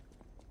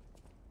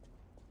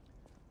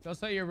 Don't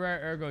sell your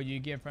rare ergo you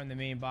get from the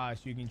main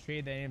boss. You can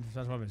trade that in for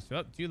special weapons.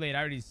 Oh, too late.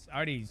 I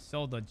already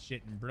sold that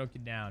shit and broke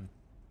it down.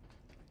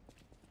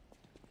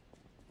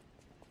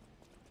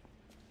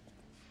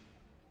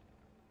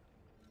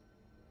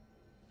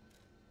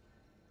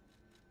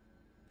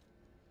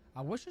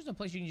 I wish there's a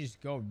place you can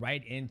just go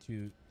right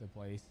into the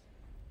place.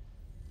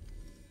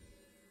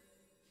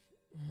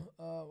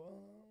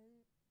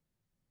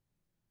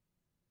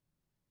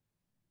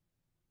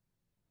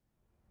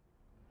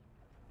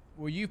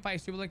 Will you fight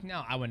Super Lake?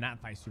 No, I would not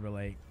fight Super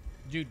Lake.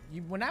 Dude,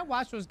 when I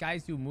watch those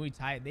guys do Muay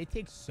Thai, they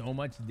take so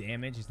much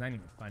damage. It's not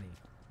even funny.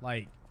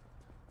 Like,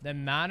 the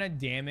amount of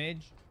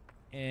damage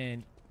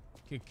and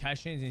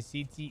concussions and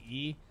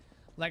CTE.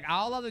 Like,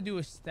 all I'll have to do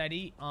is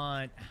study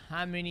on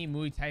how many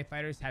Muay Thai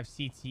fighters have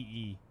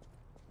CTE.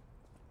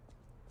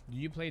 Do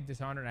you play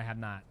Dishonored? I have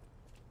not.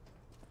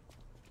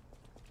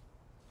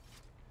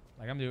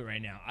 Like, I'm doing it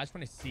right now. I just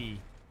want to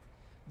see.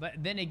 But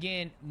then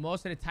again,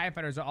 most of the Thai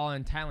fighters are all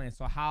in Thailand.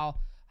 So how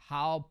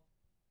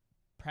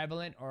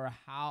prevalent or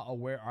how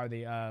aware are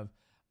they of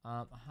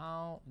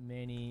how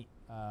many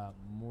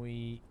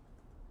Muay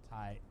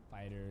Thai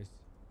fighters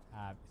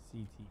have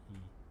CTE?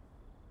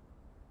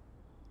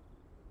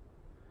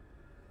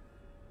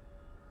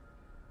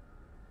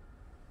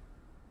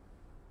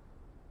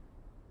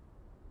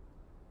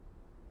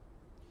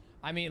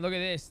 I mean, look at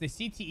this. The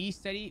CTE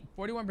study,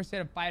 41%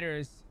 of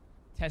fighters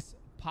test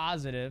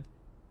positive.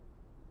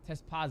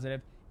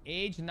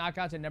 Age,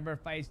 knockouts, and number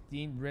of fights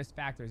deemed risk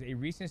factors. A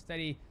recent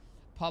study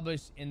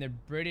published in the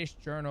British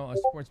Journal of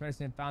Sports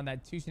Medicine found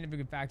that two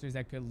significant factors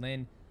that could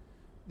lend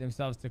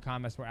themselves to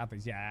combat sport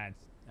athletes. Yeah,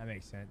 that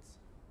makes sense.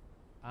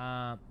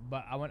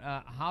 But I want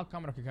how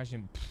common a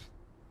concussion?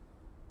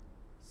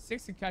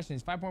 6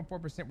 concussions,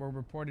 5.4% were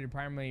reported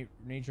primary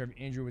nature of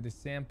injury with a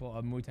sample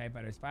of Muay Thai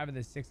fighters. 5 of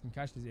the 6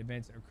 concussions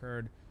events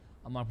occurred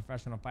among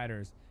professional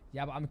fighters.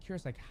 Yeah, but I'm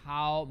curious, like,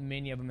 how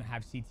many of them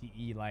have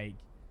CTE? Like,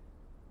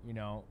 you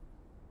know.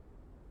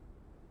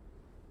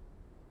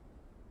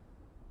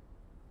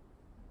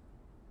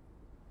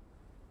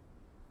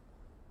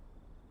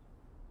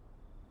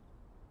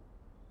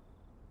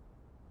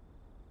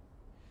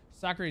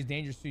 Soccer is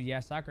dangerous too. Yeah,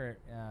 soccer.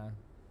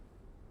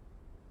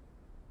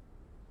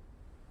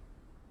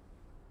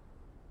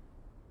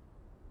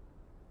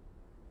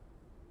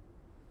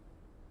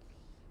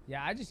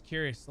 Yeah, I'm just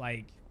curious.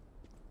 Like,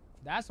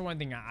 that's the one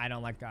thing I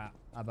don't like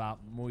about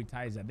Muay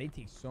Thai is that they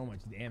take so much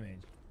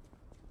damage.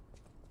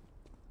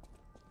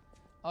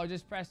 Oh,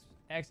 just press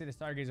X at the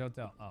Stargaze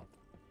Hotel. Oh,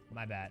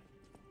 my bad.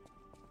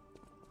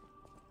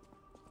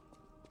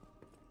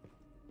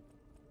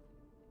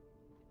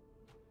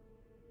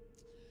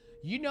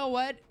 You know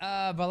what,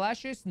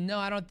 Valicious? No,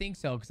 I don't think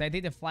so. Because I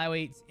think the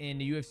flyweights in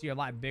the UFC are a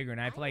lot bigger. And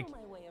I feel like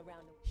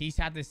he's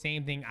had the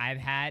same thing I've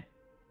had.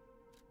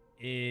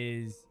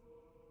 Is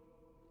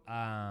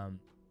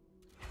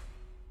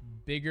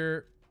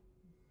bigger.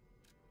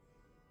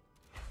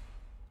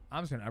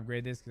 I'm just going to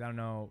upgrade this because I don't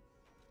know.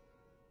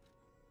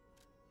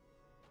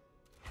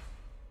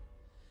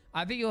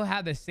 I think you'll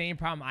have the same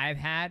problem I've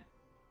had.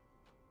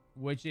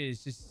 Which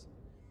is just,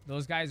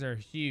 those guys are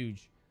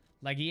huge.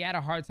 Like, he had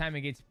a hard time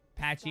against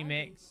Patchy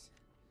Mix,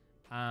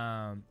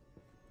 Sergio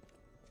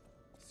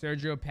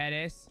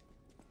Pettis.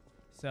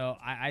 So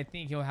I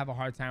think he'll have a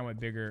hard time with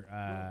bigger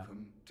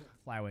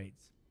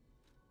flyweights.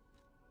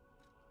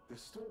 The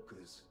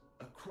stalkers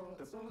across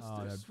the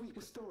bastard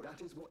sweep store.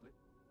 That is what.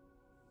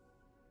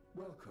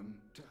 Welcome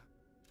to.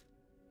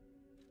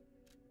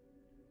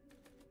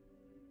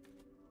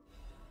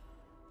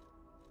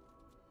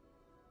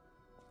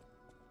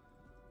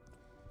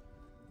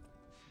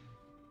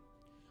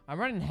 I'm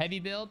running heavy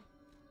build.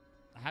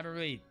 I haven't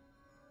really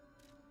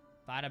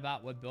thought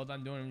about what build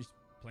I'm doing. I'm just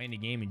playing the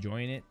game,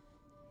 enjoying it.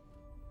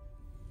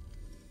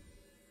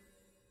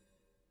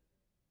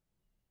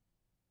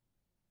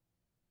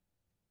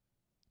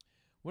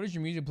 What is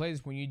your music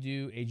playlist when you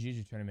do a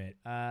jiu-jitsu tournament?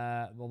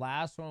 The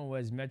last one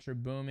was Metro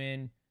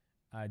Boomin,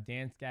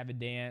 Dance Gavin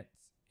Dance,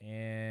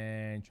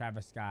 and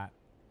Travis Scott.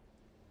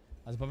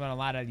 I was pumping a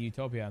lot of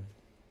Utopia.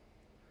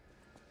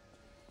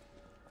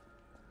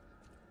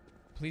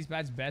 Police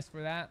badge best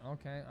for that?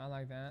 Okay, I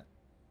like that.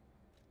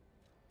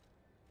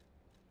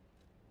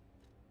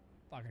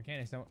 Fuck, I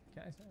can't say.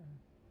 Can I say?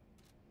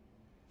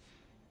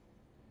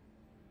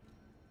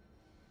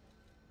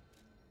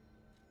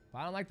 But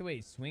I don't like the way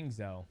it swings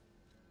though.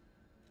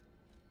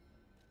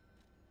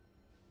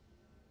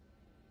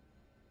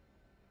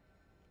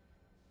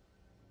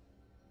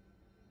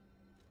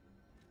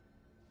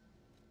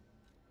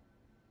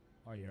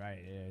 Oh, you're right,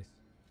 it is.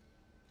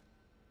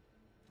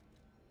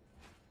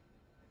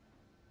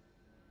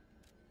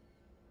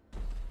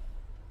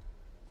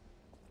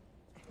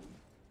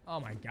 Oh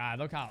my god,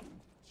 look how...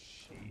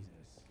 Jesus.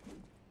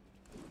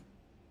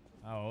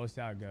 Oh, we'll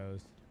see how it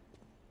goes.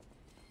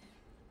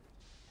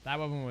 That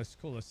weapon was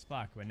cool as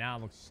fuck, but now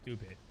it looks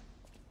stupid.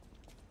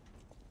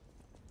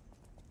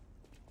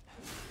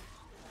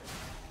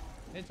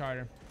 It's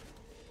harder.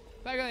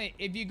 By the way,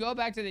 if you go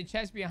back to the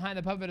chest behind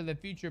the Puppet of the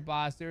Future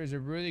boss, there is a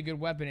really good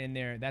weapon in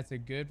there. That's a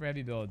good for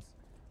heavy builds.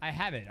 I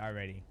have it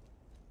already.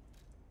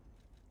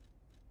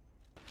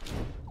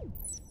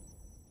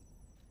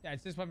 Yeah,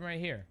 it's this weapon right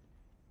here.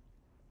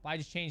 But I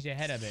just changed the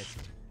head of it.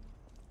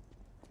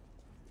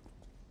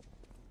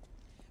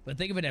 But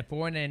think of it at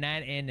 $4.99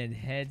 and then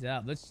heads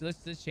up. Let's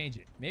change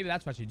it. Maybe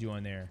that's what you do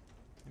on there.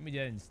 Let me do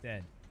that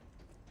instead.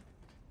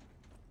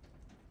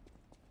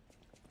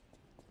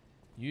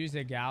 Use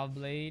a gal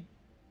blade.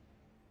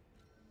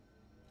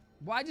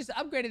 Well, I just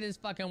upgraded this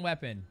fucking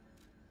weapon.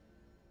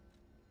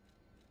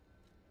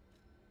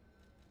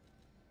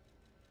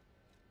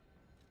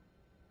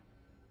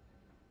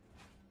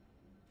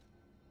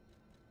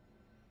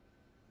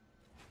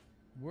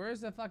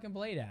 Where's the fucking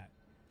blade at?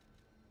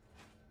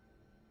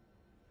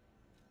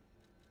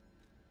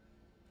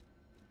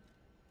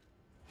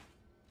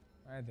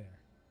 Right there.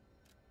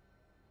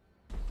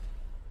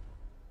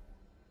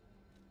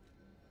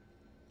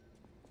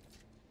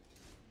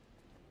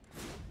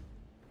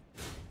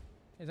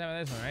 It's not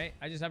this one, right?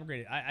 I just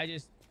upgraded. I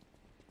just...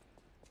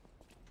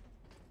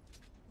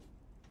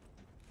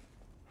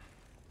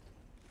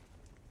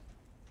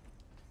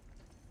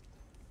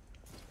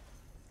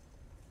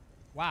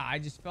 Wow, I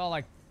just fell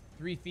like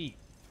 3 feet.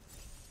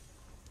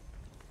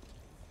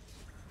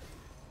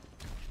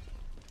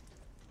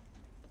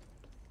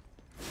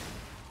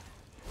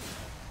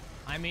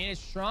 I mean, it's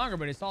stronger,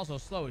 but it's also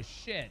slow as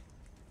shit.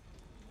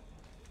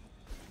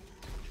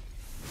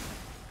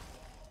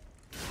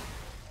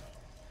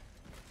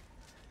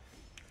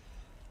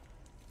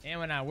 And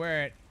when I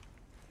wear it,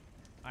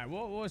 all right,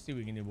 we'll see what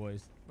we can do,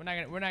 boys. We're not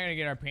gonna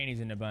get our panties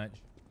in a bunch.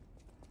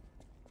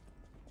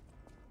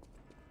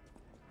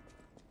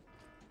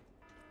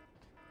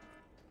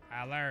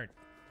 Alert!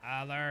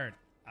 Alert!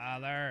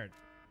 Alert!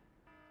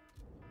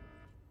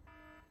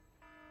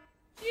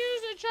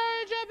 Use a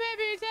charge up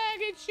heavy attack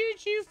and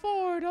shoot you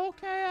forward.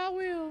 Okay, I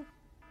will.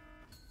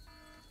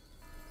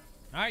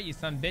 All right, you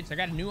son of a bitch. I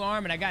got a new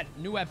arm and I got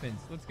new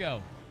weapons. Let's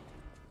go.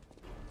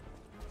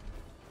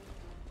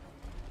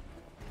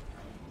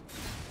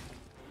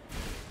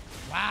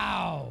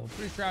 Wow.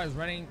 Pretty sure I was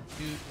running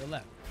to the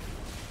left.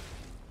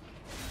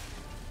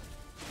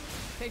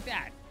 Take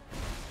that.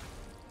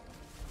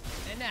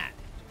 And that.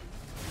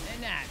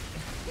 And that.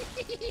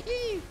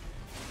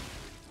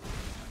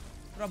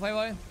 What up,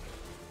 Playboy?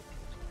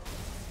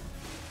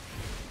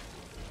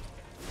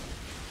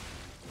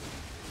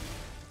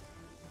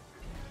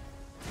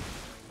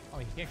 Oh,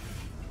 he kicked me.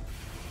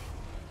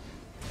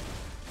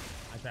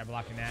 I tried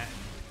blocking that.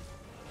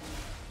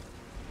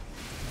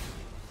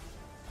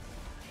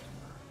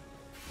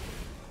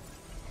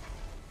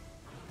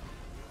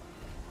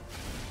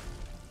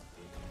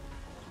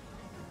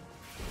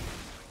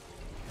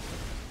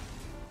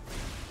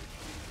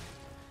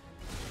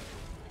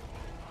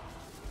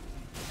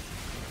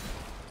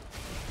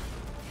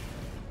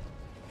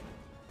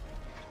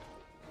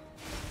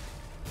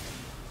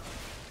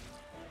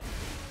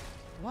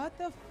 What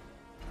the f—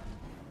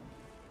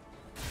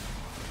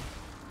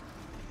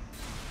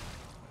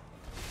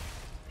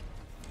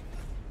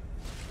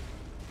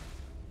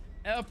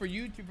 L for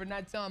YouTube for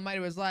not telling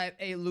Mighty was live.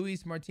 Hey,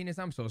 Luis Martinez,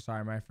 I'm so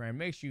sorry, my friend.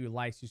 Make sure you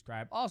like,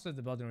 subscribe. Also, hit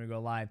the bell when we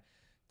go live.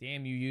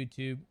 Damn you,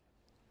 YouTube.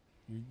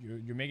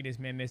 You're making this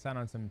man miss out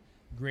on some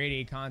grade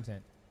A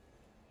content.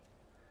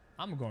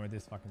 I'm going with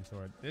this fucking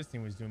sword. This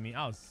thing was doing me.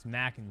 I was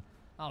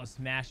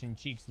smashing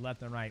cheeks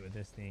left and right with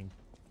this thing.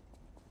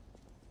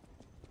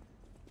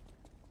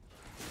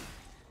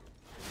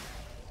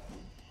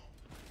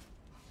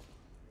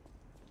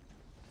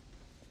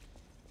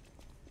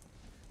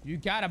 You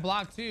gotta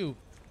block too.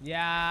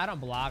 Yeah, I don't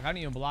block. I don't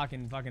even block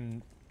in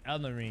fucking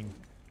Elden Ring.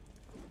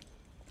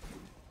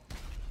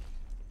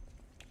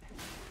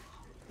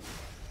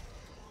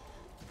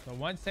 So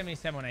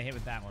 177 when I hit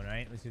with that one,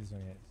 right? Let's see if this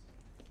one hits.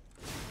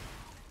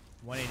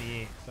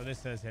 188. So this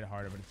does hit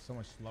harder, but it's so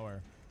much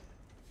slower.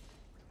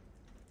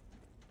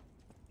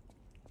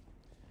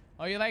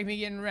 Oh, you like me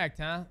getting wrecked,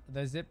 huh?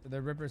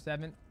 The Ripper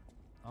 7?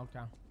 Okay.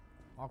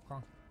 Okay.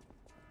 All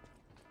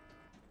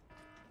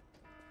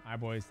right,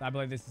 boys. I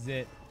believe this is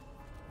it.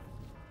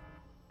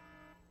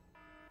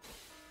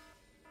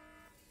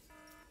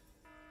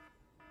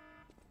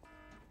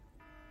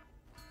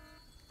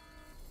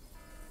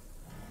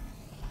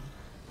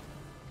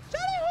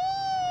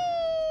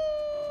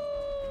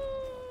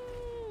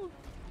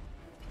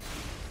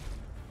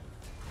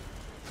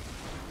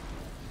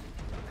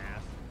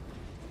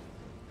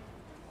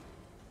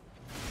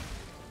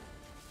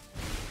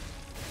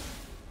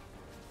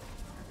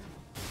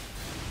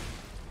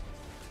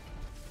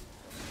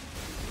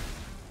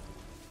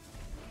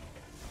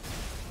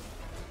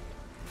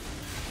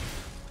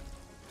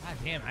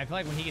 Damn, I feel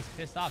like when he gets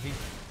pissed off, he's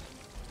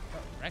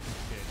wrecking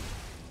shit.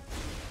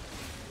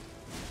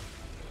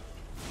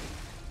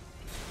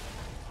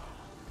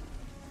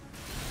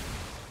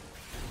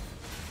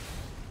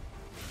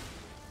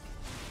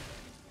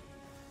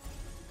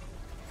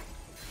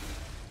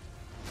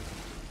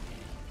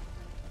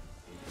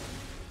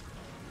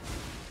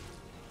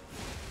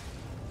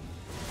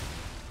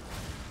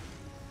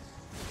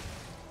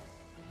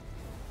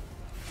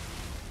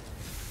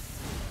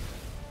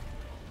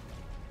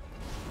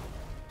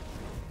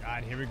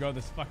 Here we go,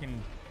 this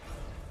fucking...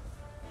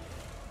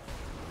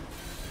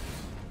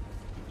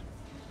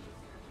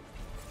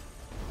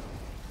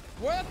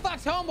 Where the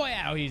fuck's homeboy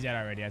at? Oh, he's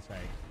dead already, that's right.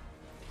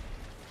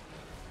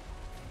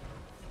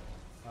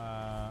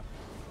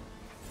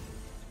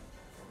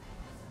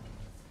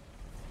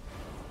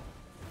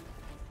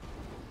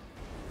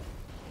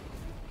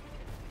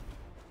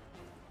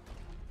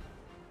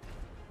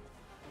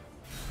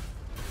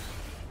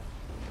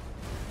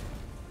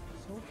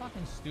 So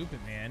fucking stupid,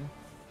 man.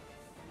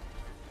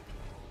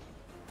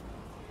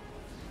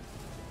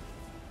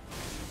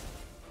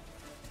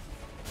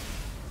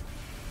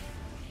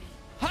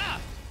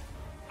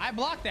 I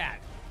blocked that.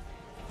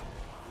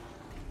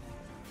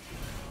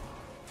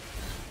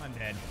 I'm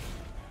dead.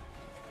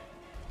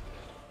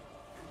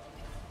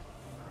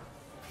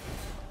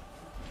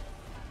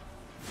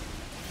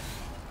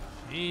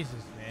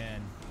 Jesus,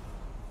 man.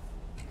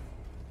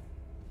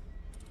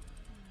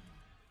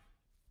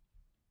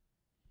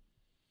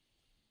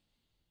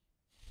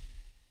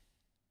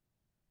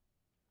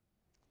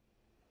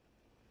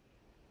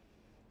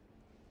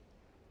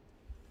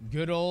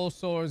 Good old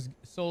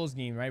Souls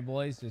game, right,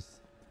 boys? Just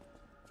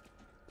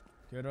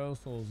good old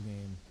Souls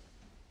game.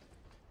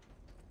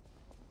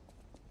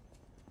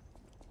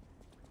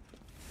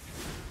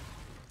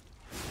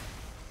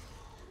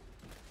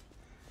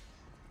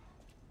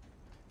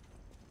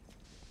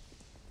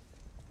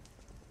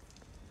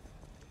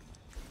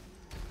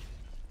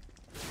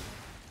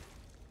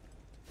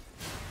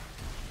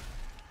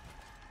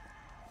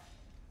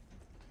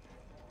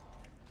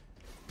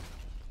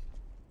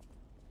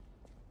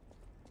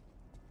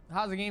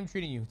 How's the game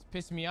treating you? It's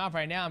pissing me off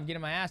right now. I'm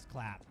getting my ass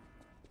clapped.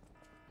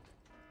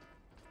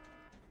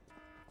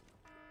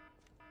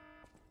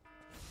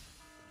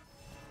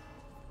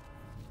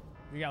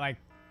 We got like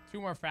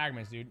 2 more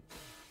fragments, dude.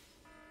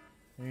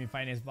 Maybe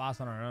fight this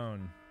boss on our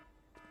own.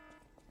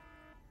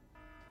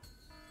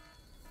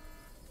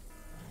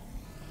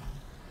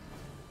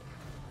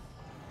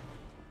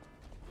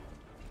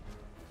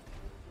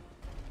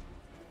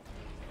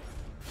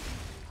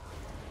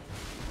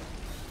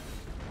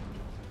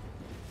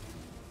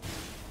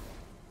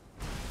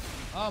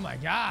 Oh my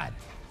god.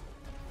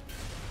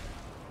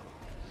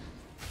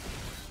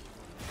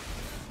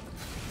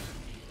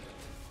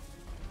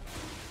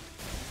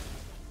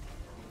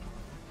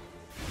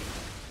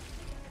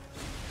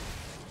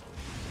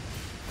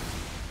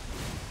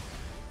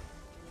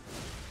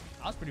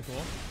 That was pretty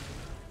cool.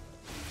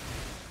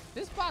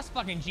 This boss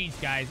fucking cheats,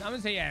 guys. I'm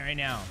gonna say that right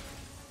now.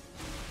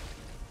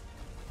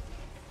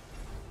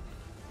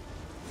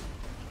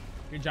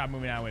 Good job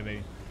moving out of the way,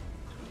 baby.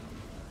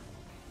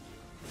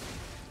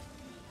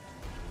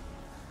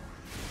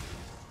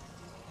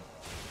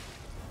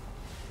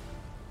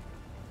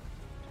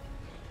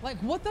 Like,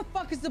 what the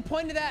fuck is the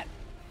point of that?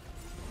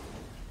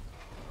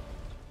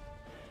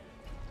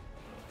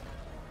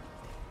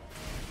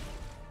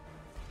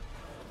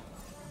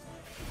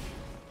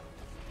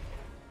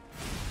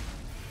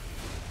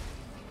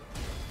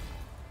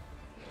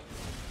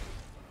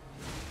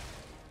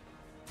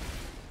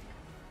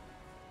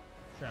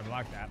 Sure, I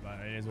blocked that, but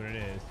it is what it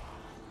is.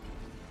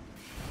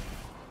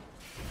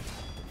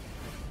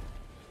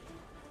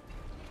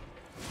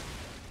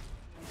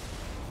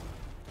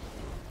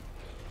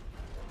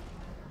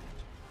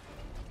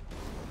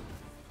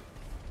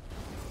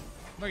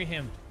 Look at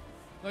him.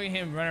 Look at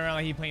him running around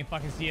like he's playing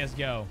fucking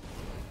CSGO.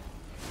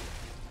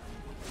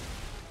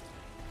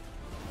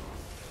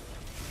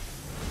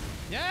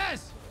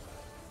 Yes!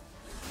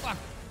 Fuck.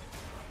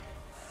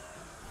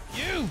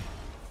 You!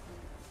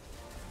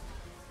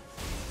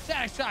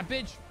 Static shot,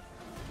 bitch.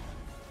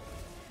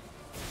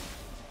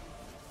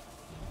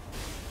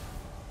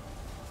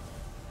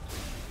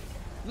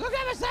 Look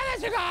at the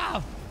silencer go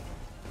off!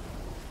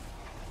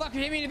 Fuck,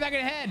 hit me in the back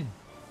of the head.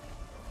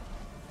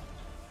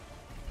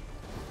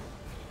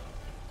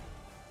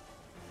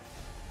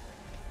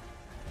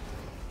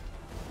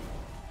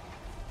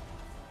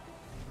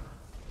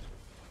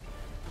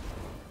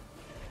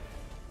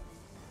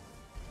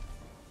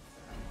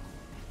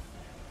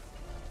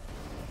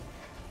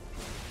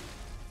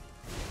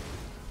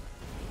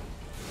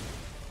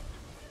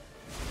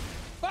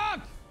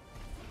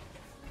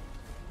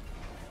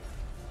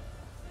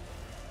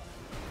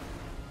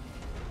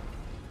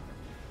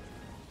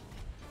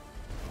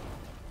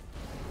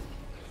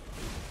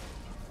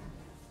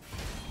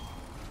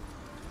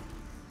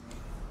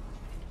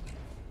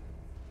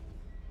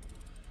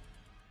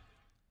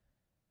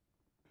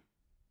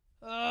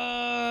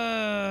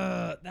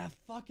 That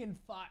fucking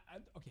fire.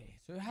 Okay,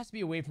 so there has to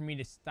be a way for me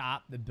to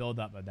stop the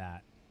buildup of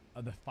that,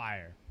 of the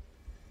fire.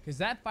 Because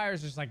that fire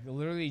is just like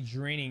literally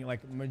draining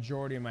like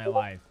majority of my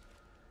life.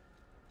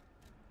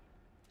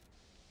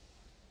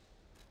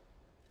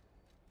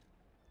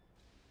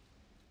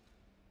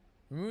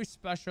 Remove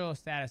special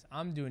status.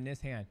 I'm doing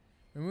this hand.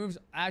 Removes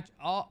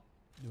all.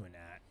 Doing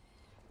that.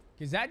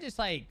 Because that just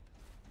like,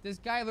 this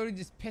guy literally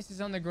just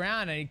pisses on the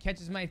ground and he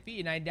catches my feet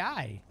and I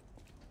die.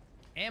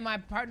 And my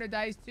partner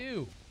dies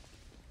too.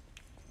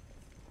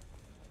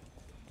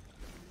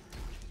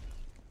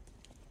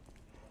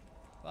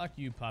 Fuck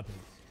you, puppets.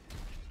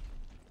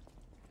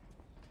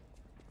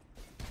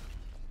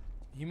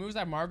 He moves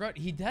like Margaret.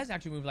 He does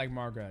actually move like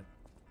Margaret.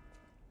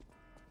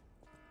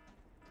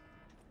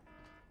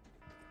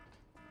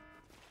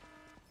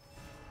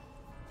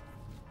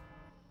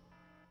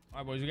 All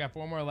right, boys, we got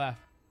 4 more left.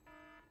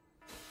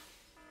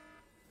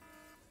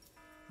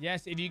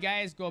 Yes, if you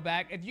guys go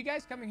back, if you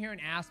guys come in here and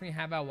ask me,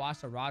 have I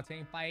watched a Raw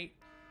Tank fight?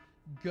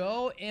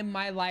 Go in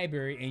my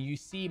library and you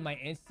see my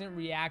instant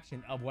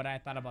reaction of what I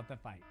thought about the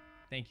fight.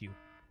 Thank you.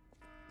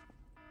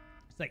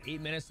 It's like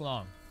 8 minutes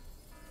long.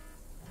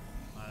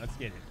 All right, let's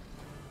get it.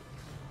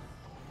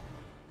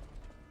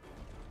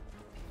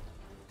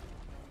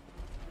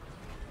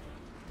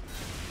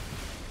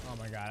 Oh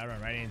my god, I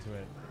run right into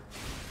it.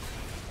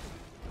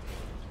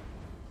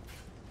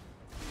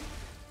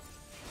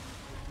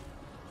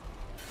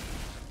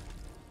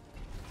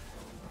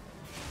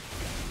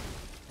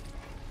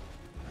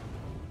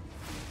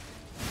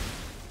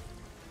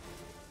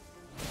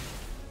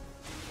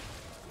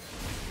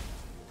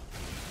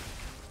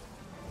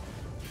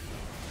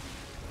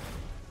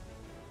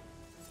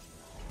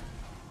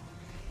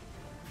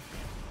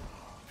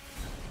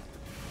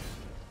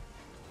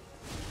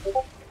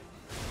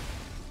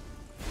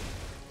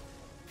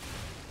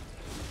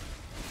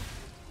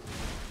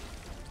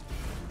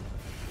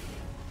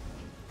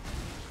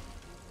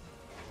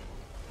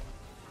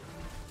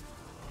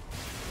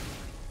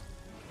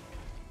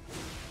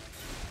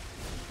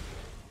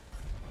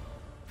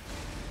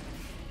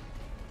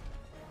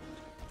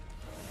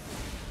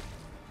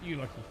 You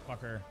lucky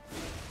fucker.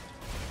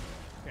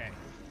 Okay.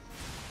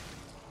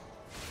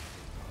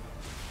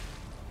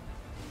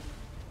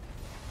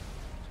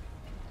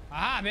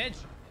 Aha, bitch.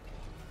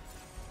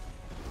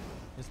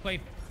 Let's play.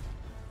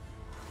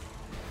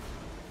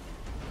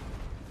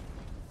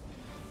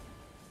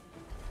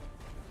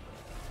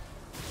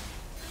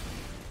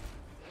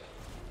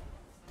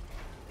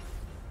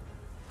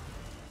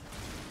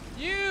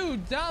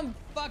 dumb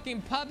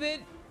fucking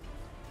puppet.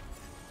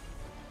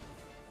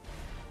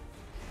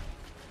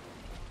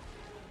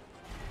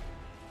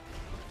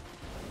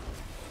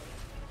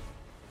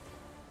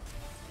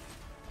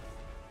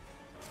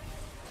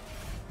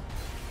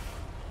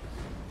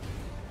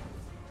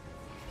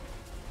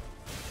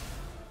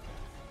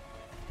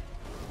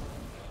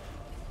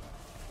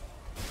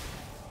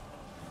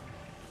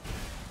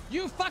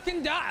 You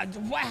fucking died.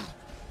 Wow.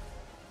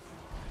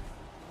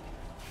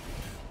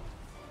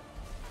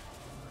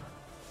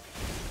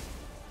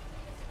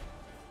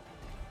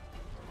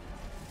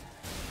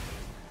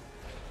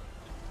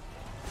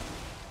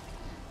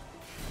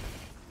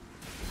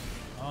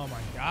 Oh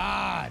my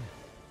God.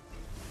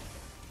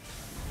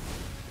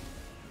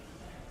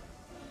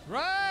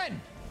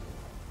 Run.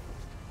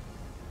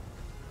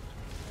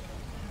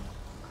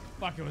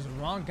 Fuck, it was the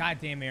wrong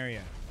goddamn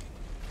area.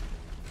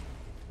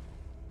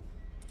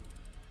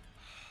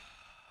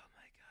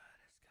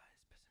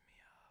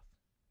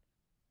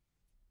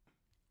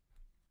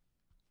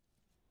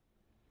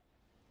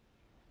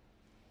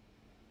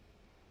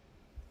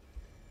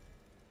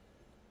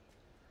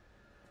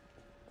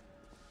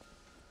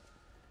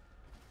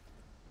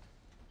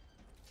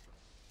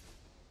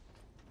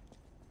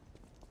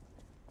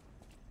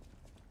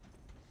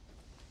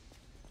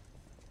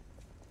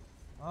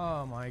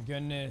 Oh my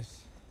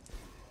goodness.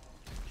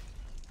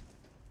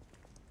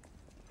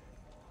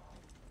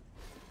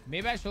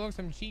 Maybe I should look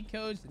some cheat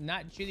codes,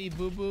 not chili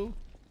boo boo.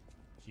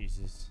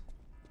 Jesus.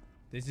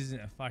 This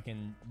isn't a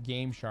fucking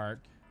Game Shark.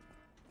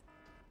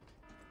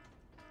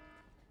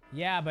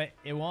 Yeah, but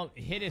it won't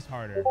hit as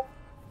harder.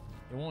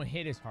 It won't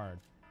hit as hard.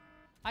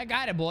 I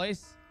got it,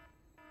 boys.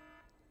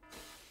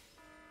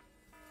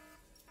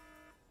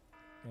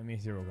 Let me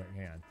see real quick.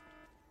 Hang on.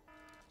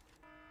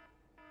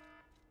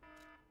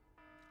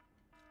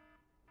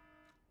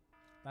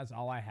 That's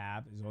all I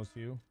have is those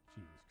two.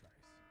 Jesus Christ.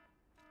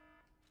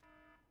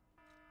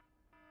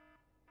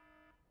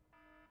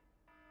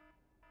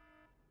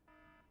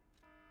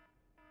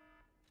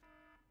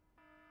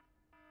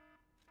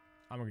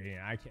 I'm okay.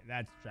 I can't.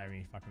 That's driving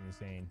me fucking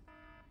insane.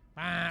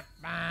 Bah,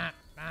 bah,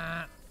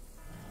 bah. All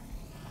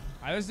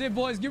right, let's do it,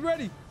 boys. Get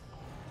ready.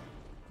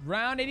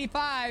 Round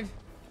 85.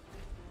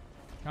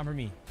 Come for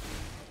me.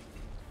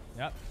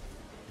 Yep.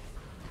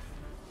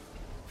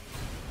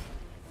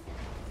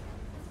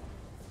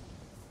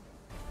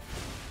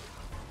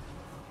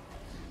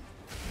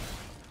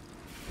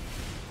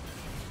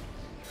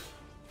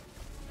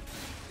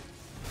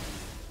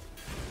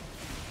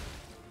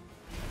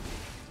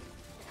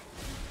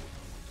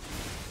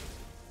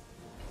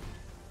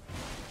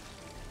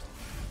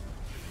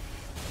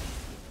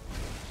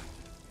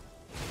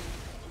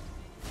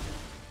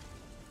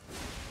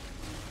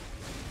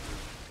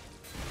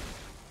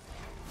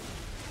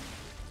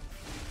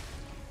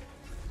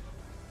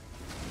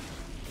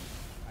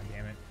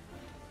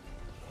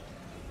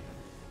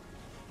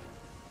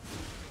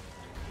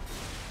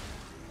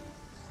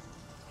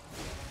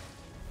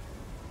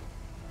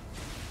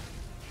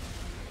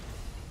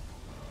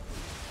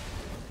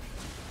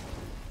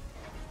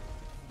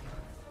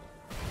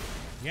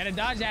 You gotta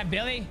dodge that,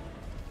 Billy.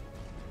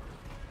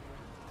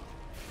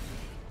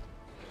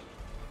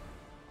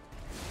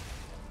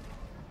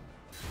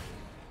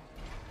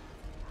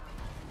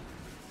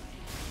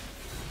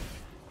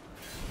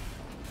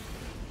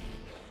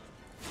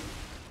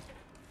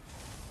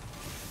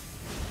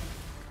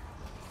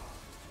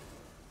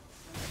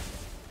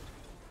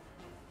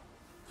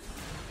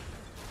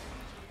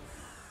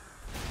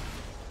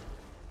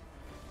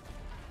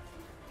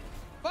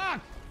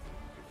 Fuck!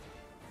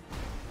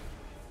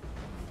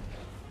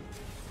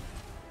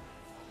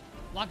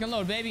 Lock and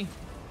load, baby.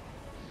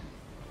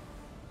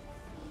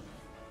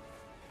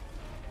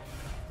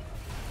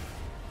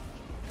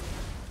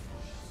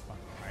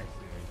 Fucking Christ,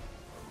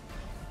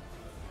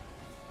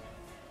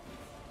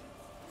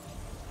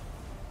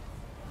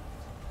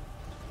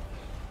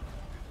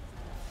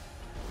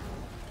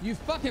 dude. You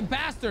fucking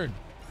bastard!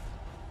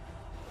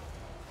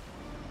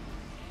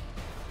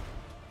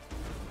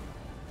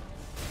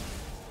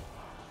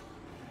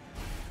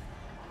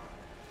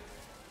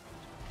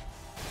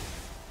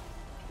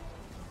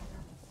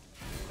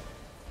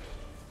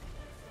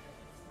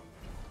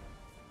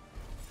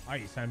 All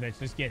right, you son of a bitch,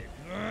 let's get it.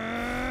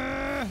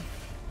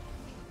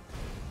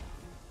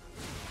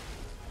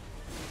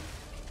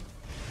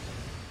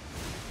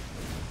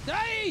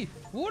 Dai!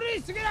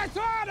 Urisi che la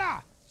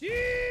tora!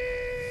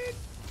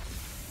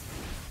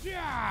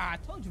 Yeah, I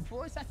told you,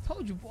 boys. I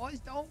told you, boys.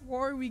 Don't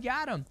worry, we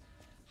got him.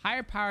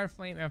 Higher power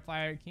flame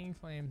amplifier, king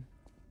flame.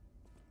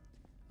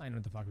 I know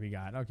what the fuck we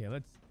got. Okay,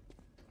 let's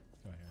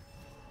go here.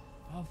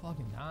 Oh,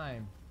 fucking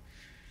time.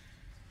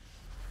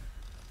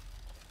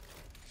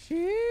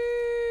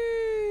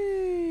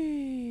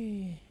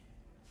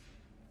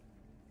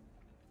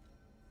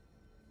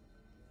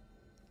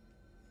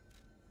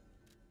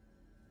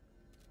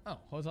 Oh,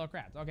 hotel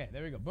crafts. Okay,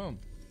 there we go. Boom.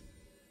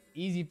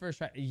 Easy first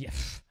try. Yeah.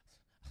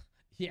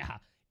 Yeah.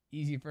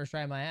 Easy first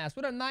try in my ass.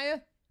 What up,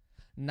 Naya?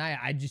 Naya,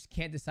 I just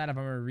can't decide if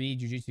I'm going to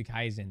read Jujutsu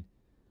Kaisen.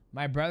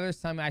 My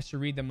brother's telling me I should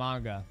read the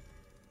manga.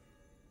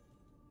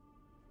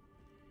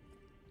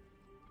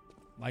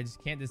 I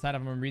just can't decide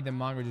if I'm gonna read the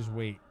manga or just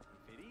wait.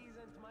 If it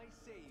isn't my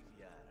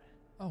savior.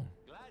 Oh.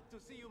 Glad to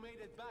see you made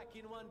it back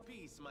in one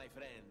piece, my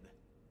friend.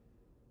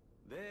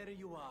 There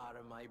you are,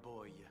 my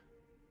boy.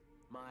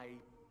 My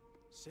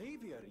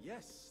savior,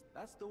 yes,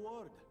 that's the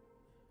word.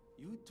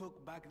 You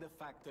took back the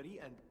factory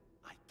and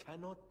I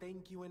cannot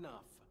thank you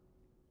enough.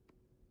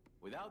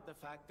 Without the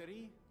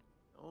factory,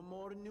 no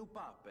more new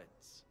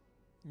puppets.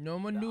 No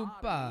more The new army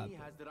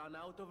puppets. has run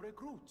out of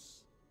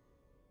recruits.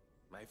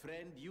 My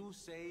friend, you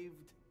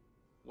saved,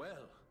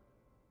 well,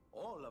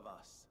 all of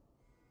us.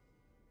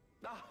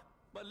 Ah,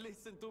 but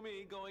listen to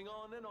me going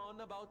on and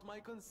on about my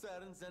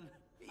concerns, and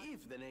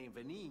if the name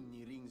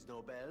Venigni rings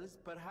no bells,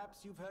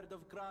 perhaps you've heard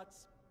of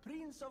Kratz,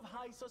 Prince of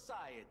High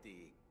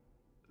Society.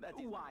 That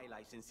is while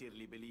I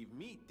sincerely believe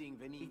meeting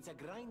Venigni, it's a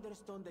grinder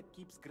stone that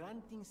keeps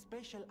granting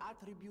special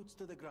attributes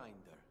to the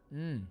grinder.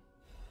 Grinder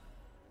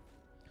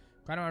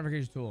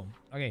modification tool.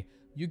 Okay,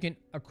 you can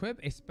equip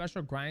a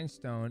special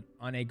grindstone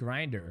on a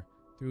grinder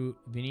through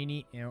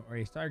Venigni or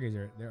a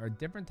Stargazer. There are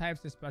different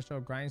types of special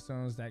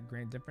grindstones that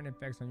grant different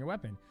effects on your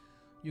weapon.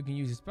 You can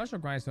use a special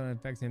grindstone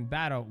effects in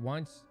battle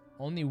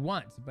only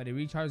once, but it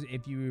recharges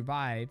if you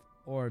revive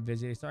or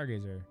visit a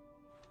Stargazer.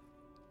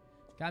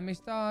 Got me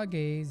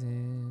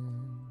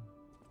stargazing.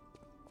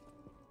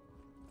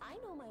 I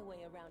know my way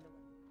around.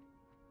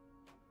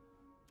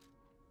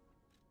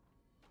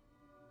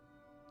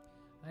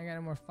 I ain't got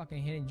no more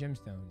fucking hidden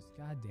gemstones.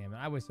 God damn it.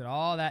 I wasted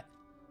all that.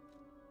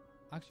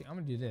 Actually, I'm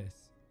gonna do this.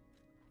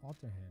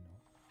 Alter handle.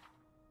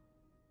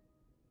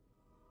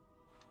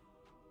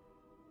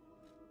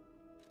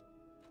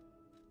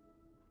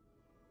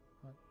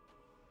 What?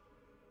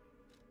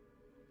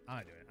 I'm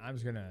not doing it. I'm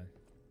just gonna...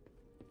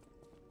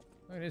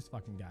 Look at this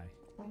fucking guy.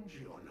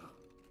 Buongiorno,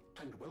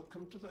 and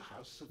welcome to the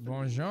House of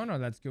Buongiorno,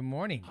 that's good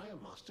morning. I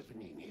am Master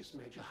Venigni's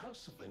Major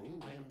House of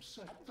Venigni. I am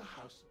Sir the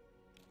House.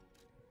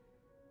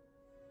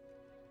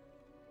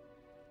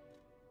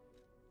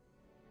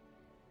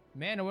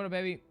 Man, what up,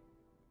 baby?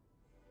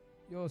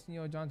 Yo,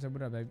 Senor Johnson,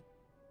 what up, baby?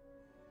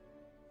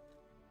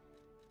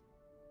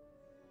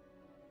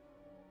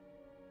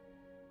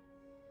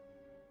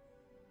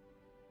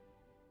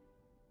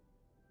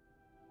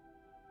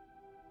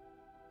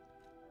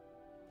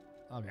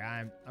 Okay,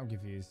 I'm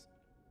confused.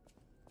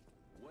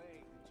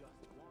 Wait just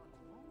one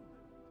moment.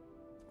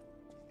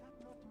 Is that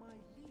not my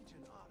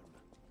Legion arm?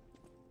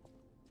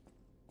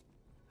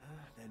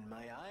 Then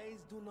my eyes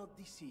do not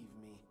deceive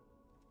me.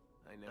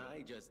 I know.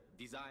 I just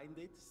designed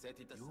it, set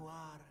it aside. You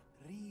are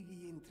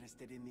really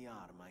interested in the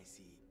arm, I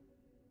see.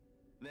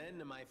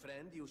 Then, my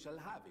friend, you shall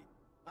have it.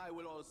 I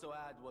will also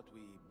add what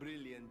we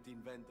brilliant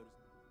inventors...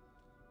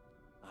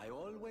 I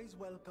always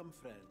welcome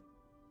friends.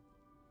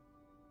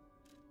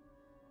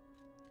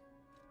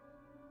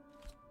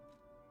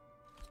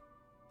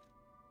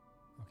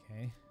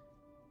 Okay.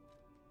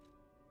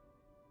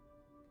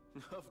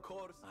 Of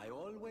course, I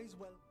always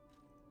welcome...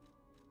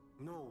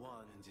 No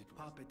one and it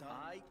puppet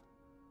I...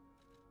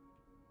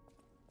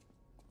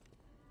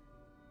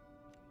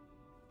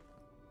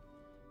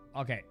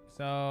 Okay,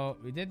 so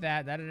we did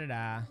that.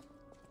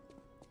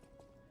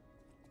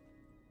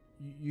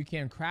 You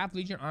can craft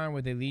Legion armor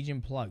with a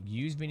Legion plug.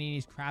 Use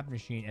Venigni's craft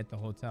machine at the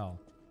hotel,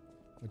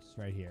 which is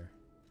right here.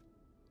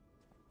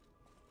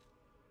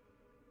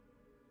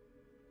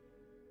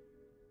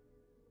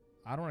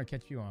 I don't want to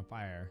catch you on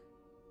fire.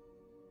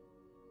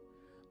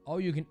 Oh,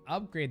 you can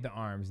upgrade the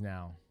arms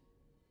now.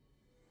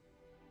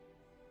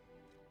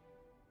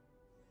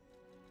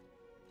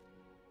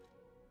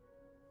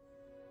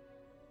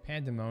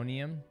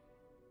 Pandemonium.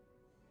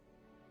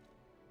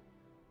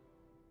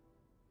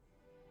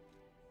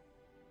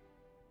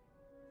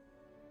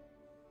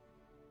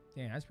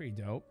 Damn, that's pretty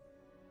dope.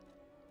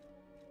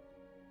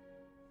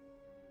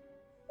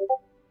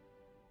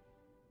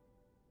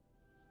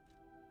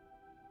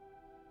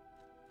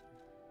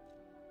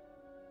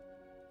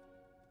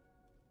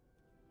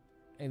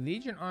 A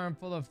Legion arm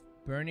full of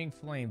burning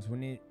flames.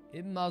 When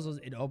it muzzles,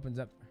 it opens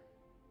up.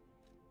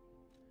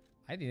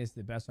 I think this is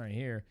the best one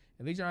here.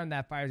 A Legion arm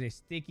that fires a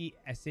sticky,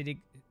 acidic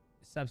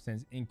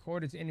substance and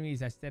cord its enemies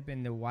that step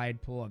in the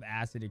wide pool of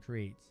acid it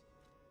creates.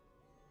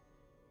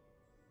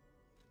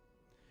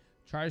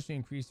 Charge to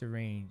increase the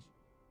range.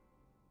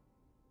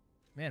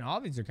 Man, all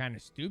these are kind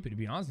of stupid, to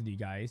be honest with you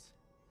guys.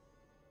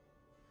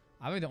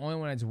 I think the only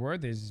one that's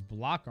worth it is this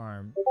block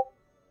arm.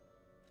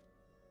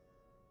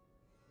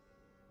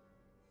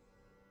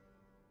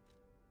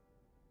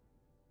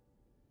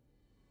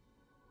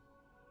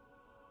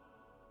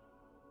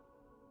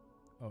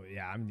 Oh,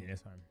 yeah, I'm needing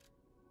this one.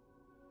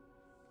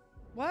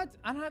 What?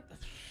 I don't have...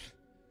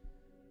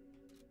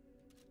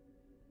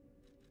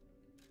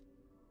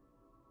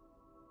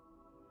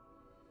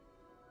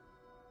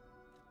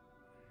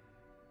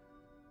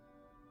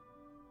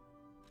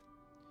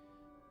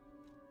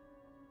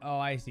 Oh,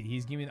 I see.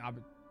 He's giving me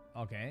the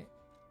okay.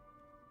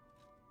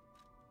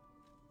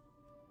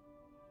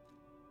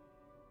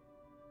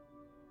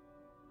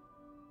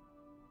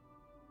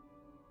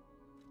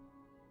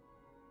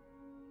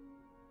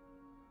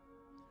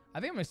 I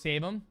think I'm gonna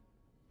save him.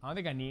 I don't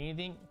think I need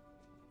anything.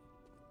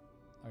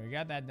 Oh, we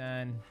got that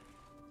done.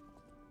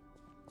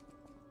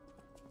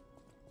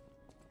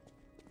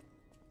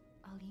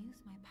 I'll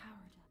use my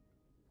power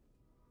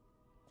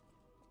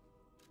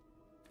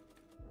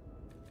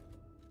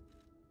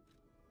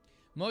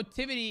to...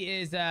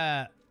 Motivity is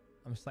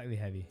I'm slightly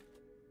heavy.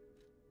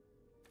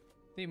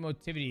 I think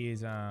motivity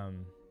is Alright,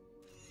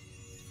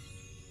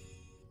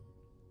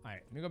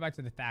 let me go back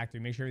to the factory,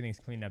 make sure everything's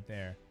cleaned up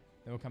there.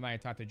 Then we'll come back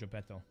and talk to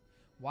Geppetto.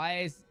 Why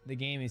is the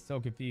game so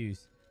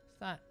confused?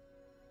 It's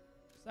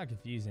not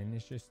confusing,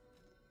 it's just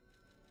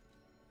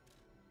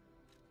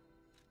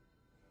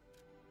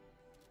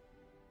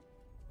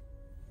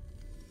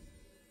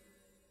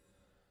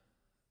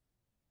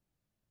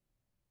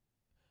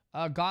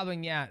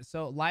Goblin, yeah.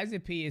 So Lies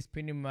of P is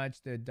pretty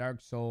much the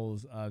Dark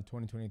Souls of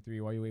 2023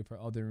 while you wait for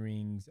Elden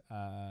Ring's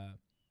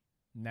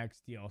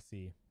next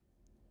DLC.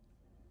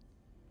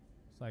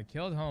 So I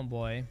killed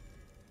Homeboy. Let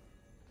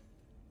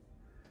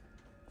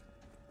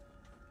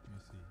me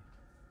see.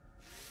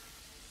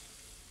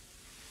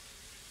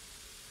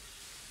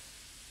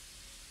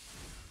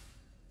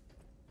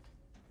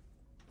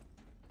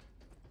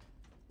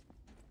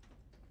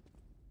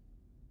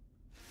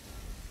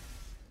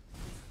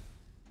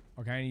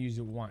 Okay, I need to use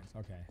it once.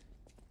 Okay.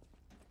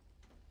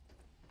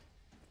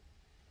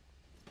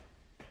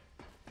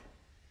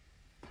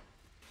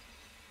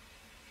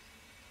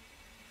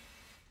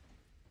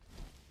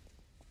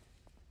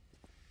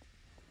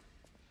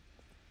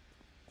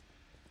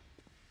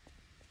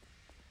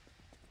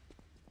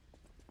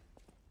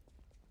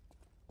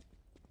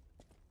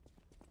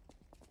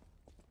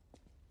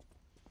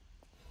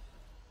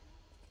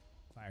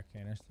 Fire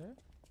canister.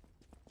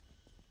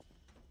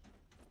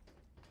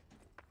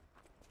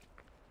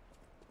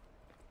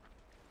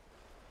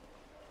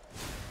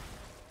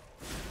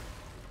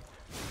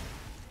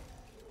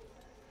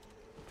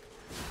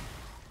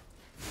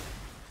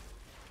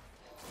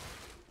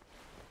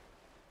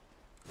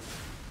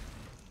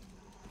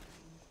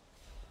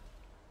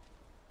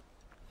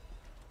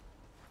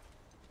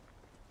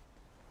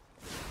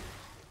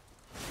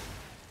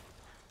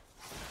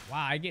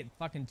 Wow, I get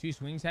fucking 2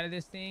 swings out of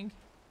this thing.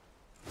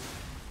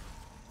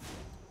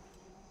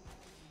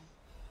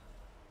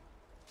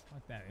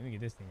 Fuck that. Let me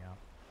get this thing out.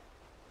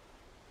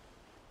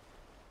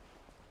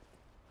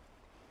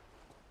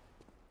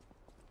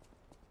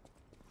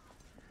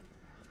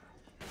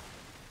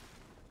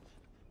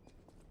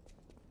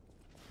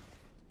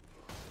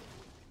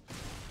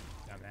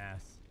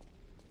 Dumbass.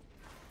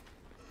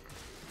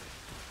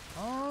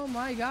 Oh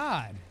my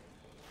god.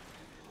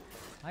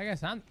 I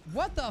guess I'm...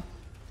 What the...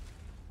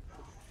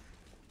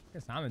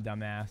 Guess I'm a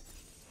dumbass.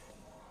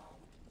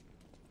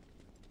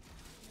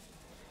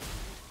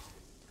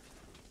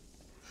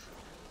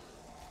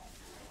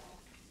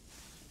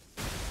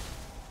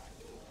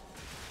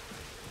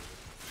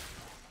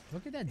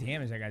 Look at that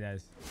damage that guy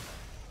does.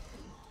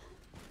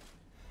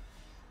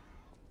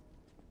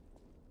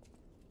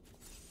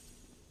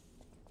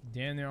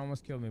 Damn, they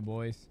almost killed me,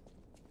 boys.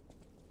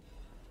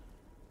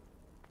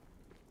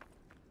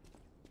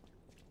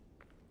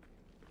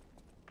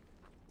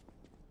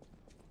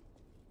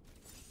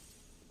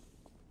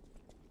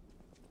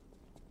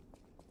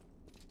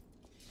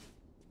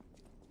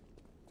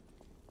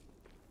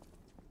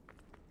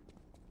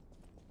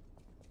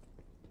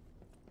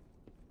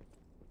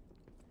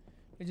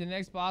 The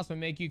next boss will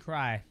make you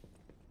cry.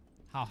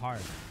 How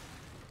hard?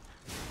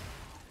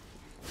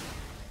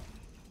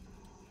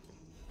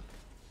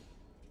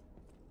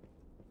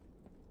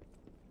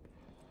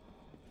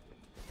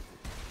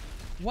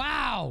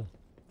 Wow!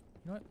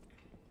 You know what?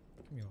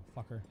 Come here, little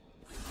fucker.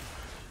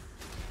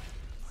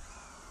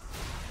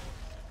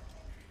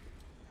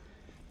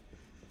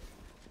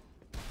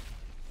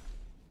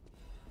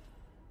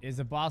 Is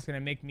the boss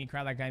gonna make me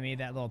cry like I made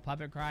that little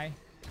puppet cry?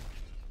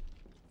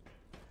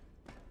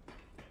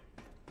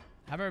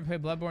 Have I ever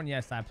played Bloodborne?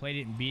 Yes, I played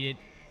it and beat it.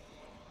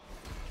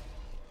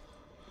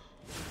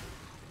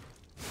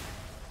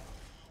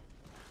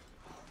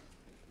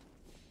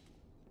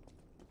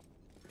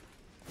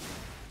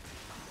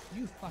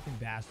 You fucking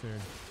bastard.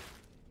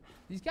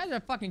 These guys are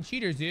fucking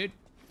cheaters, dude.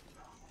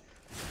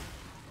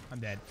 I'm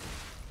dead.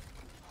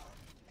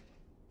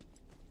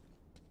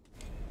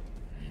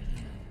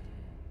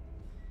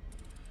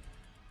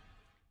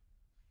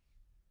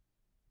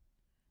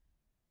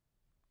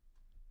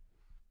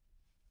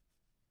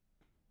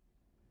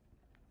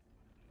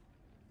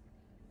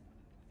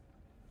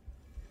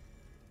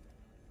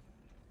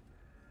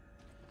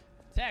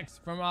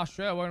 Text from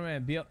Australia. Wait a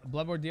minute.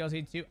 Bloodborne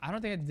DLC 2. I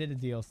don't think I did a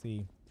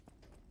DLC.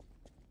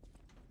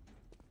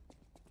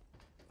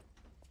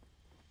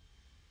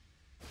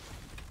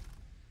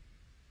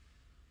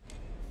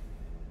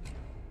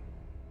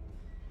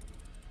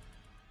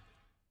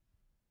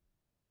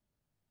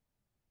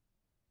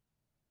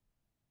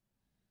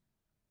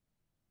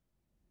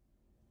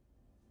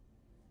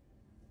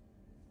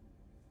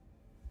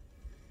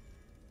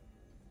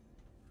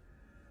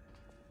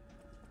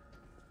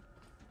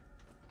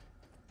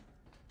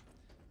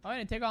 Oh, I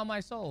didn't take all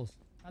my souls.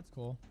 That's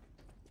cool.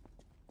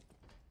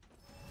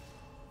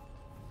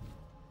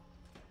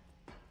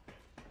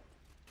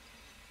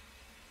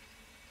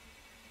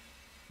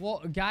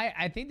 Well, guy,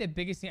 I think the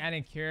biggest thing I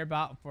didn't care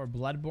about for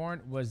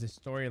Bloodborne was the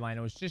storyline.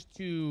 It was just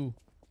too,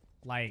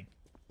 like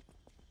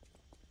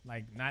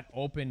not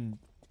open.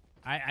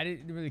 I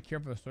didn't really care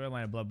for the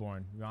storyline of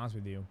Bloodborne, to be honest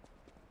with you.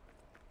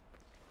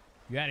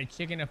 You had a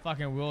chick in a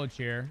fucking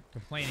wheelchair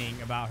complaining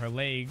about her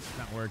legs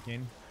not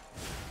working.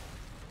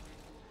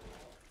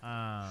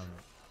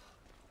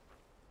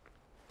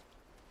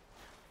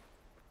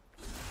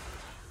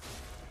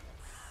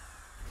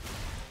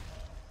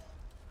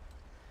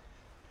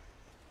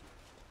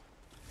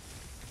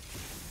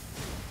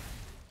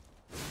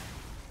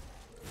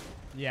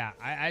 Yeah,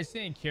 I just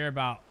didn't care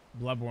about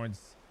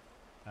Bloodborne's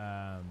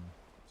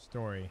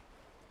story.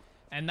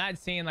 And not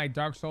saying like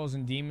Dark Souls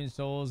and Demon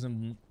Souls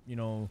and, you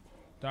know,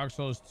 Dark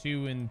Souls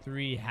 2 and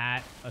 3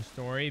 had a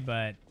story,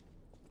 but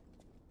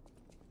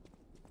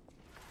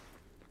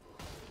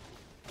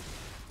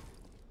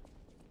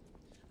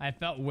I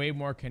felt way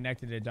more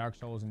connected to Dark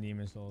Souls and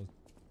Demon Souls.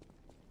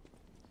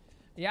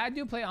 Yeah, I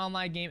do play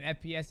online game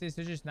FPSs.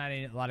 There's just not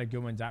a lot of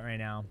good ones out right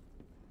now.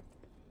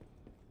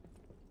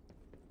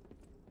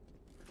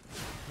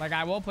 Like,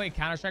 I will play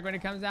Counter-Strike when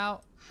it comes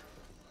out.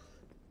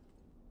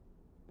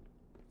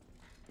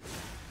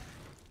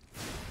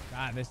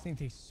 God, this thing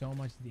takes so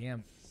much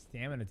damn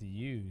stamina to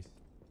use.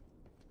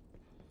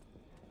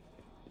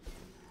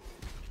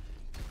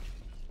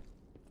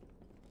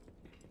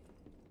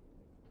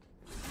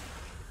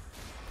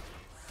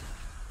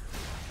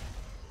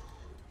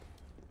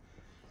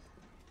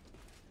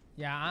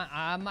 Yeah,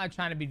 I'm not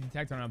trying to be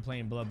detected when I'm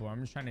playing Bloodborne.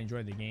 I'm just trying to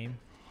enjoy the game.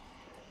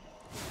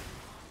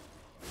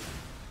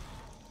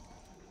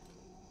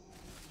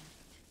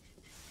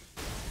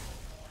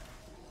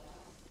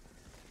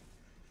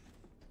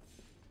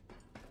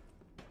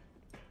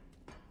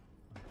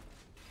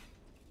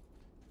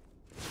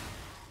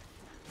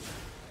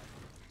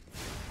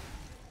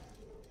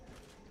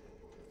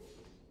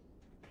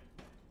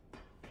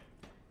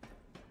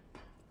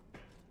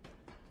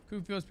 Cool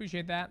feels,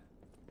 appreciate that.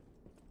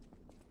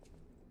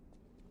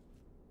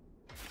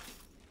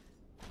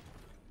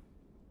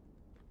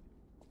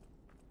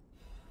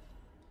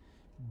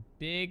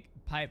 Big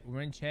pipe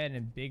wrench head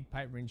and big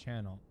pipe wrench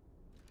channel.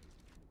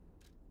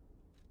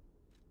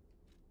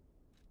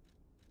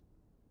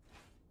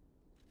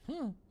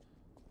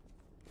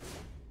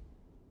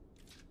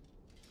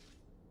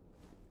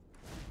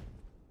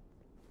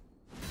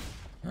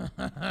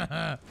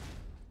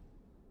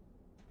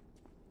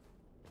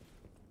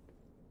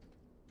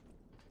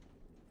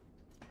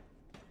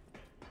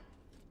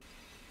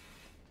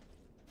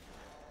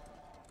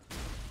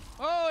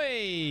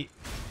 Oi!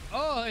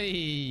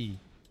 Oi!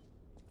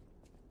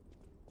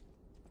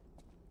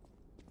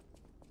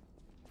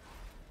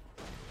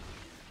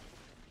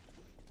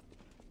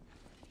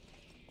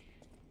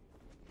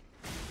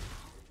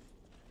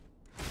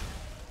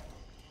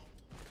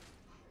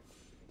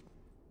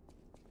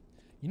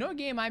 You know what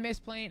game I miss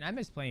playing? I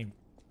miss playing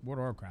World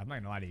of Warcraft. I'm not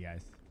gonna lie to you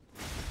guys.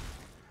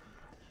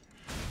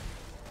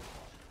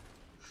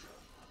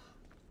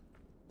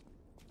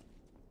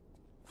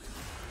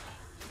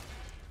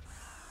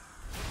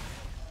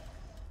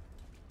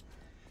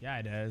 Yeah,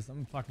 it is.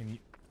 I'm fucking...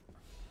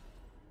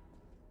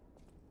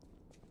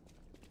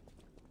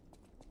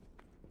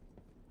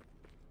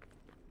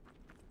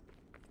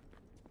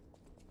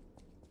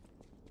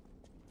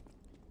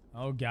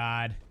 Oh,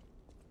 God.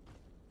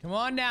 Come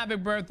on down,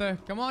 Big Bertha.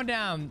 Come on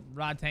down,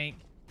 Rod Tank.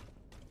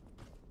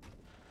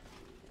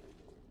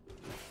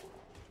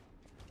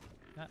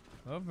 A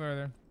little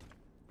further.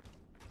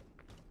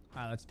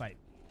 All right, let's fight.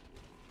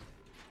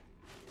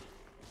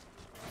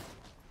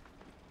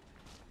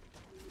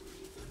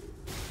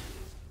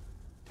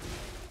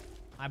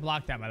 I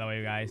blocked that, by the way,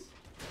 you guys.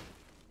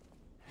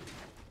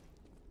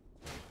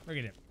 Look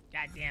at him.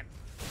 God damn.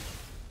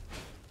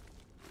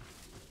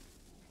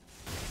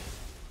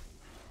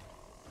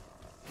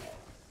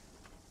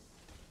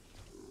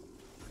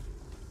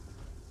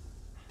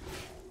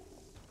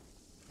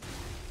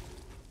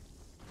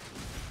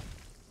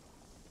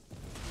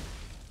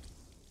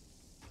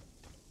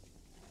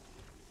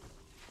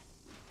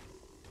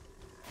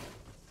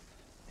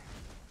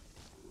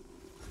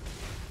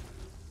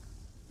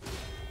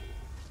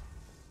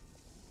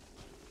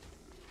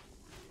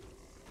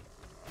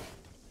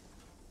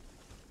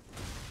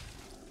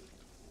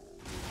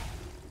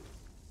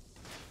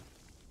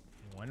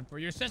 One for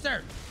your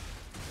sister.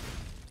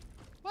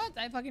 What?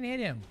 I fucking hit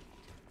him.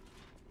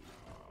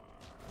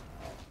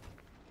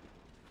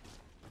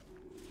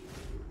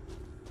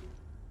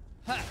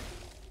 Ha.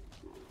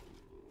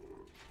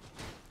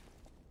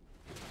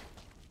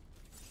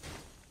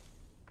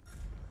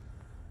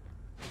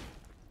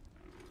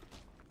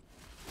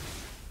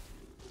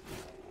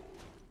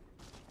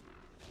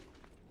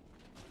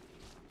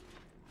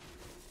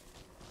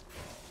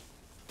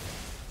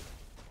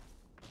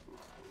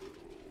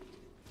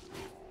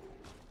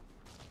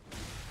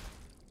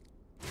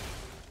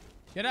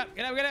 Get up,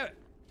 get up, get up.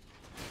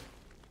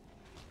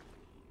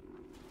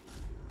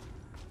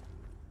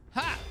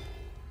 Ha!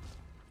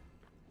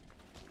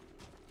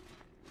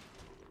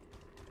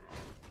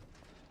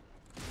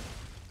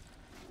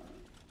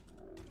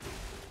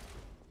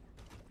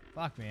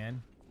 Fuck,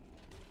 man.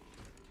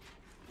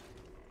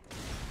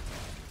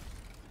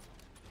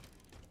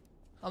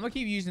 I'm gonna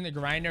keep using the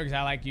grinder because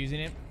I like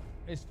using it.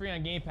 It's free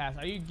on Game Pass.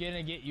 Are you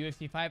gonna get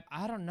UFC 5?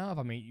 I don't know if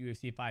I'm in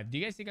UFC 5. Do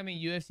you guys think I'm in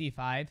UFC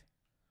 5?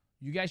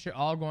 You guys should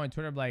all go on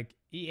Twitter like,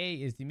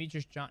 EA is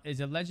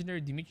a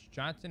legendary Demetrius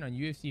Johnson on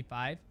UFC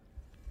 5.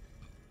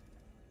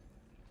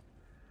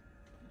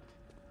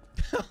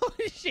 Oh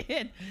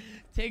shit!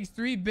 Takes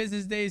 3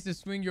 business days to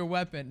swing your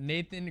weapon.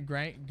 Nathan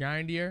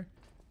Grindier.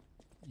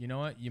 You know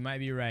what? You might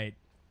be right.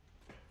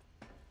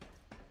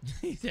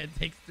 He said it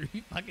takes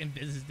 3 fucking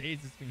business days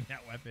to swing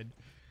that weapon.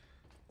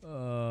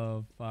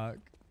 Oh fuck.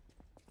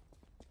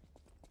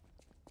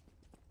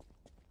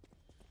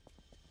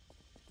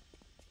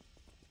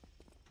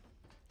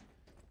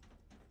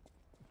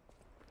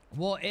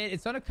 Well,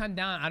 it's gonna come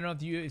down. I don't know if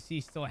the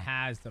UFC still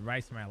has the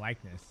rights to my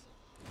likeness.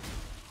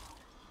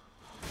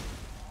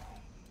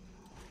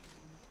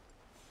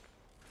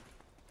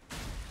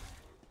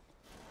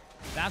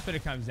 That's what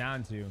it comes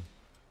down to.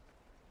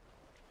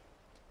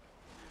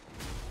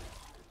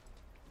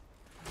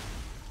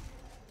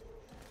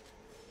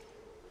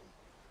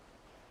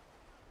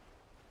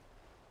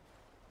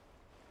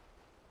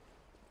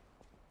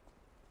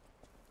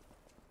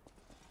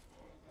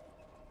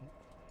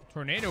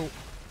 Tornado.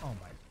 Oh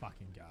my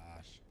fucking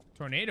gosh.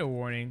 Tornado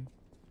warning.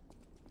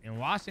 In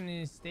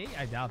Washington State?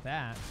 I doubt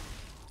that.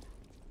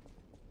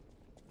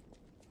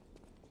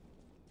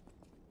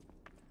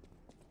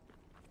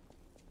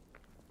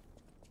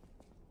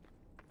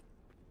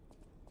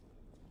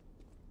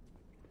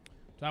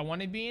 Do I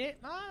want to be in it?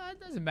 No, it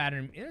doesn't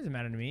matter. It doesn't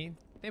matter to me.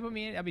 If they put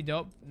me in it, that'd be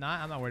dope.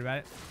 Nah, I'm not worried about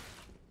it.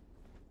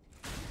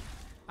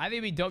 I think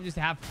it'd be dope just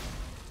to have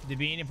to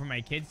be in it for my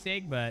kids'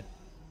 sake, but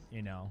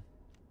you know.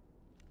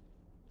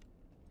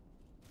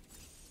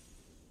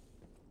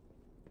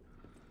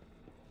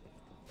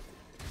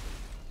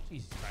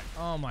 Jesus Christ.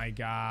 Oh my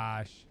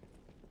gosh.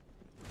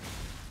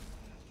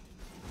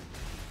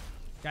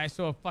 Guys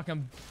so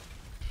fucking...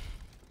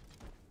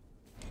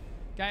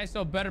 Guys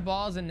so better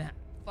balls than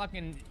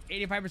fucking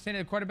 85% of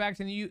the quarterbacks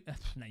in the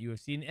not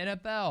UFC, in the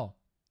NFL.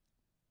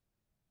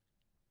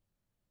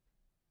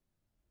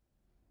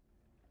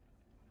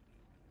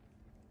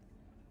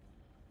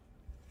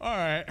 All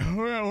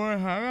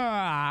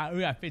right. We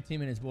got 15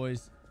 minutes,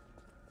 boys.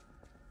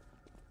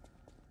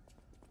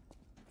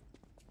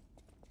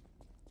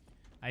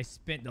 I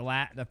spent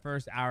the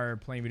first hour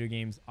playing video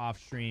games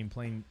off stream,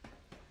 playing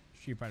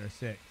Street Fighter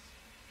 6.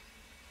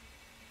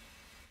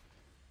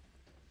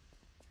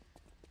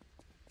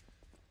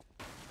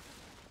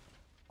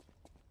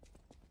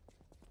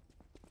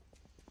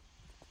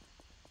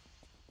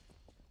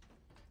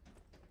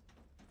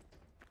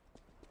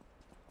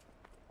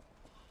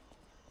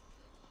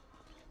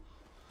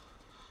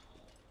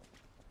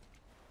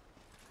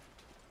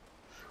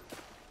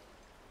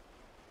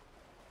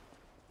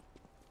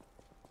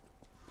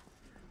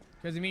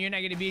 Because I mean, you're not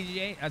getting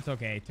BGA? That's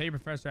okay. Tell your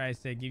professor I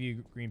said give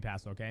you green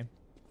pass, okay?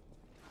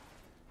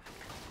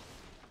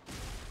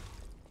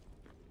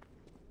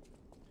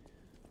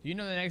 Do you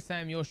know the next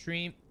time you'll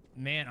stream?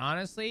 Man,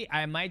 honestly,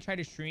 I might try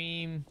to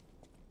stream.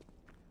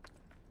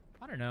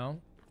 I don't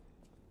know.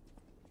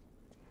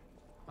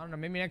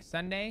 Maybe next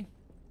Sunday?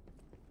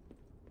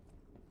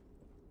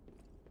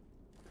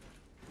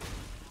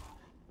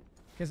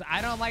 Because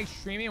I don't like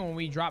streaming when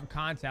we drop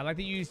content. I like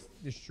to use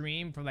the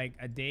stream for like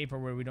a day for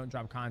where we don't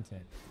drop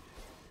content.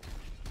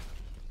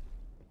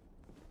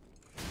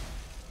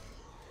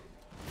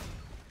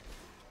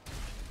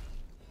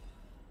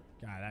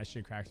 God, that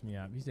shit cracks me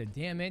up. He said,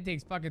 damn, man, it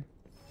takes fucking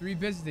 3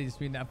 business days to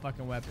swing that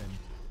fucking weapon.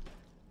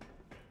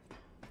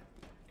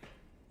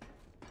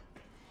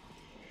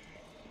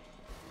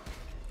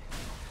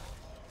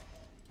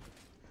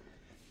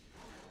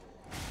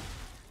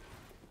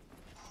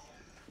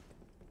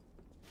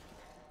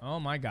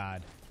 Oh my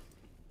God.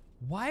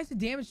 Why is the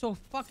damage so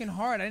fucking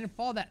hard? I didn't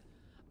fall that.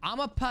 I'm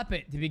a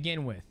puppet to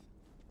begin with.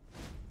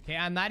 Okay,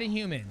 I'm not a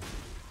human.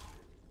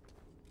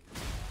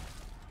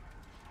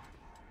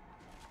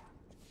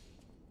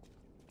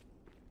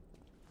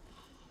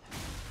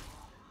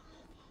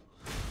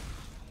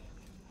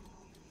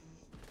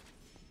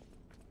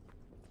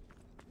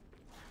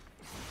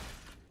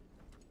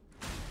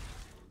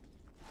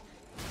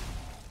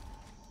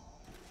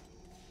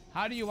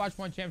 How do you watch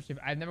one championship?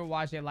 I've never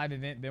watched a live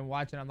event. Been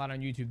watching a lot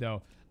on YouTube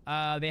though.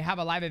 They have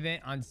a live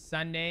event on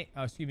Sunday.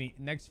 Oh, excuse me,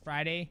 next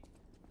Friday.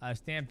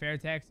 Stan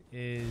Fairtex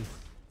is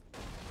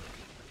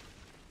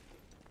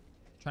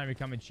trying to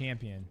become a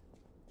champion.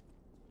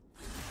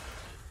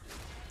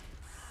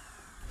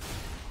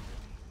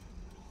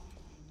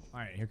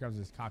 All right, here comes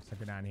this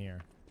cocksucker down here.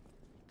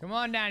 Come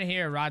on down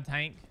here, Rod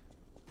Tank.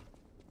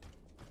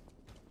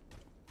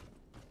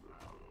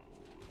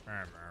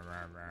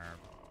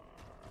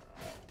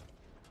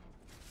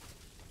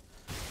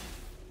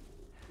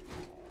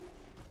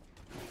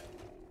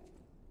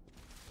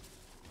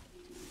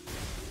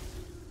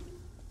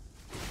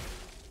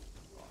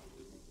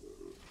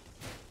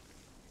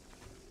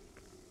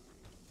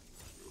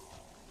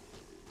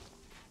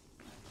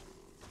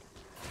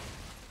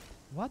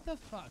 What the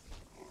fuck?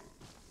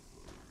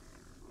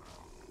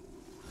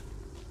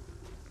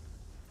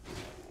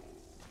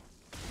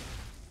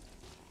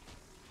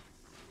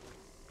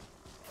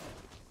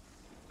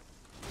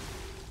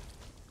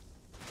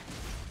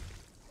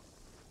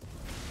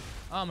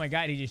 Oh my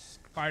god, he just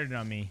farted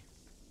on me.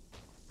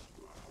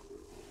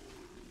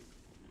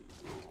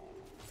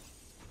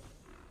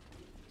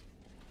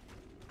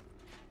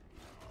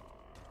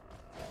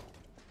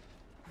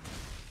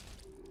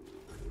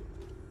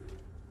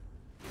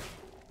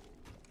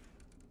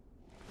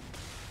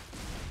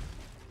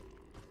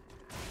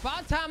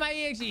 About time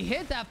I actually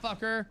hit that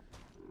fucker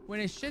when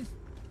it shit's...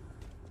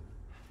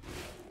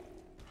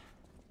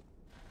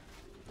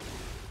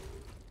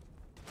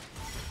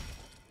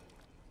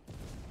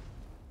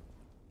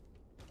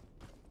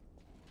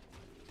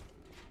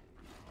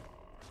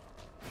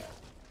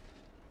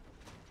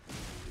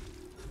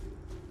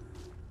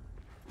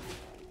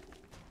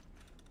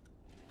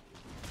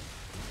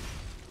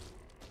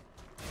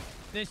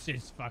 This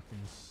shit's fucking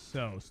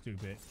so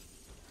stupid.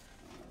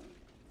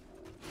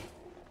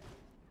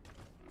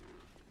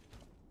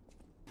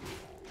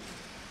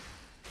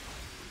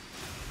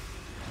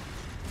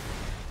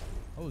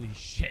 Holy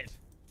shit.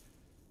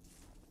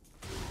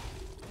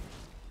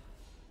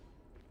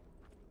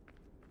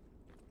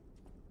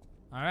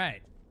 All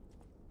right.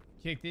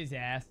 Kick his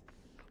ass.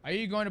 Are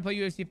you going to play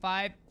UFC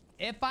 5?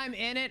 If I'm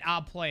in it,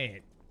 I'll play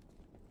it.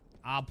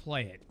 I'll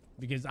play it.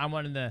 Because I'm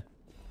one of the,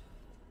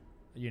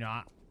 you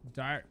know,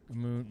 Dark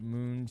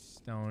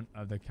Moonstone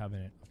of the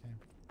Covenant. Okay.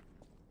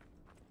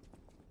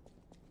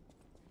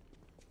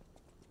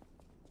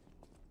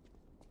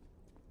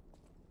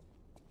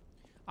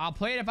 I'll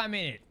play it if I'm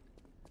in it.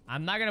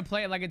 I'm not gonna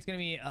play it like it's gonna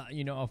be,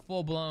 you know, a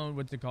full-blown,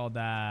 what's it called,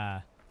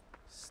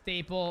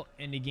 staple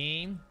in the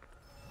game.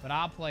 But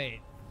I'll play it.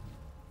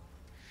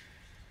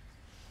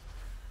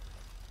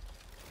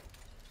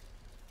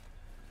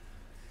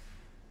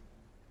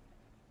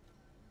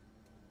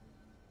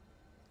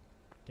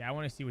 Okay, I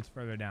want to see what's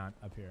further down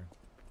up here.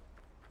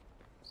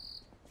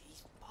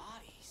 These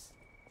bodies,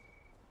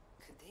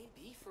 could they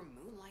be from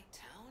Moonlight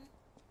Town?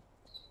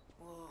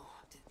 Whoa,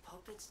 did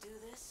puppets do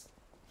this?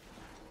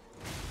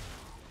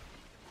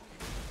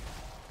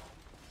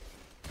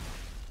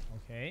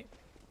 Okay.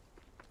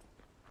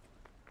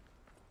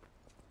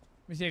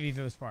 Let me see if he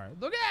goes far.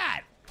 Look at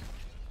that!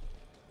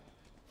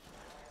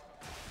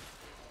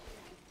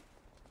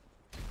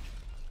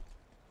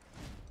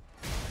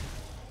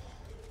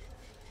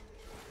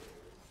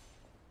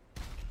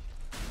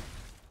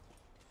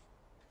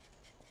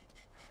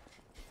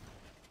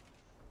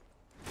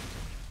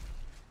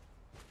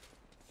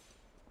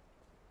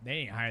 They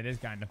ain't hired this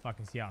guy in the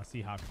fucking Seattle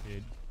Seahawks,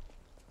 dude.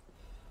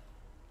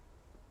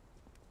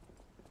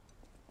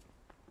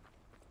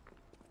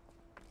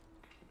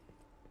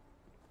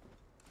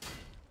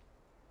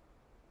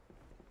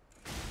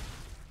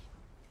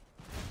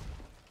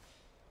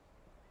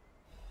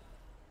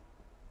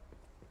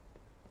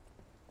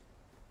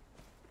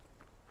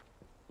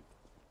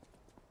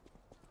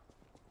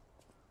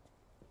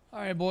 All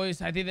right,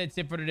 boys. I think that's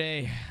it for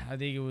today. I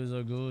think it was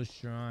a good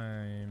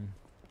stream.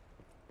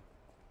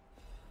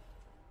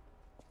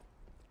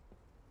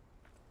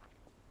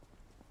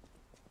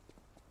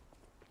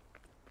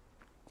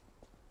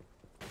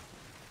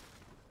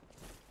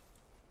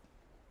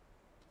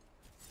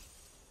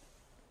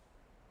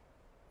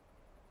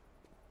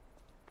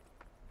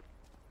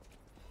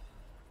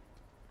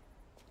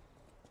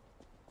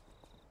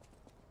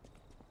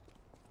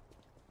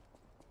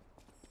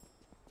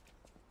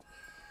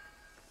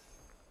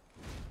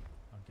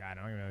 God,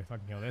 I'm gonna really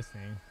fucking kill this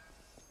thing.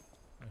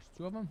 There's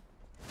two of them.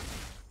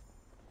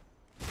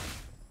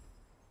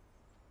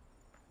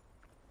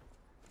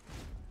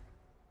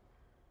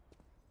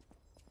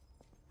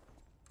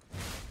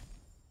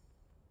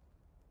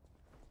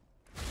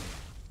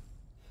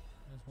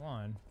 There's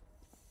one.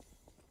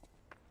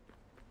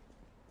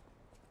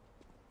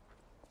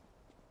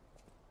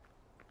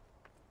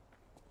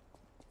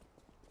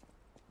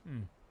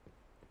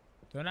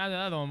 Don't have the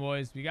other one,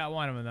 boys. We got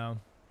one of them, though.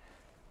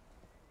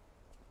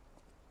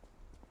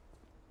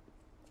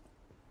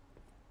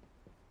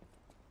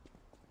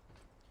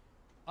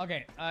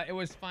 Okay, it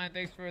was fun.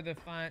 Thanks for the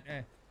fun.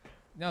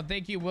 No,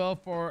 thank you, Will,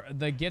 for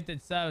the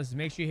gifted subs.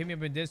 Make sure you hit me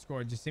up in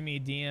Discord. Just send me a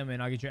DM,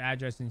 and I'll get your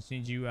address and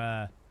send you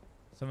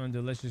some of the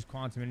delicious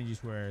quantum energy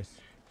squares.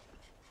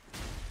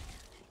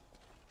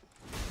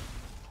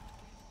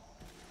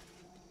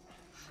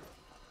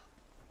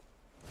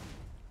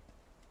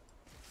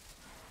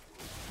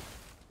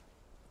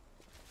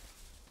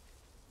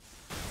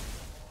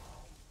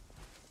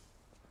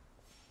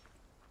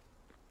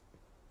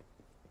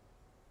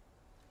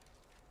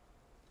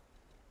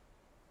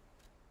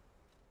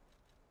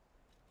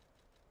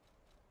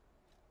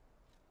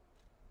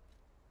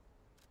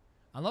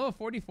 On level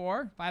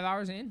 44, 5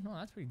 hours in. Oh,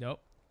 that's pretty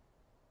dope.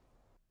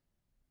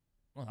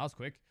 Well, that was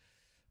quick.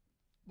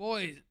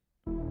 Boys,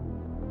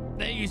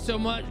 thank you so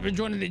much for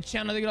joining the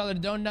channel. Look at all the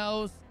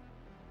donos.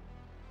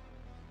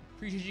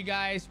 Appreciate you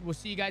guys. We'll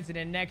see you guys in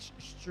the next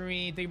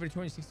stream. Thank you for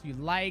 260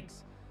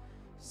 likes.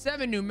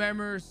 7 new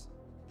members.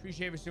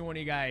 Appreciate every single one of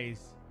you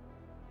guys.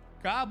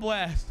 God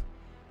bless.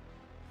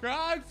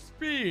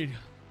 Godspeed.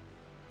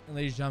 And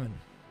ladies and gentlemen,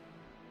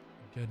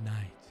 good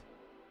night.